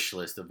my wish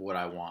list of what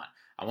I want.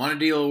 I want to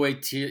deal away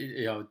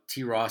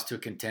T. Ross to a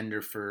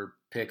contender for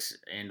picks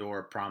and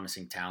or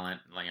promising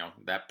talent.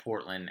 That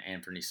Portland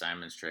Anthony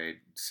Simons trade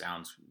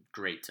sounds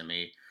great to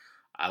me.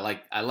 I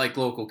like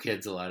local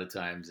kids a lot of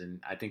times,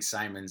 and I think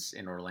Simons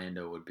in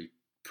Orlando would be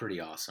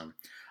pretty awesome.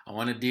 I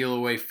want to deal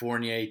away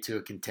Fournier to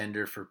a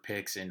contender for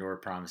picks and or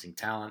promising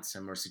talent.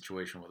 Similar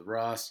situation with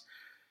Ross.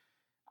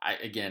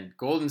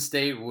 Golden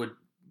State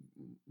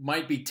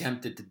might be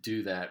tempted to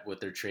do that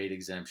with their trade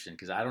exemption,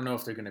 because I don't know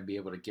if they're going to be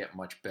able to get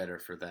much better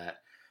for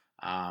that.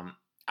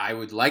 I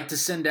would like to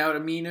send out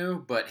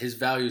Aminu, but his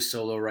value is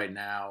so low right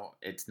now,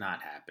 it's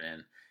not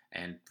happening.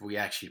 And we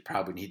actually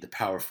probably need the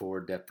power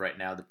forward depth right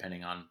now,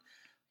 depending on,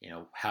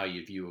 how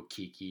you view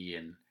Okiki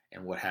and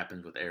what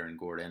happens with Aaron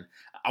Gordon.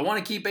 I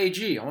want to keep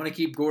AG. I want to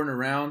keep Gordon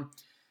around.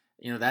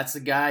 That's the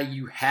guy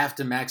you have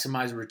to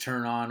maximize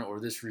return on,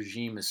 or this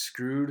regime is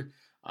screwed.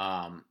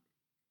 Then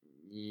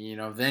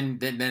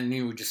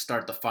you would just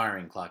start the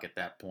firing clock at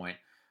that point.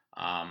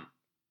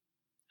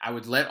 I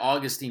would let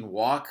Augustine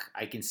walk.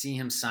 I can see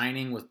him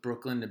signing with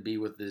Brooklyn to be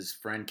with his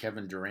friend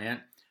Kevin Durant.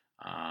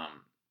 I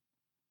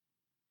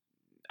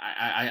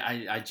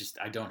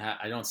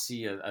don't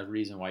see a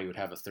reason why you would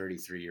have a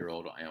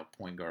 33-year-old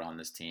point guard on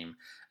this team,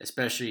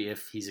 especially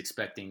if he's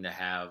expecting to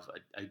have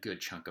a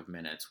good chunk of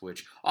minutes,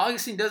 which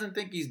Augustine doesn't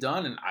think he's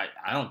done, and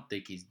I don't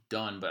think he's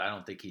done, but I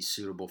don't think he's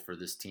suitable for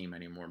this team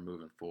anymore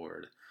moving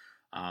forward.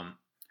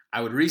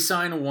 I would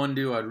re-sign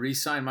Awundu. I'd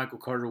re-sign Michael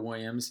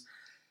Carter-Williams.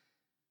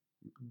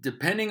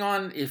 Depending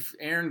on if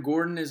Aaron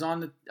Gordon is on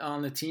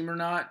the team or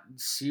not,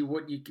 see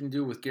what you can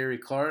do with Gary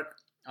Clark.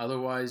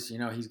 Otherwise,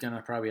 he's going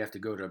to probably have to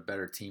go to a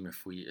better team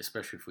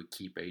especially if we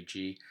keep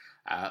AG.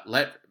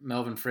 Let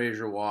Melvin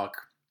Frazier walk.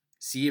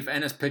 See if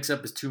Ennis picks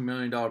up his $2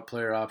 million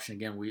player option.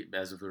 Again,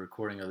 as of the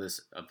recording of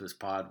this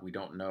pod, we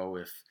don't know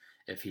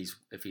if he's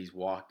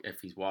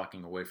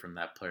walking away from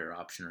that player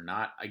option or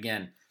not.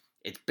 Again,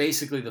 it's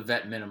basically the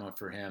vet minimum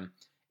for him.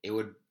 It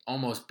would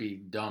almost be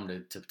dumb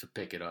to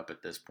pick it up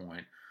at this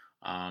point.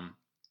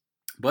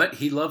 But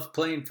he loved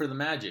playing for the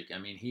Magic. I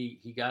mean,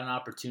 he got an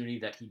opportunity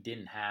that he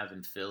didn't have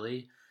in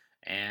Philly,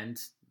 and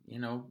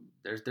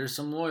there's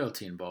some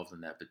loyalty involved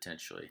in that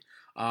potentially.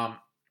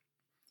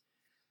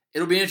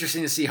 It'll be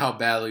interesting to see how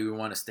badly we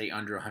want to stay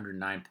under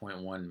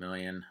 109.1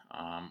 million,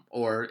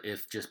 or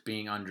if just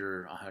being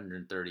under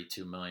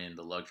 132 million,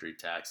 the luxury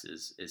tax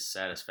is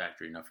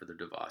satisfactory enough for the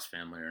DeVos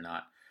family or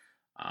not.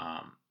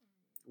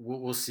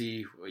 We'll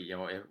see,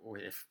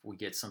 if we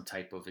get some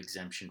type of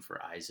exemption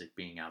for Isaac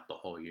being out the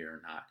whole year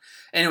or not.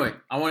 Anyway,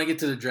 I want to get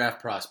to the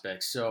draft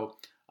prospects. So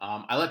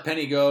I let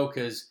Penny go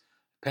because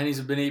Penny's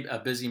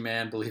a busy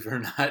man, believe it or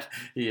not.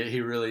 He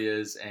really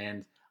is.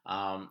 And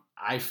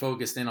I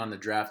focused in on the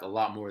draft a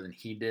lot more than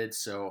he did.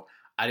 So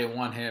I didn't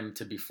want him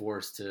to be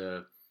forced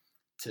to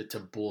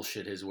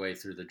bullshit his way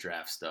through the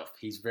draft stuff.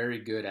 He's very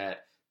good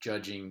at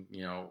judging,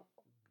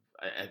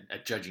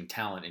 at judging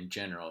talent in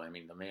general. I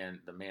mean, the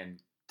man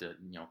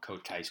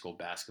coached high school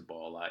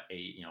basketball a lot,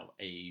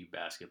 AAU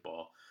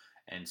basketball,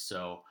 and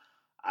so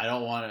I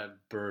don't want to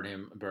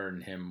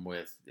burden him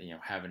with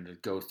having to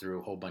go through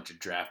a whole bunch of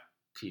draft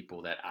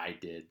people that I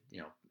did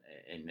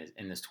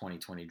in this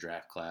 2020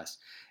 draft class,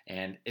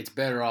 and it's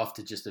better off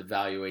to just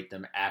evaluate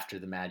them after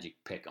the Magic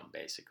pick them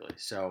basically.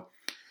 So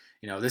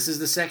this is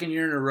the second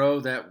year in a row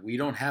that we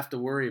don't have to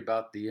worry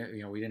about we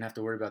didn't have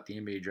to worry about the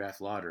NBA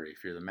draft lottery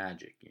if you're the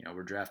Magic.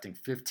 We're drafting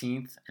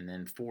 15th and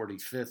then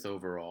 45th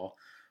overall.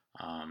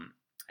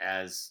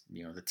 As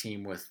the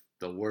team with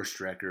the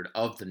worst record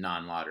of the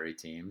non-lottery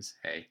teams.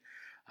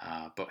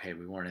 But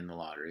we weren't in the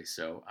lottery,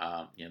 so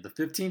the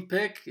 15th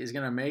pick is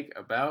going to make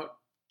about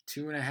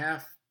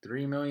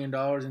 $2.5-3 million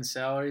in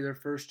salary their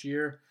first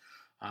year.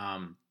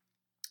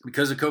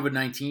 Because of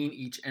COVID-19,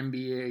 each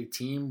NBA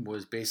team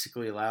was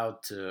basically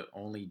allowed to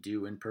only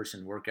do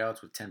in-person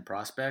workouts with 10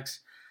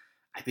 prospects.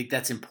 I think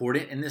that's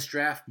important in this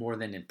draft more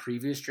than in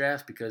previous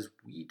drafts because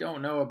we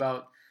don't know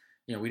about.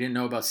 We didn't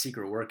know about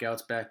secret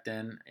workouts back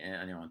then,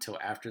 and until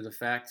after the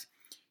fact.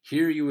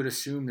 Here, you would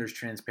assume there's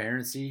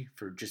transparency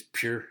for just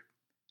pure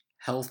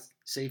health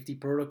safety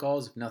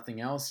protocols, if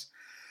nothing else.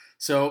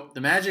 So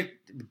the Magic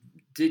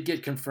did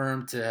get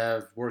confirmed to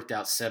have worked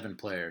out 7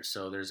 players.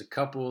 So there's a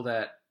couple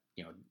that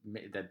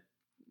that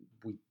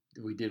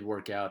we did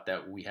work out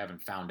that we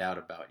haven't found out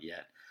about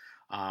yet.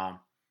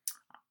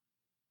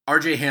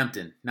 RJ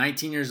Hampton,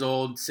 19 years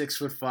old,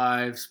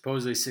 6'5",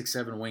 supposedly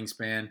 6'7"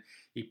 wingspan.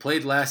 He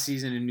played last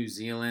season in New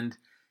Zealand.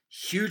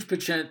 Huge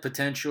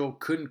potential.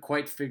 Couldn't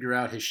quite figure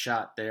out his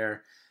shot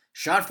there.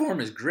 Shot form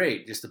is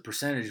great, just the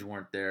percentages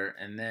weren't there.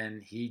 And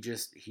then he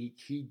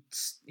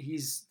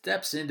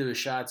steps into his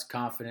shots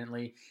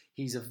confidently.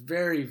 He's a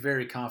very,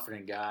 very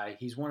confident guy.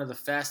 He's one of the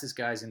fastest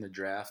guys in the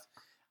draft.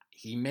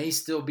 He may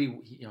still be,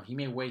 he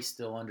may weigh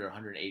still under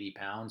 180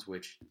 pounds,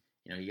 which,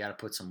 you got to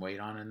put some weight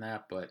on in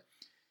that. But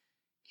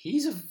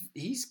he's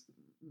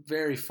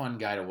very fun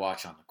guy to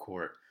watch on the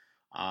court.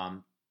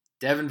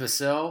 Devin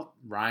Vassell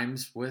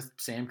rhymes with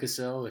Sam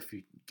Cassell if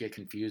you get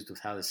confused with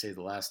how to say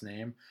the last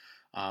name.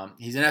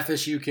 He's an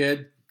FSU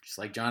kid, just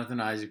like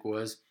Jonathan Isaac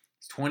was.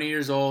 He's 20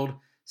 years old,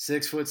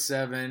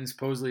 6'7",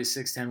 supposedly a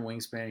 6'10"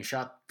 wingspan. He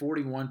shot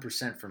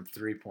 41% from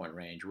three-point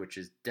range, which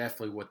is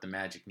definitely what the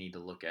Magic need to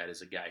look at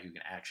as a guy who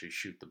can actually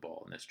shoot the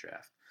ball in this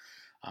draft.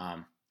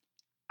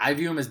 I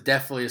view him as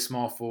definitely a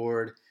small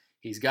forward.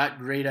 He's got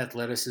great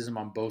athleticism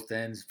on both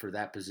ends for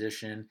that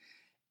position.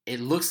 It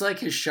looks like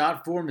his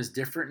shot form is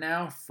different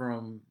now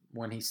from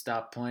when he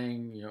stopped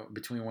playing,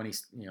 between when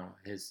he's,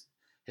 his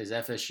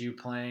FSU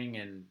playing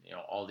and,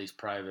 all these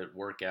private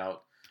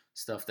workout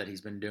stuff that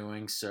he's been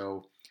doing.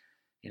 So,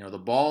 the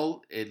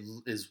ball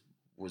is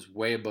was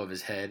way above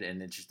his head,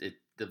 and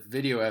the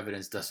video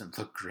evidence doesn't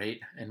look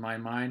great in my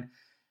mind.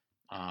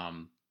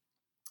 I'm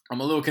a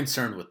little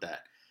concerned with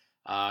that.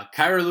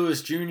 Kyra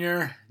Lewis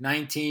Jr.,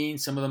 19.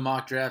 Some of the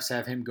mock drafts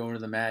have him going to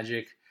the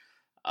Magic.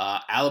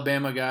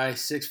 Alabama guy,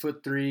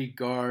 6'3",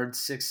 guard,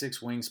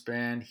 6'6"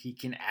 wingspan. He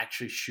can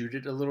actually shoot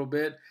it a little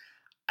bit.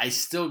 I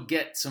still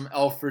get some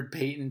Elfrid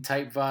Payton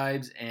type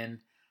vibes, and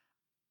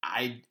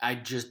I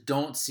just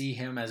don't see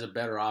him as a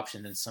better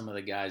option than some of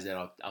the guys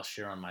that I'll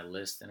share on my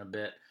list in a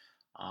bit.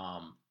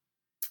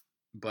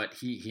 But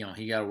he got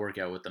to work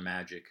out with the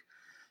Magic.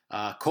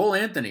 Cole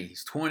Anthony,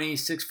 he's 20,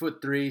 6'3",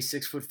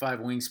 6'5"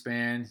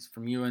 wingspan. He's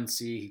from UNC.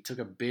 He took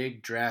a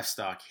big draft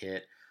stock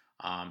hit.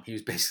 He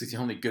was basically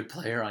the only good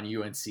player on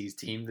UNC's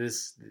team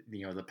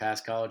the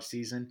past college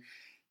season.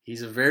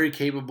 He's a very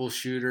capable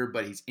shooter,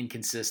 but he's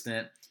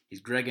inconsistent. He's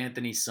Greg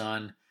Anthony's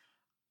son.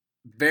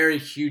 Very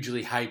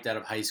hugely hyped out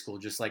of high school,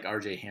 just like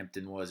RJ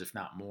Hampton was, if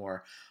not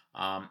more.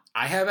 I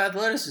have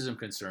athleticism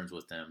concerns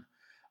with him.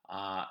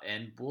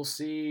 And we'll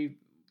see,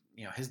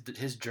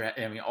 his draft.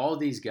 I mean, all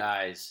these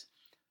guys,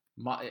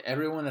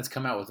 everyone that's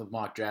come out with a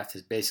mock draft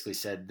has basically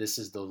said this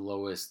is the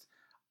lowest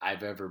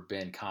I've ever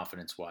been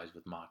confidence-wise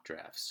with mock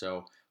drafts.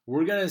 So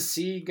we're gonna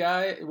see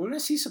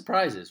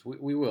surprises.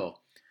 We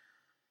will.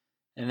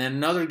 And then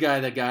another guy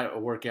that got a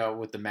workout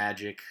with the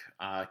Magic,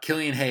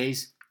 Killian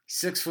Hayes,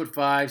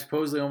 6'5",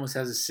 supposedly almost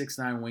has a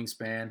 6'9"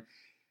 wingspan.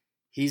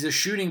 He's a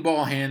shooting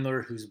ball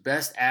handler whose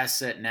best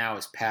asset now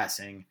is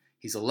passing.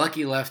 He's a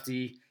lucky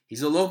lefty.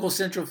 He's a local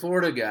Central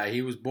Florida guy.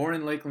 He was born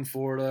in Lakeland,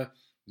 Florida.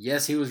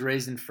 Yes, he was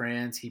raised in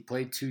France. He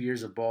played 2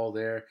 years of ball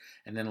there,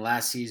 and then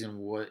last season,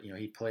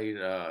 he played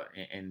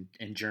in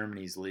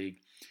Germany's league.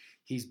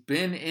 He's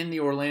been in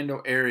the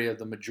Orlando area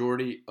the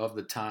majority of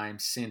the time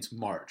since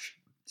March,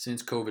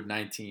 since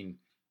COVID-19,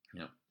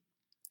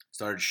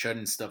 started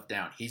shutting stuff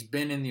down. He's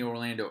been in the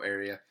Orlando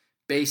area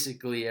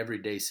basically every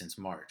day since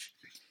March.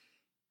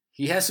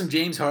 He has some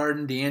James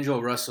Harden,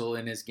 D'Angelo Russell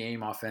in his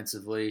game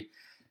offensively.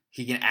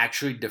 He can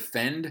actually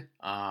defend.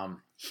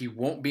 He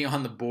won't be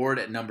on the board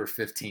at number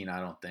 15, I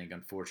don't think,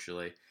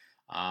 unfortunately.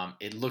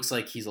 It looks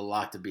like he's a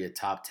lock to be a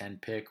top 10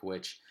 pick,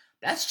 which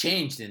that's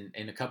changed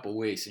in a couple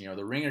weeks.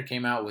 The Ringer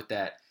came out with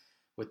that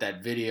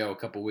video a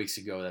couple weeks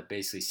ago that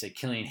basically said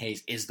Killian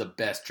Hayes is the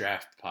best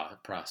draft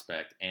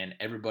prospect, and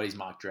everybody's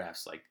mock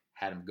drafts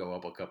had him go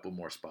up a couple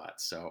more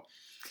spots. So,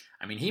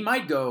 I mean, he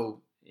might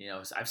go.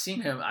 I've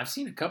seen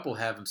a couple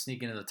have him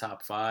sneak into the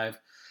top 5.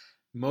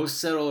 Most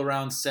settle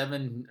around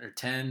 7 or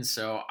 10.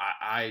 So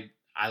I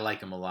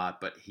like him a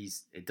lot, but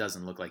it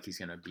doesn't look like he's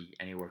going to be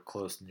anywhere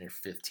close near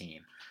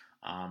 15.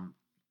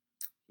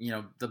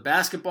 The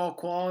basketball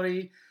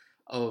quality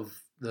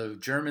of the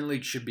German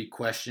league should be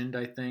questioned,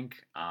 I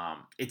think.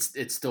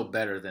 It's still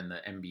better than the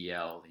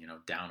NBL,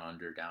 down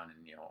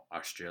in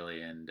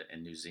Australia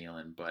and New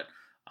Zealand, but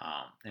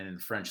and in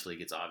the French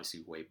league, it's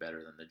obviously way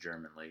better than the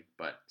German league,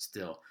 but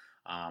still.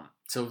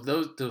 So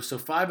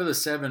 5 of the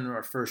 7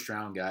 are first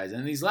round guys,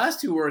 and these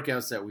last 2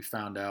 workouts that we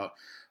found out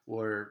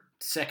were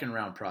second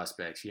round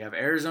prospects. You have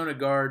Arizona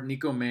guard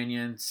Nico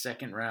Mannion,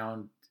 second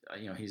round.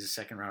 He's a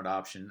second round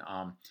option.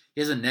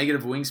 He has a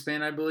negative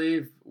wingspan, I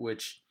believe,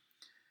 which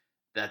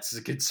that's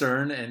a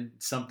concern and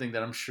something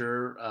that I'm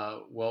sure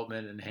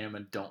Weltman and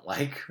Hammond don't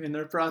like in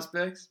their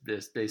prospects,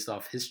 just based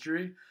off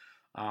history.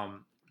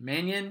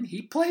 Mannion,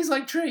 he plays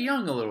like Trae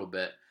Young a little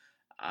bit.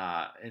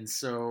 And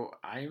so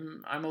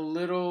I'm a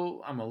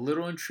little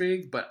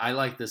intrigued, but I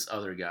like this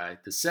other guy.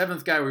 The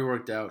 7th guy we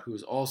worked out, who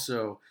is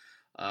also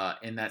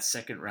in that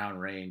second round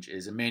range,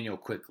 is Emmanuel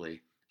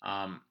Quickley.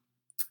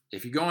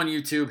 If you go on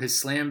YouTube, his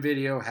slam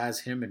video has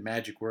him in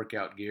Magic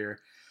workout gear.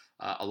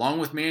 Along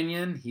with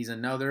Mannion, he's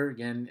another,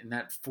 again, in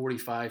that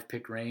 45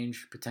 pick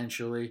range,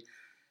 potentially,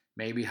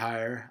 maybe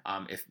higher.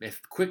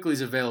 If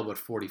Quickley's available at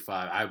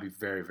 45, I would be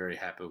very, very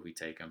happy if we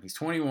take him. He's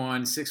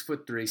 21,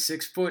 6'3",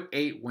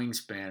 6'8"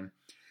 wingspan.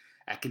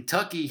 At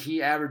Kentucky,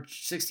 he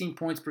averaged 16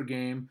 points per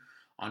game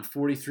on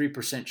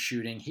 43%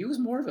 shooting. He was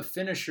more of a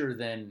finisher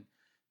than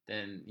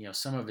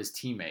some of his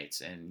teammates,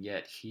 and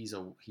yet he's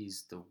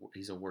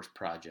a worse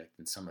project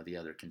than some of the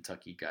other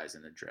Kentucky guys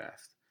in the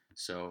draft.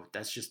 So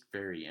that's just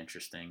very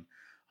interesting.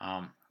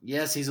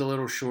 Yes, he's a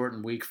little short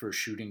and weak for a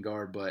shooting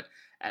guard, but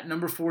at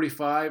number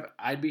 45,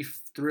 I'd be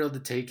thrilled to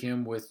take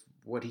him with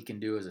what he can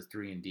do as a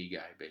 3-and-D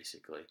guy,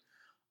 basically.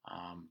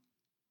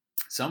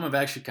 Some have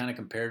actually kind of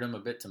compared him a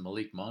bit to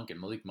Malik Monk, and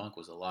Malik Monk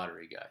was a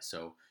lottery guy.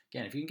 So,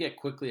 again, if you can get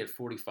Quickley at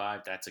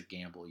 45, that's a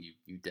gamble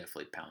you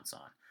definitely pounce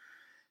on.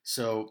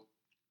 So,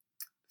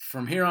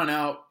 from here on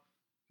out,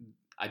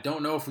 I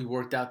don't know if we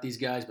worked out these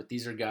guys, but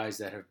these are guys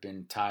that have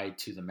been tied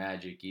to the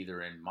Magic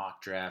either in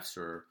mock drafts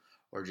or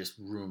just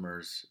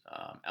rumors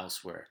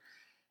elsewhere.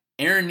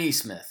 Aaron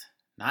Nesmith,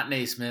 not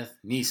Naismith,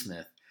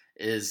 Nesmith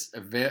is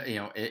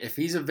if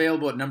he's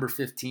available at number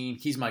 15,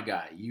 he's my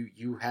guy.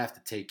 You have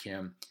to take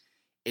him.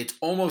 It's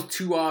almost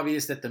too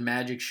obvious that the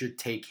Magic should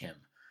take him.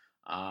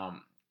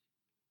 The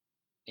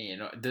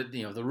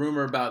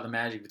rumor about the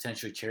Magic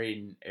potentially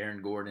trading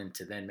Aaron Gordon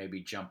to then maybe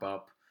jump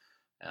up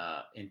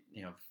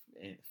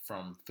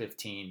from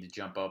 15 to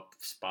jump up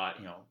spot,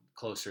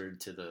 closer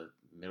to the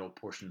middle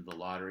portion of the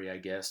lottery, I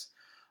guess.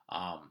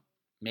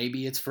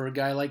 Maybe it's for a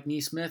guy like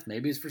Neesmith.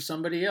 Maybe it's for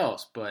somebody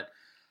else. But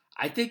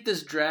I think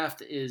this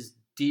draft is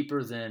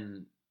deeper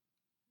than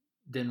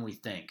we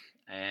think.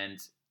 And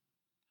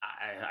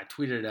I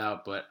tweeted it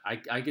out, but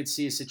I could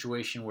see a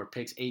situation where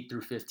picks 8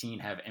 through 15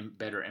 have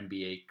better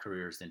NBA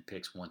careers than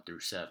picks 1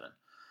 through 7.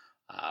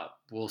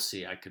 We'll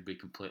see. I could be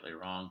completely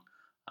wrong.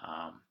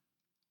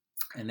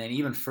 And then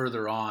even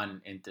further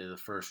on into the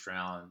first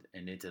round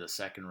and into the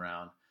second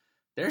round,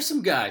 there's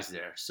some guys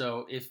there.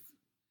 So if,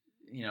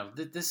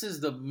 this is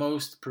the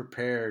most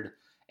prepared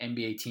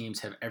NBA teams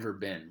have ever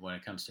been when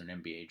it comes to an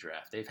NBA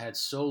draft. They've had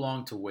so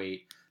long to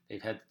wait.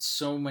 They've had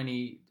so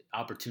many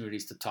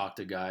opportunities to talk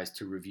to guys,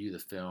 to review the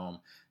film,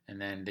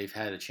 and then they've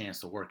had a chance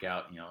to work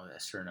out, a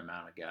certain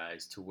amount of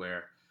guys to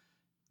where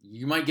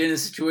you might get in a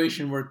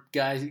situation where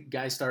guys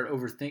start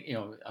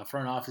overthinking, a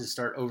front office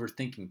start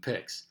overthinking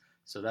picks.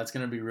 So that's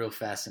going to be real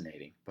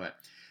fascinating. But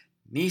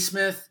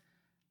Neesmith,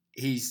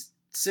 he's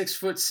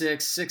 6'6",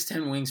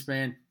 6'10"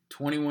 wingspan,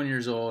 21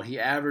 years old. He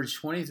averaged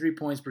 23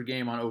 points per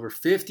game on over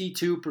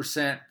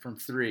 52% from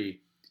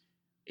three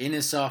in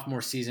his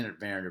sophomore season at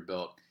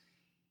Vanderbilt.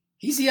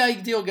 He's the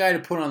ideal guy to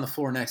put on the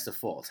floor next to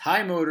Fultz.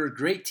 High motor,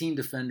 great team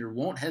defender,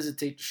 won't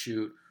hesitate to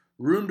shoot,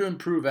 room to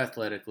improve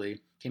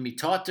athletically, can be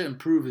taught to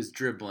improve his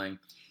dribbling.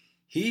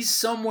 He's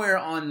somewhere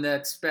on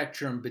that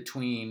spectrum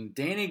between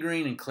Danny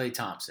Green and Klay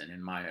Thompson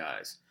in my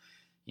eyes.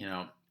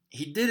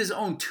 He did his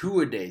own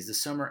two-a-days the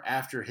summer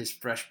after his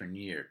freshman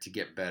year to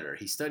get better.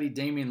 He studied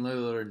Damian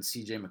Lillard and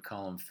C.J.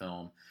 McCollum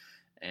film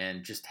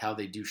and just how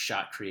they do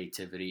shot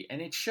creativity.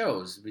 And it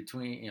shows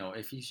between,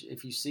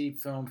 if you see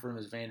film from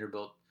his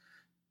Vanderbilt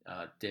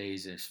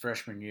days in his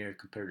freshman year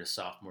compared to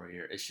sophomore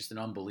year, it's just an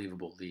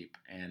unbelievable leap.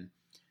 And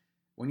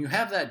when you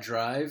have that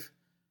drive,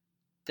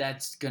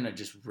 that's going to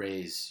just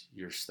raise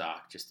your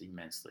stock just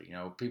immensely.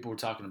 People were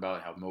talking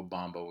about how Mo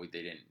Bamba,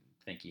 they didn't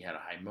think he had a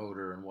high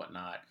motor and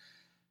whatnot.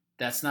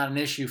 That's not an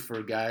issue for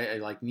a guy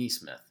like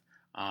Neesmith.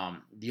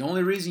 The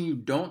only reason you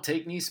don't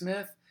take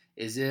Neesmith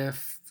is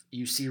if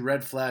you see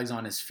red flags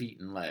on his feet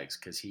and legs,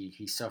 because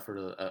he suffered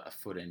a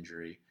foot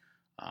injury,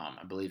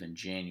 I believe in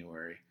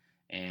January.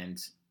 And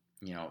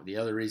the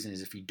other reason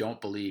is if you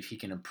don't believe he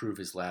can improve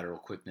his lateral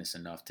quickness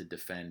enough to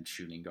defend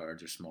shooting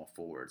guards or small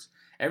forwards.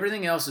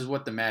 Everything else is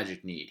what the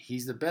Magic need.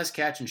 He's the best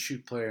catch and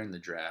shoot player in the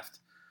draft.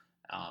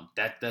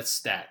 That's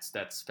stats.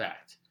 That's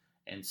fact.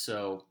 And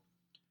so,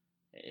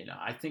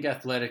 I think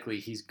athletically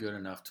he's good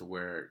enough to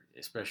where,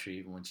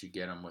 especially once you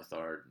get him with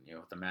our,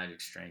 the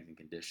Magic strength and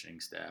conditioning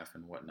staff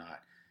and whatnot,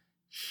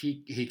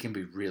 he can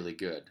be really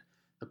good.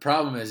 The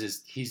problem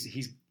is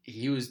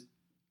he was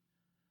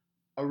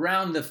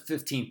around the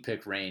 15th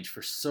pick range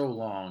for so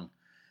long,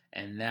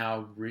 and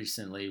now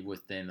recently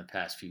within the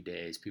past few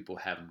days, people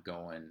have him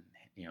going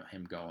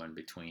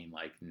between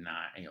like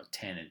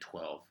 10 and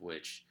 12,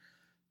 which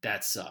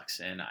that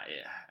sucks. And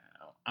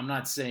I'm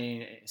not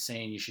saying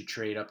you should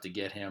trade up to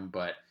get him,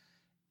 but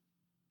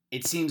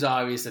it seems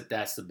obvious that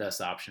that's the best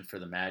option for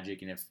the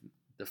Magic. And if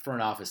the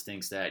front office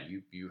thinks that,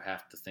 you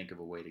have to think of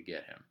a way to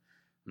get him.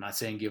 I'm not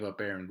saying give up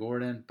Aaron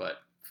Gordon, but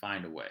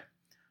find a way.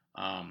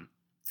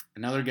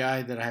 Another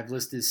guy that I have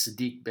listed is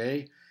Saddiq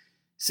Bey.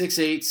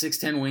 6'8",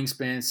 6'10"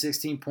 wingspan,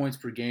 16 points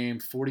per game,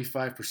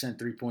 45%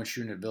 three-point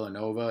shooting at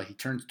Villanova. He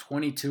turns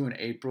 22 in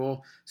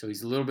April, so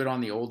he's a little bit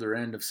on the older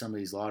end of some of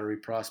these lottery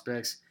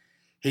prospects.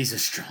 He's a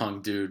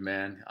strong dude,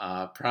 man.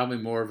 Probably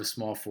more of a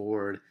small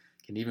forward.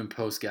 Can even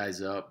post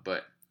guys up,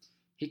 but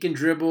he can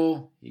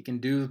dribble. He can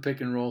do the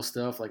pick and roll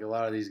stuff like a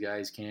lot of these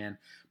guys can.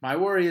 My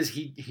worry is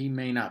he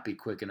may not be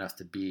quick enough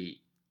to be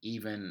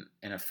even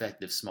an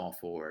effective small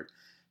forward.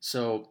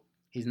 So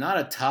he's not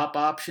a top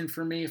option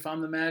for me if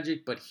I'm the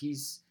Magic, but he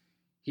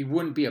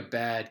wouldn't be a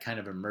bad kind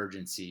of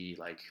emergency.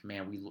 Like,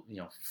 man,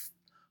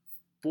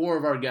 four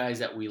of our guys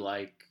that we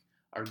like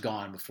are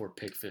gone before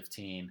pick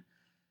 15.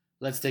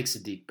 Let's take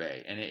Saddiq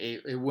Bey, and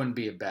it wouldn't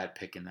be a bad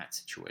pick in that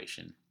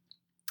situation.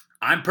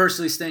 I'm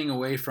personally staying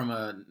away from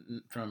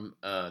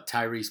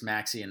Tyrese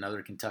Maxey,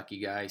 another Kentucky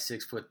guy,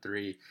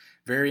 6'3",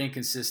 very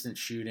inconsistent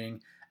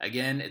shooting.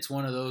 Again, it's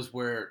one of those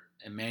where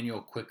Emmanuel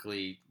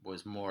Quickley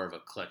was more of a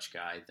clutch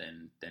guy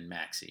than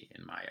Maxey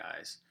in my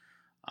eyes.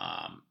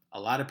 A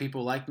lot of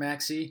people like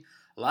Maxey.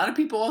 A lot of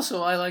people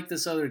also, I like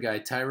this other guy,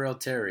 Tyrell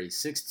Terry,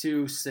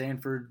 6'2",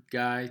 Stanford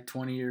guy,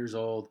 20 years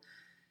old.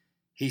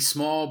 He's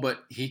small,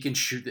 but he can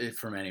shoot it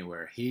from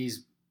anywhere.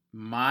 He's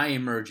my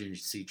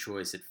emergency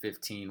choice at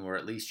 15, where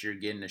at least you're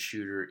getting a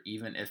shooter,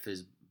 even if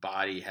his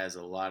body has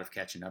a lot of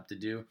catching up to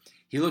do.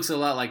 He looks a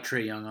lot like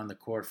Trae Young on the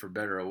court, for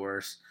better or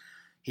worse.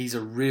 He's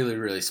a really,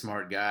 really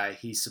smart guy.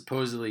 He's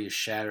supposedly a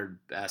shattered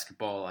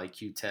basketball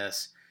IQ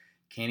test.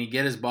 Can he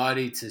get his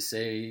body to,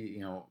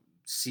 say,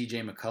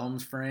 C.J.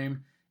 McCollum's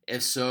frame?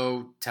 If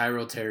so,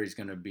 Tyrell Terry's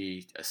going to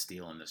be a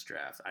steal in this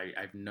draft. I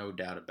have no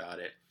doubt about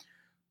it.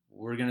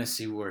 We're going to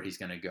see where he's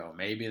going to go.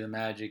 Maybe the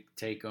Magic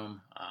take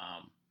him.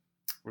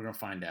 We're going to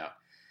find out.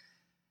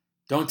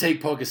 Don't take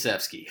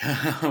Pokusevski.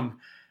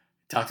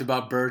 talked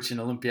about Birch and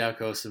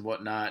Olympiakos and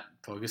whatnot.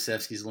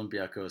 Pokusevski's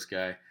Olympiakos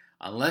guy.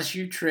 Unless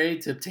you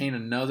trade to obtain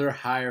another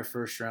higher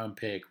first-round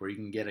pick where you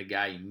can get a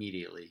guy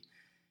immediately,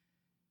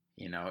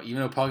 even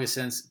though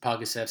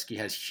Pokusevski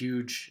has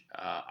huge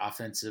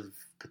offensive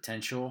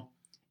potential,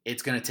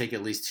 it's going to take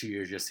at least 2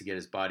 years just to get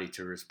his body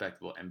to a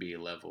respectable NBA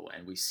level.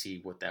 And we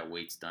see what that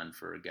wait's done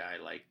for a guy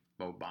like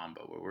Mo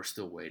Bamba, where we're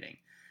still waiting.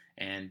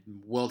 And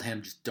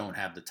Wildham just don't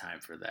have the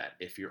time for that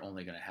if you're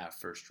only going to have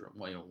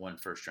one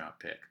first-round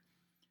pick.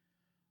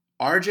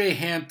 RJ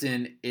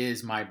Hampton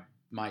is my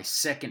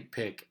second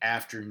pick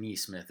after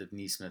Nesmith, if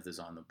Nesmith is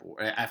on the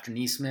board. After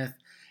Nesmith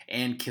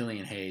and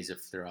Killian Hayes,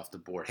 if they're off the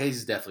board. Hayes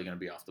is definitely going to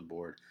be off the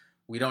board.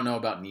 We don't know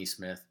about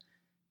Nesmith.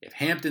 If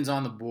Hampton's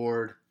on the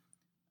board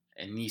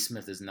and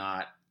Nesmith is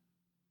not,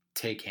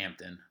 take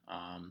Hampton.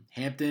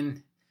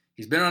 Hampton,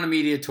 he's been on a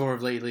media tour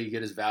of lately to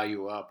get his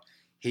value up.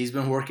 He's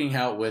been working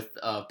out with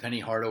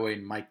Penny Hardaway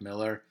and Mike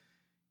Miller.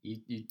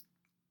 You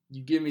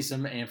give me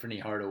some Anthony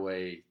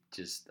Hardaway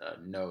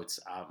notes.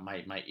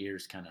 My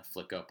ears kind of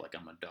flick up like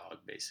I'm a dog,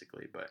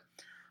 basically. But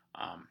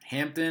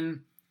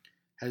Hampton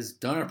has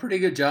done a pretty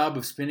good job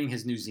of spinning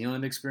his New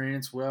Zealand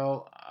experience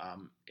well.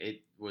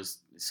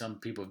 Some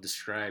people have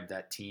described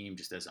that team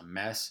just as a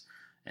mess.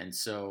 And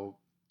so,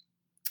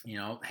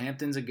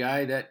 Hampton's a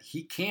guy that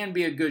he can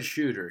be a good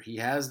shooter. He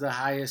has the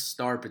highest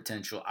star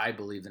potential, I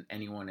believe, than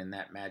anyone in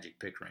that Magic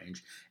pick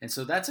range. And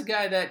so that's a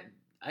guy that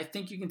I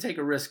think you can take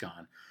a risk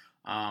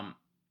on.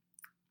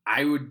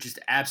 I would just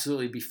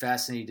absolutely be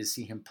fascinated to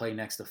see him play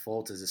next to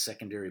Fultz as a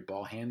secondary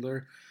ball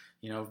handler.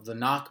 The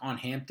knock on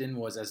Hampton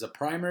was as a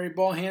primary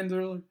ball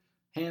handler,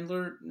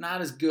 not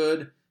as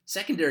good.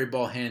 Secondary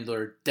ball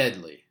handler,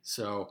 deadly.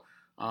 So,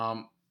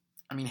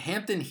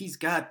 Hampton, he's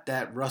got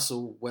that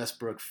Russell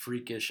Westbrook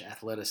freakish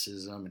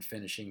athleticism and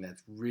finishing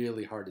that's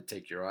really hard to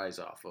take your eyes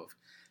off of.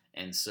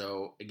 And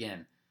so,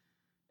 again,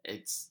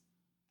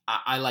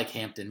 I like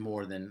Hampton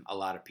more than a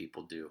lot of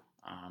people do.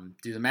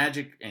 Do the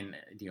Magic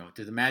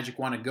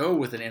want to go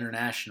with an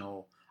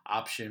international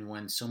option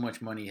when so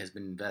much money has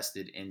been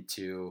invested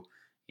into,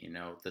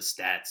 the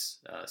stats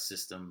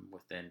system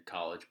within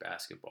college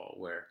basketball,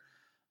 where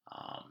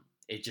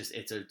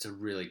it's a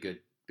really good,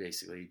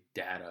 basically,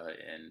 data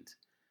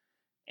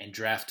and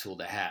draft tool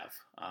to have.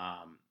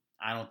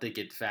 I don't think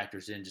it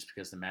factors in just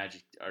because the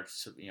Magic are,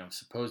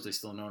 supposedly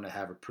still known to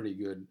have a pretty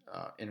good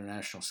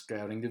international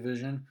scouting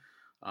division.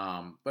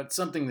 But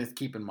something to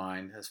keep in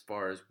mind as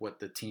far as what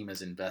the team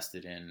has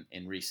invested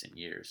in recent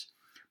years.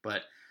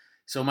 But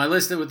so my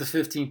list with the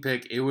 15th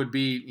pick, it would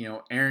be,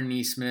 Aaron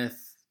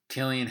Nesmith,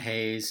 Killian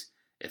Hayes.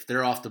 If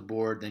they're off the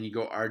board, then you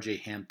go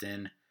RJ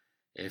Hampton.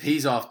 If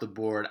he's off the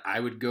board, I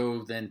would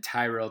go then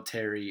Tyrell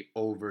Terry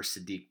over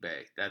Saddiq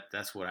Bey.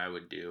 That's what I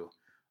would do.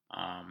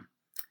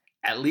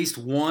 At least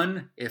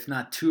one, if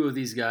not two of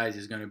these guys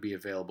is going to be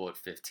available at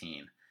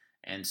 15.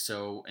 And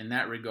so in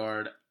that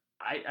regard,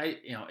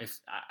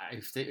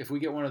 if we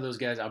get one of those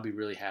guys, I'll be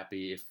really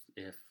happy.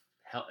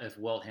 If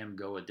Weltham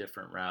go a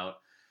different route,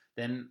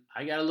 then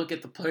I got to look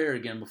at the player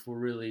again before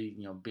really,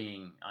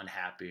 being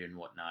unhappy and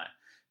whatnot,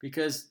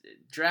 because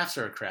drafts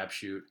are a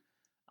crapshoot.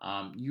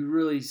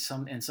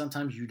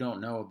 Sometimes you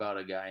don't know about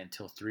a guy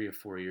until 3 or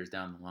 4 years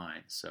down the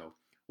line. So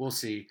we'll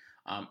see.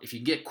 If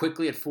you get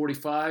quickly at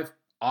 45,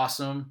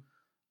 awesome.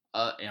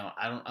 Other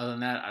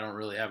than that, I don't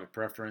really have a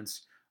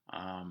preference.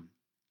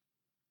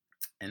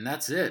 And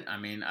that's it.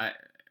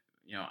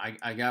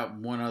 I got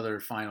one other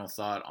final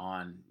thought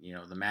on,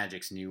 the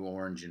Magic's new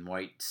orange and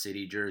white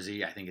city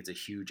jersey. I think it's a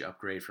huge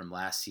upgrade from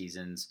last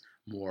season's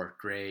more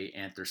gray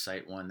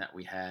anthracite one that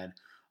we had.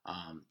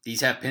 These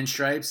have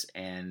pinstripes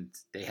and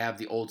they have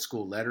the old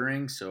school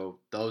lettering, so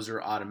those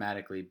are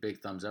automatically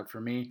big thumbs up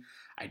for me.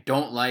 I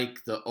don't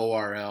like the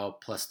ORL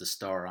plus the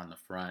star on the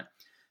front.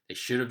 They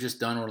should have just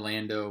done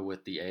Orlando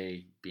with the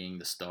A being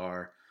the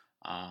star,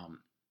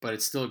 but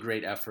it's still a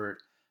great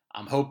effort.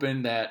 I'm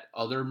hoping that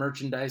other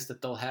merchandise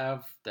that they'll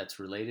have that's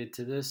related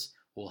to this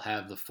will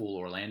have the full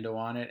Orlando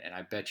on it, and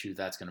I bet you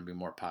that's going to be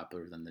more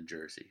popular than the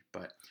jersey.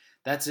 But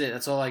that's it.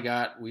 That's all I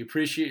got. We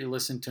appreciate you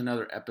listening to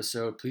another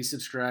episode. Please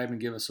subscribe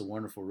and give us a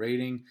wonderful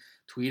rating.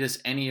 Tweet us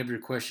any of your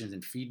questions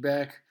and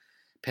feedback.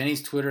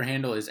 Penny's Twitter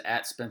handle is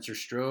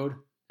 @SpencerStrode.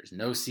 There's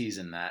no C's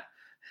in that,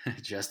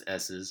 just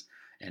S's.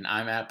 And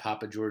I'm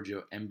 @Papa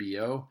Giorgio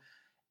MBO.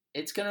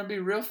 It's going to be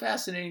real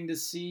fascinating to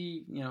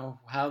see,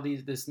 how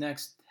this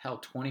next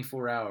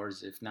 24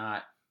 hours, if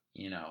not,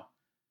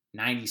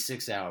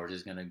 96 hours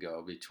is going to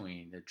go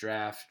between the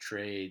draft,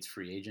 trades,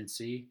 free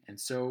agency. And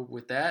so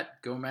with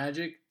that, go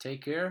Magic,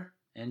 take care,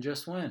 and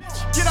just win.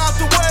 Get out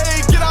the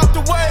way, get out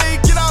the way,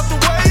 get out the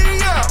way,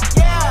 yeah.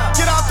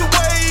 Get out the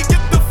way,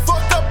 get the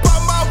fuck up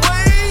out my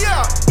way,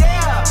 yeah.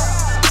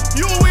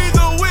 You